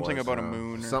song that Something was. about a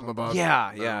moon. Or Something about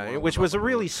Yeah, which was a about the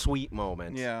really moon. sweet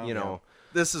moment. Yeah. you know.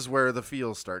 This is where the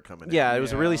feels start coming in. Yeah, it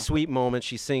was a really Yeah. sweet moment.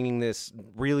 She's singing this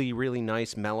really, really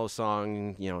nice mellow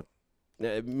song. You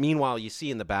know, meanwhile, you see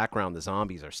in the background the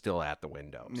zombies are still at the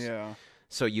windows. Yeah.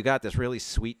 So you got this really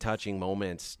sweet, touching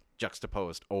moments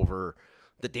juxtaposed over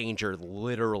the danger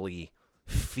literally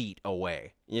feet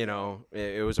away. You know,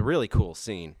 it was a really cool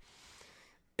scene.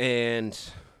 And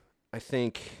I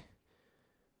think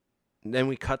then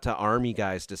we cut to Army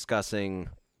guys discussing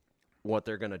what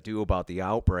they're going to do about the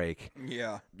outbreak.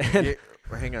 Yeah. Yeah,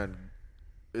 hang on.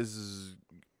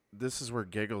 This is where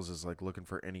Giggles is like looking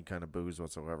for any kind of booze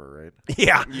whatsoever, right?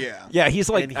 Yeah. Yeah. Yeah, he's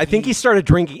like, And I think he started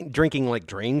drinking like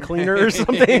drain cleaner or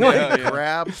something. Yeah, like, yeah.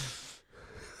 Grab.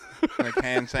 Like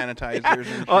hand sanitizers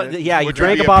and shit. yeah, he Which would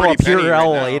drank be a bottle of pretty penny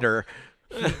Purell right now. later.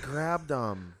 He grabbed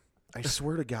I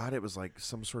swear to God, it was like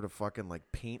some sort of fucking like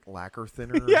paint lacquer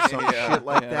thinner or some Yeah. shit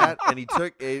like Yeah. that. And he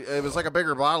took it was like a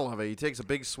bigger bottle of it. He takes a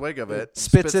big swig of it,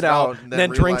 Spits it out, and and then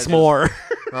drinks realizes, more.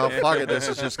 Oh fuck it, this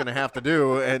is just gonna have to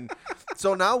do. And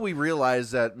so now we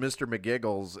realize that Mr.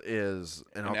 McGiggles is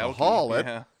an An alcoholic.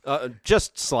 alky,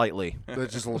 Just slightly.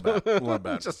 Just a little bit, a little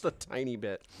bit. Just a tiny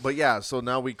bit. But yeah, so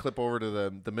now we clip over to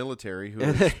the military who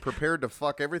is prepared to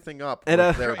fuck everything up. And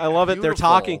with their I love it. They're beautiful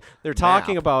talking. They're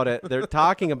talking map. about it. They're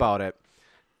talking about it,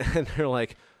 and they're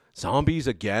like, "Zombies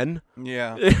again?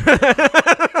 Yeah.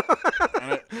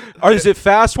 Or is it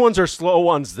fast ones or slow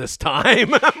ones this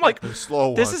time?" I'm like,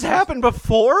 slow "This ones. has happened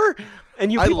before,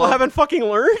 and you I people love- haven't fucking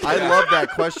learned." I love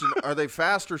that question. Are they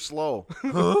fast or slow?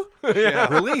 Huh?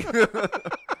 Yeah. Really?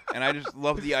 And I just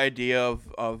love the idea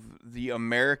of the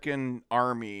American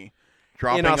army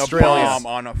dropping Australia. a bomb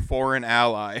on a foreign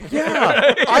ally.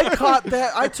 Yeah, I caught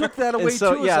that. I took that away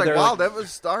so, too. yeah, It's they're like, wow, like- that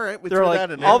was all right. We They're threw like,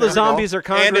 that in all there. the zombies are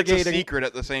And it's a congregating. secret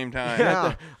at the same time.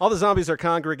 Yeah. All the zombies are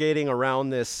congregating around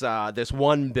this this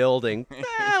one building.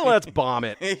 Let's bomb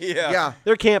it. Yeah.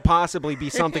 There can't possibly be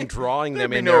something drawing them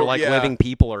There'd be in no- there like yeah. living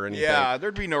people or anything. Yeah,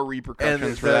 there'd be no And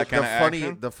repercussions for that kind of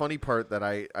action. the funny part that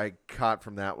I caught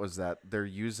from that was that they're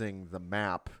using the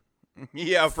map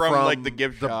Yeah, from like the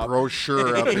gift shop.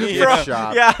 brochure of the Yeah. gift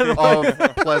shop Yeah.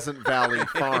 of Pleasant Valley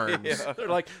Farms. Yeah. They're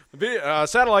like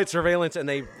satellite surveillance, and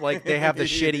they have the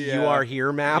shitty Yeah. "You Are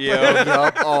Here" map. Yeah.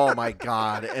 Yup. Oh my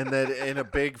god! And then in a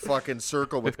big fucking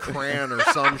circle with crayon or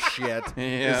some shit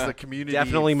is Yeah. the community.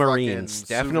 Definitely fucking Marines.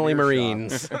 Definitely souvenir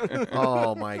shop. Marines.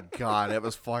 Oh my god, it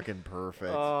was fucking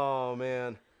perfect. Oh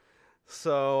man.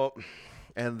 So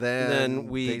And then then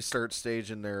we- they start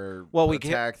staging their Well,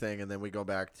 attack thing, and then we go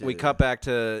back to we cut back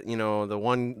to the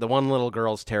one little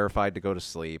girl's terrified to go to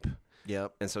sleep,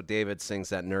 Yep. and so David sings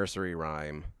that nursery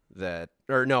rhyme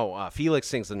Felix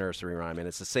sings the nursery rhyme, and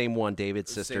it's the same one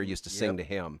David's sister same- used to sing yep. to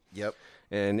him. Yep.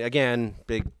 And again,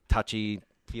 big touchy,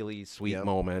 feely, sweet Yep.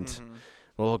 moment.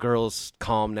 The little girl's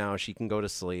calm now; she can go to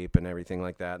sleep and everything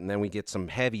like that. And then we get some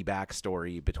heavy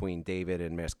backstory between David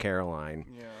and Miss Caroline.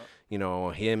 Yeah.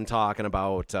 Him talking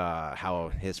about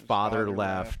how his father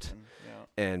left. and,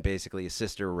 And basically his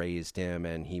sister raised him,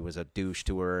 and he was a douche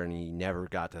to her, and he never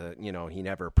got to, he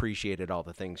never appreciated all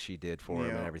the things she did for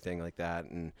him and Yeah. everything like that.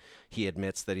 And he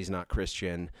admits that he's not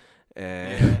Christian,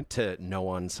 and to no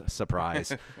one's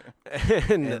surprise.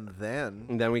 and And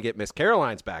then then we get Miss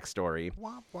Caroline's backstory,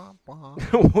 wah, wah, wah.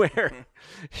 where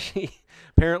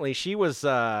she was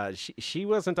she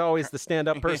wasn't always the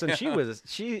stand-up person. Yeah.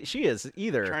 She is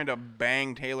either. trying to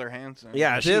bang Taylor Hanson.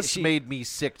 Yeah, This made me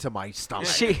sick to my stomach.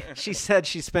 She said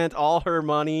she spent all her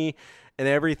money and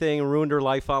everything, ruined her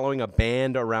life following a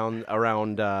band around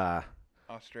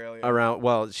Australia.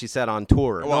 well, she said on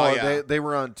tour. Well, No, yeah. they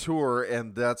were on tour,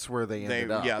 and that's where they ended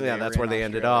up. yeah. Yeah, they that's were where in they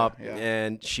ended Australia, up. yeah.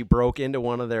 And she broke into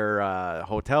one of their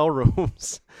hotel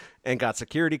rooms and got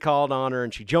security called on her,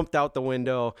 and she jumped out the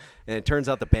window, and it turns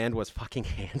out the band was fucking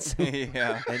Hanson.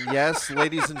 Yeah. And yes,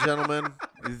 ladies and gentlemen,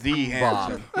 The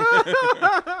Bob.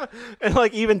 Hanson. And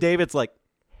like even David's like,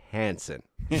 Hanson.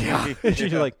 Yeah. And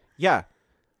she's like, yeah.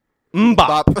 Mbop.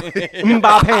 Bop.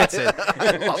 Mbop Hanson.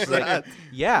 I love that.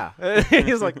 Yeah.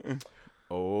 He's like,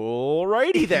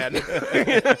 alrighty then.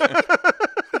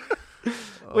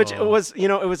 Which was, it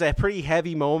was a pretty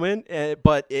heavy moment,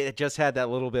 but it just had that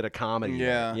little bit of comedy.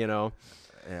 Yeah.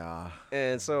 Yeah.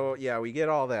 And so, yeah, we get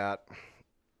all that.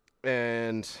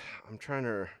 And I'm trying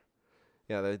to,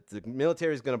 the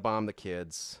military's going to bomb the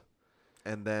kids.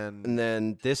 And then And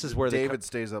then this is where David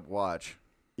stays up watch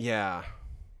yeah.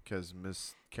 because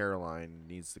Miss Caroline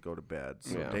needs to go to bed.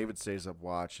 So Yeah. David stays up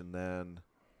watch, and then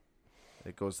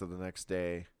it goes to the next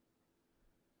day.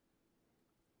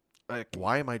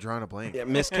 Why am I drawing a blank? Yeah,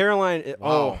 Miss Caroline.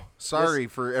 Wow. Sorry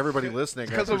for everybody listening.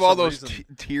 Because For of all some those reason-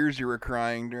 tears you were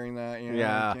crying during that.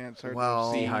 Yeah. You can't start to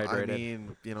well, see. Dehydrated. I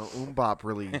mean, Umbop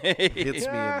really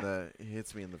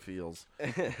hits me in the feels.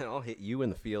 I'll hit you in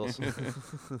the feels. The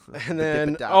And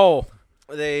then dip-a-dop.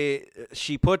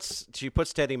 she puts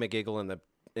Teddy McGiggle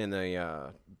in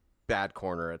the bad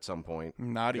corner at some point.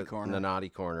 Naughty In the corner. naughty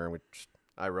corner, which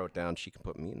I wrote down. She can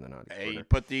put me in the naughty Hey,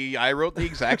 corner. I wrote the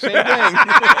exact same thing.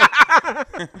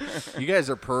 You guys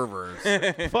are perverts.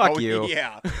 Fuck Oh, you.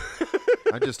 Yeah.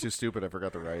 I'm just too stupid. I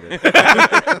forgot to write it.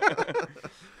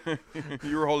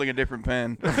 You were holding a different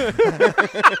pen.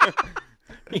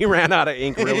 He ran out of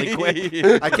ink really quick.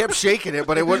 I kept shaking it,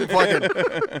 but it wouldn't fucking.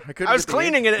 couldn't I was get the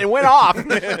cleaning it and it went off.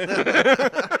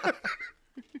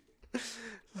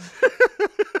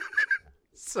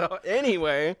 So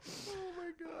anyway,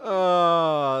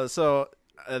 so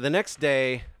the next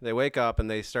day they wake up and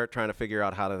they start trying to figure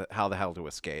out how the hell to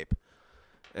escape.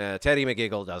 Teddy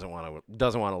McGiggle doesn't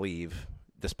want to leave,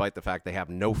 despite the fact they have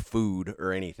no food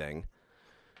or anything.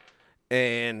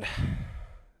 And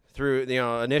through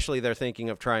initially they're thinking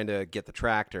of trying to get the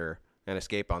tractor and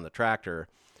escape on the tractor,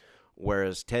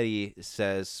 whereas Teddy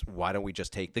says, "Why don't we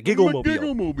just take the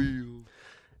Gigglemobile?"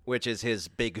 Which is his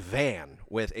big van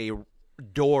with a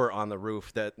door on the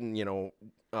roof that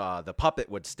the puppet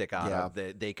would stick out Yeah.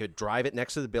 of. They could drive it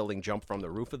next to the building, jump from the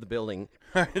roof of the building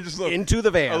I just love, into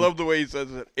the van. I love the way he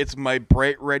says it. It's my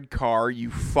bright red car, you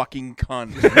fucking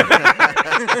cunt.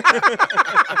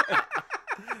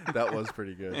 That was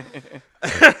pretty good.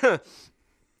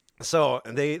 So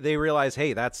they realize,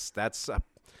 hey, that's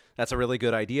a really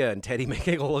good idea. And Teddy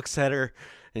McGiggle looks at her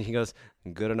and he goes,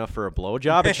 "Good enough for a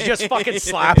blowjob?" And she just fucking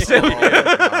slaps him. Oh, my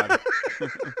God.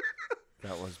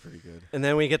 That was pretty good. And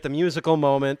then we get the musical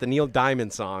moment, the Neil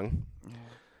Diamond song.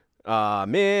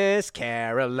 Miss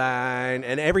Caroline.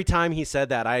 And every time he said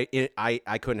that,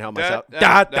 I couldn't help myself.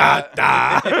 Da, da,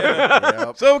 da.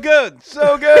 Yep. So good.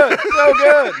 So good. So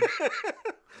good.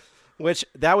 Which,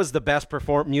 that was the best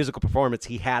musical performance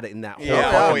he had in that whole Yeah.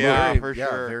 fucking Oh, movie. yeah, Very- for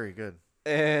sure. Very good.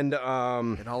 And,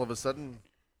 And all of a sudden,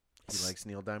 he likes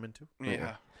Neil Diamond too.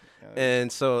 Yeah.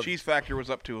 and so Cheese factor was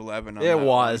up to 11. On it that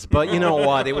was, one. but you know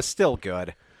what? It was still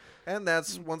good. And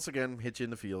that's, once again, hit you in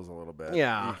the feels a little bit.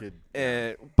 Yeah. You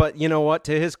could, But you know what?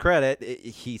 To his credit,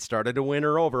 he started to win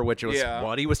her over, which was Yeah.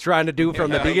 what he was trying to do from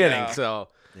the Yeah, beginning. yeah. So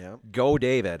yeah. go,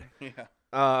 David.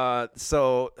 Yeah.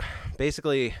 So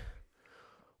basically,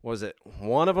 what was it?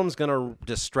 One of them's going to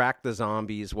distract the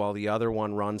zombies while the other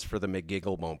one runs for the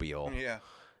McGigglemobile. Yeah.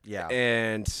 Yeah.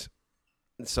 And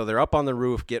so they're up on the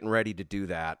roof getting ready to do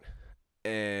that.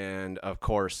 And, of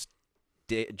course,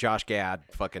 Josh Gad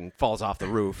fucking falls off the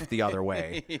roof the other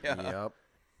way, Yeah. Yep.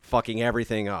 fucking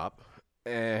everything up.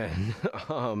 And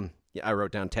yeah, I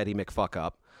wrote down Teddy McFuck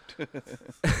up.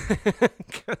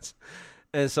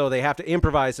 And so they have to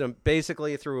improvise them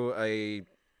basically through a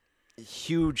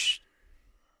huge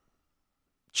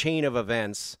chain of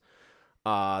events.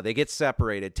 They get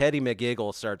separated. Teddy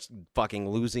McGiggle starts fucking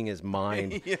losing his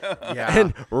mind Yeah.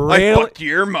 and I fucked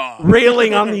your mom.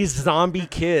 railing on these zombie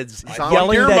kids, Zombie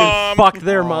yelling your that mom. he fucked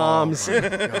their Oh, moms. my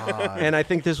God. And I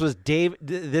think this was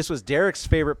Derek's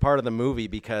favorite part of the movie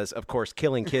because, of course,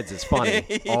 killing kids is funny.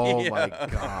 Oh my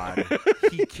God.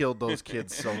 He killed those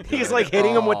kids so good. He's like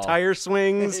hitting them with Oh. tire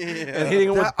swings and hitting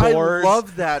them with I boards.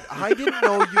 love that. I didn't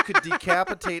know you could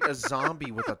decapitate a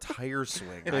zombie with a tire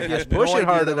swing. I you had just no push it idea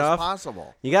hard that enough. was possible.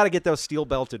 You got to get those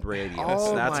steel-belted radios.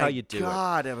 Oh That's my how you do it.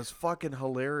 God, that was fucking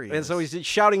hilarious. And so he's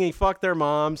shouting, he fucked their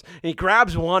moms, and he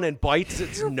grabs one and bites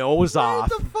its nose off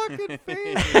the fucking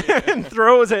face. and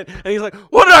throws it. And he's like,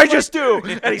 "What did I just do?"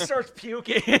 And he starts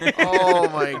puking. Oh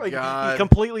my Like, God. He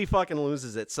completely fucking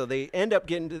loses it. So he ends up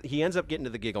getting to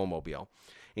the Gigglemobile.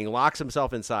 He locks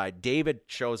himself inside. David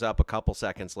shows up a couple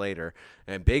seconds later,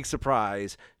 and big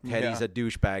surprise, Teddy's Yeah. a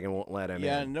douchebag and won't let him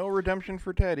Yeah, in. no redemption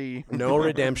for Teddy. No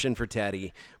redemption for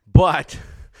Teddy. But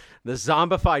the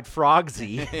zombified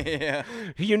Frogsy, Yeah.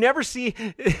 you never see.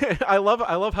 I love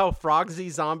how Frogsy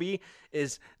zombie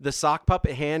is the sock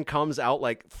puppet hand comes out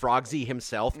like Frogsy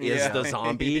himself is Yeah. the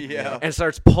zombie Yeah. and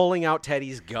starts pulling out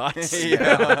Teddy's guts.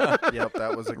 Yeah. Yep,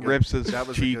 that was a good, Rips his that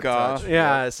was a cheek good touch. off.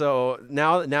 Yeah, so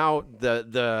now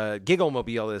the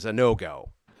Gigglemobile is a no-go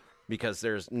because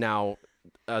there's now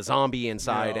a zombie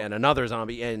inside No. and another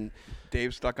zombie, and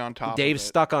Dave's stuck on top. Dave's of it.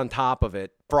 stuck on top of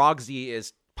it. Frogsy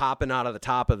is popping out of the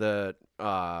top of the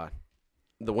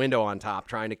window on top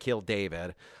trying to kill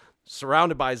David,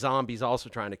 surrounded by zombies also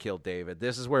trying to kill David.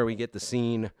 This is where we get the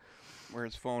scene Where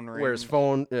his phone rings. where his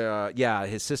phone,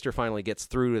 his sister finally gets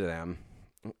through to them,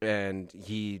 and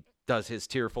he does his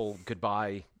tearful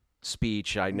goodbye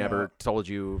speech. I never told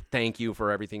you thank you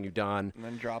for everything you've done, And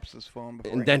then drops his phone.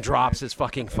 before and he then can drops finish. his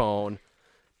fucking phone.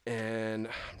 And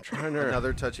I'm trying to,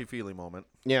 Another touchy-feely moment.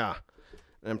 yeah,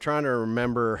 and I'm trying to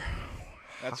remember.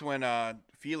 That's when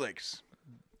Felix.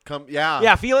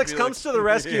 Yeah, Felix Felix- comes to the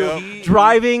rescue, Yeah.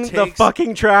 driving the takes-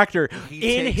 fucking tractor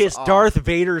he in takes his off Darth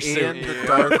Vader in suit. the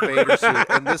Darth Vader suit.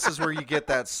 And this is where you get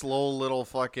that slow little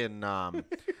fucking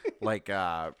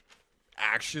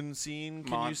action scene,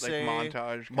 can you Like say?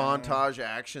 montage kinda. Montage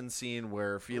action scene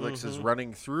where Felix is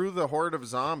running through the horde of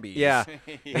zombies. Yeah,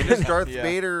 In his Darth Yeah.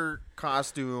 Vader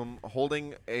costume,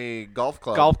 holding a golf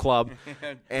club. golf club,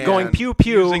 and going pew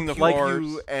pew, using the like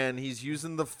force. and he's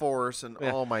using the force, and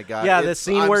Yeah. oh my God. Yeah, the it's-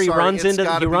 scene I'm where he sorry, runs it's into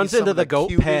gotta be some the of goat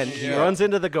cutest pen. shit. He runs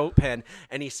into the goat pen,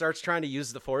 and he starts trying to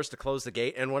use the force to close the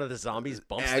gate, and one of the zombies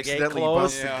bumps the gate Accidentally closed,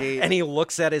 bumps the Yeah. gate. and he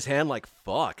looks at his hand like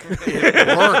fuck.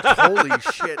 It worked. Holy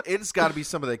shit! It's got to be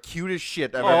some of the cutest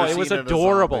shit I've Oh, ever it seen. was in a zombie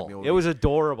adorable. movie. It was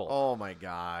adorable. Oh my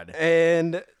God!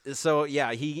 And so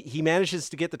yeah, he manages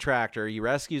to get the tractor. He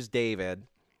rescues David,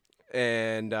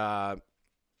 and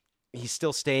he's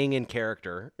still staying in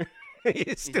character.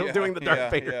 He's still Yeah, doing the Darth yeah,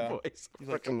 Vader yeah. voice. I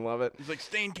like- fucking love it. He's like,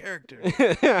 stay in character.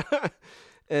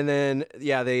 And then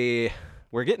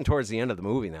we're getting towards the end of the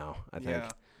movie now. I think Yeah.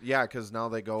 Yeah, because now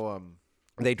they go.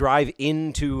 they drive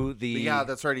into the. Yeah,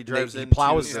 that's right. He drives he into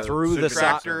plows the- through the the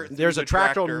tractor- side. There's through a the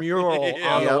tractor tractor. mural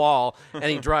Yeah. on the Yep. wall, and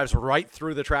he drives right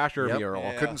through the tractor Yep. mural.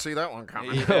 Yeah. Couldn't see that one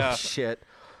coming. Yeah. Oh shit!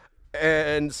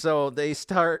 And so they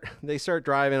start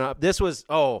driving up. This was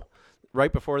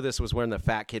right before this was when the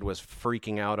fat kid was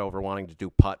freaking out over wanting to do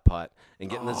putt-putt and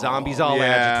getting the zombies all yeah.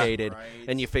 agitated. Right.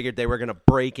 And you figured they were going to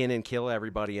break in and kill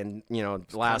everybody. And,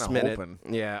 last kinda minute. hoping.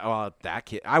 Yeah, well, that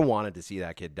kid, I wanted to see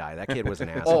that kid die. That kid was an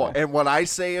asshole. Oh, and what I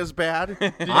say is bad.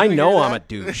 Did I you know hear I'm a that?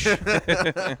 douche.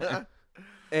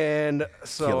 And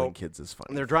so Killing kids is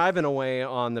fun. they're driving away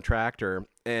on the tractor,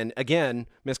 and again,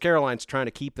 Miss Caroline's trying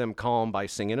to keep them calm by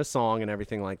singing a song and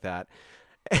everything like that.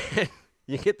 And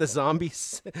you get the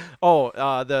zombies.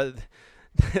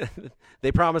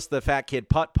 They promised the fat kid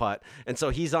putt, and so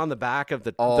he's on the back of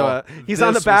the this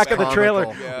on the back was of the trailer,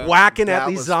 comical. Yeah. whacking at That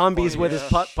these was zombies funny with as his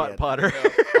putt shit. putter.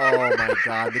 Oh my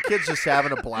god, the kid's just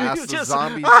having a blast. The Just-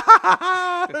 zombies.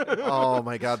 Oh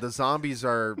my god, the zombies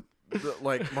are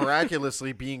like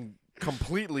miraculously being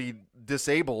completely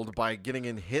disabled by getting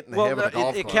hit in the head with a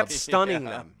golf it club. kept stunning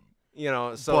them.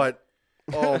 So But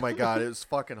oh my god, it was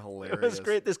fucking hilarious. it was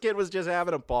great. This kid was just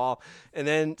having a ball. And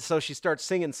then so she starts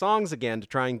singing songs again to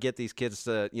try and get these kids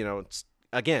to,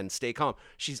 again, stay calm.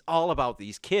 She's all about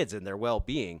these kids and their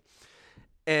well-being.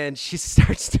 And she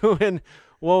starts doing,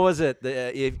 what was it?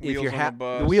 If Wheels you're on the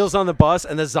bus. the wheels on the bus,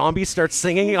 and the zombies start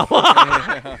singing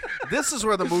along. This is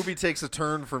where the movie takes a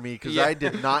turn for me because Yeah. I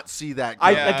did not see that.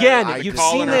 Again, I you've did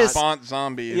Call seen and not. this- response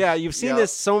zombies. Yeah, you've seen Yep.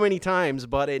 this so many times,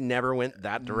 but it never went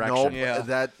that direction. Nope,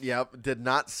 Yeah. did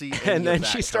not see. Any And then of that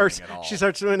she starts coming at all. she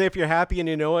starts doing, if you're happy and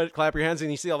you know it, clap your hands,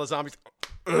 and you see all the zombies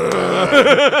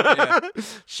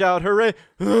shout hooray.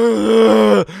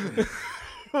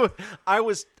 I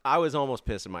was almost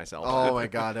pissing myself. Oh my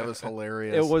god, that was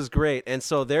hilarious. It was great. And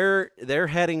so they're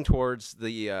heading towards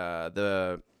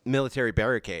the military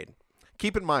barricade.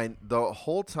 Keep in mind, the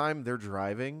whole time they're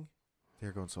driving,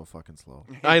 they're going so fucking slow.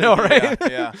 I know, right?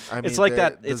 Yeah. I mean, It's like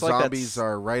that- The it's like that zombies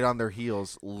are right on their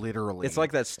heels, literally. It's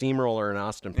like that steamroller in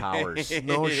Austin Powers.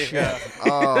 no shit.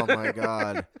 Oh my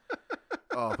god.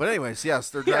 Oh, but anyways, yes,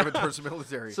 they're driving towards the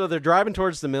military. So they're driving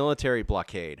towards the military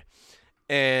blockade,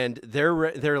 and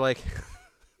they're like,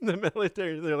 the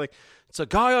military. They're like, it's a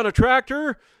guy on a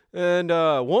tractor and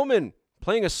a woman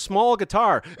playing a small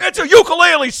guitar. It's a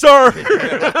ukulele, sir.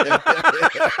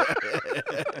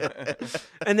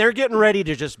 And they're getting ready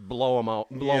to just blow them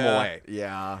away.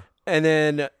 Yeah. And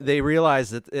then they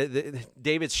realize that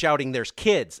David's shouting, "There's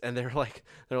kids!" And they're like,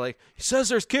 "He says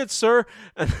there's kids, sir."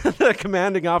 And the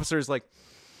commanding officer is like,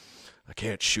 "I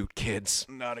can't shoot kids.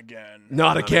 Not again.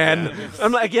 Not again."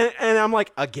 I'm like, again, and I'm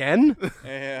like, again?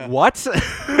 Yeah. What?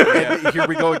 And here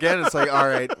we go again. It's like, all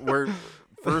right,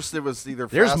 first it was either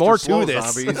There's fast more or to slow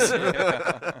this. zombies.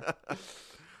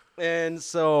 And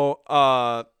so,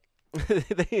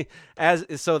 they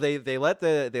let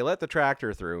the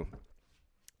tractor through.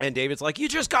 And David's like, you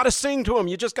just got to sing to him.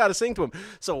 You just got to sing to him.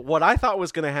 So what I thought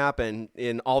was going to happen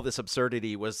in all this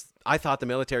absurdity was I thought the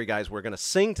military guys were going to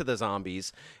sing to the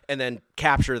zombies and then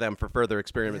capture them for further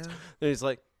experiments. And he's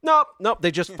like, nope.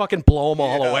 They just fucking blow them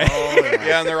all away.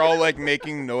 Yeah, and they're all like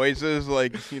making noises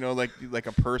like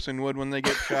a person would when they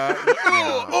get shot.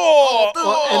 Well,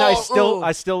 and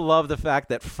I still love the fact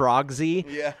that Frogsy,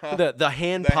 Yeah. the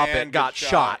hand The puppet, hand got gets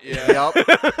shot. Yeah.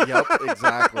 Yep,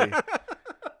 exactly.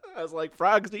 I was like,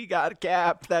 Frogsy got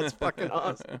capped. That's fucking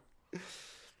awesome.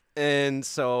 And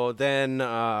so then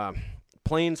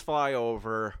planes fly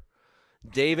over.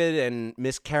 David and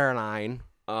Miss Caroline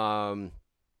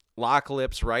lock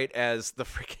lips right as the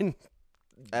freaking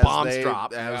bombs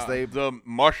drop. As they The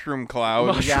mushroom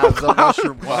cloud. yeah, the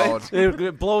mushroom cloud.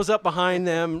 It blows up behind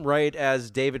them right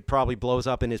as David probably blows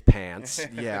up in his pants.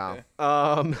 Yeah.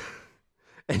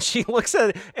 And she looks at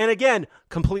it, and again,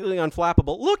 completely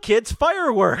unflappable. Look, kids,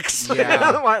 fireworks.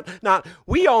 Yeah. Not,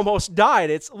 we almost died.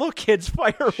 It's, look, kids,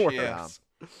 fireworks. Yeah.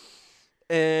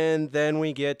 And then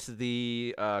we get to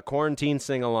the quarantine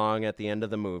sing-along at the end of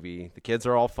the movie. The kids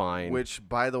are all fine. Which,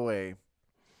 by the way,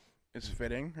 It's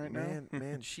fitting right now.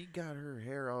 man, she got her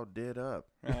hair all did up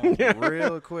Yeah.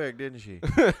 real quick, didn't she?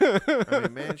 I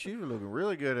mean, man, she was looking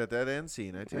really good at that end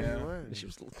scene. I tell you what. She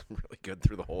was really good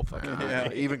through the whole fucking movie.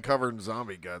 Yeah. Even covered in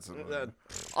zombie guts.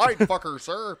 I'd fuck her,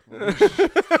 sir.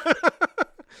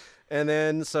 And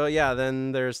then, so yeah,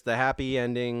 then there's the happy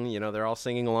ending. You know, they're all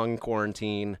singing along in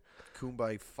quarantine.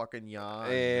 Kumbaya fucking ya.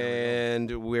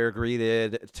 And we're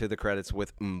greeted to the credits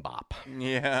with Mbop.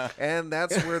 Yeah. And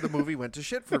that's where the movie went to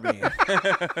shit for me.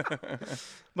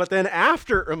 But then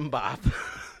after Mbop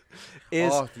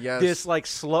is Oh, yes. this like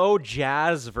slow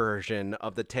jazz version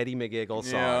of the Teddy McGiggle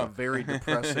song. Yeah. Very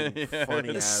depressing,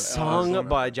 funny ass. Sung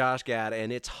by Josh Gad,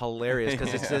 and it's hilarious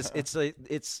because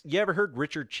it's you ever heard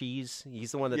Richard Cheese?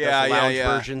 He's the one that Yeah, does the lounge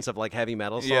yeah. versions of like heavy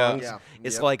metal songs. Yeah. Yeah.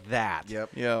 It's Yep. like that. Yep.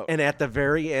 Yeah. And at the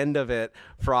very end of it,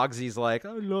 Frogsy's like,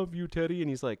 "I love you, Teddy," and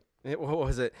he's like, "What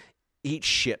was it? Eat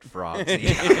shit, frogs.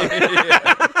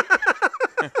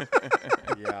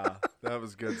 Yeah, that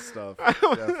was good stuff.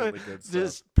 Definitely good stuff.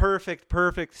 Just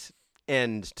perfect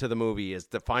end to the movie is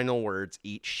the final words,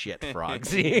 eat shit,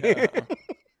 frogs.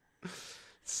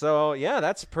 So, yeah,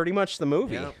 that's pretty much the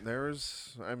movie. Yeah,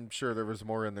 I'm sure there was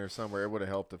more in there somewhere. It would have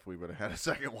helped if we would have had a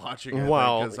second watching it.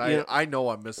 Well, because I know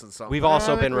I'm missing something. We've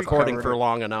also I been think we recording covered for it.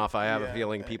 long enough. I have a Yeah.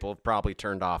 feeling people have probably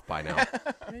turned off by now.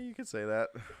 Yeah, you could say that.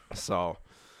 So,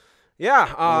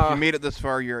 yeah. Well, if you made it this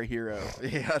far, you're a hero.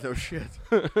 Yeah, no shit.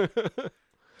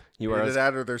 you are Either as,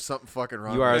 that or there's something fucking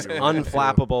wrong. you are with as you.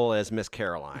 unflappable as Miss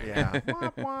Caroline. Yeah.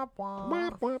 Womp,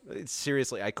 womp, womp.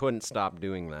 Seriously, I couldn't stop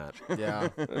doing that. Yeah.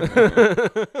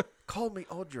 Call me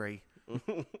Audrey.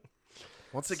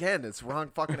 Once again, it's wrong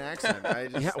fucking accent. I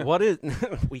just, Yeah, what is...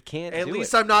 we can't At do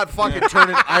least it. I'm not fucking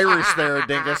turning Irish there,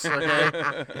 dingus.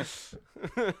 Okay.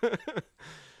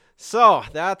 So,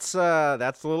 that's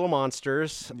The Little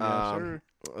Monsters. Yes, sir.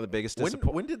 The biggest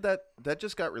disappointment. When did that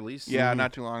just got released? Yeah,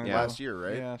 not too long ago. Last year,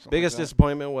 right? Yeah, something Biggest like that.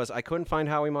 disappointment was I couldn't find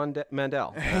Howie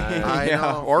Mandel. I yeah,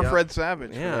 know, or yeah. Fred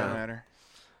Savage, Yeah. for that matter.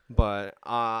 But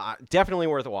definitely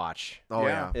worth a watch. Oh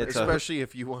Yeah. yeah, It's especially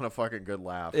if you want a fucking good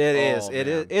laugh. It is. Oh, It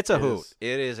man. is. It's a It hoot. is.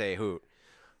 It is a hoot.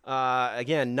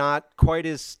 Again, not quite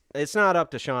as. It's not up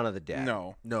to Shaun of the Dead.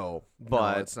 No. No,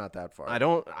 But no, it's not that far. I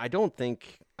don't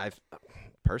think I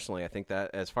personally. I think that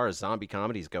as far as zombie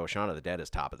comedies go, Shaun of the Dead is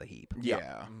top of the heap.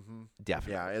 Yeah.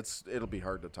 Definitely. Yeah, it'll be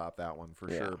hard to top that one for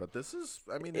Yeah. sure. But this is,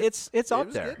 I mean, It's it up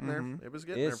was there. Getting there. It was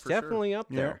getting It's there for definitely up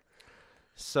Yeah. there.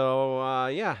 So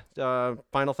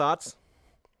final thoughts.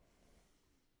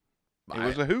 It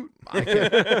was a hoot.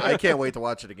 sure. I can't wait to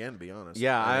watch it again. To be honest.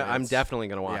 Yeah, I mean, I'm it's- definitely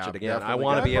going to watch yeah, it again. I definitely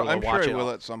want to be able to I'm watch sure it. I will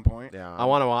at some point. Yeah, I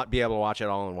want to be able to watch it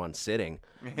all in one sitting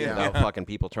Yeah. without fucking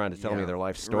people trying to tell me Yeah. their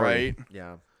life story. Right.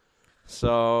 Yeah.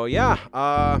 So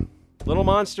yeah, Little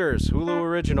Monsters, Hulu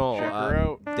original. Check her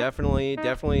out.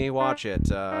 Definitely watch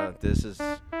it. I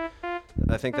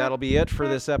think that'll be it for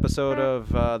this episode of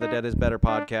the Dead is Better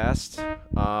podcast.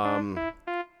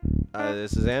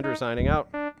 This is Andrew signing out.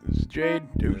 This is Jade.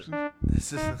 Deuces.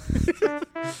 This is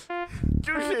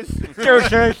Deuces.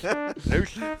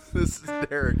 This is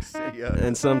Derek. See ya.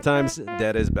 And sometimes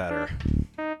Dead is better.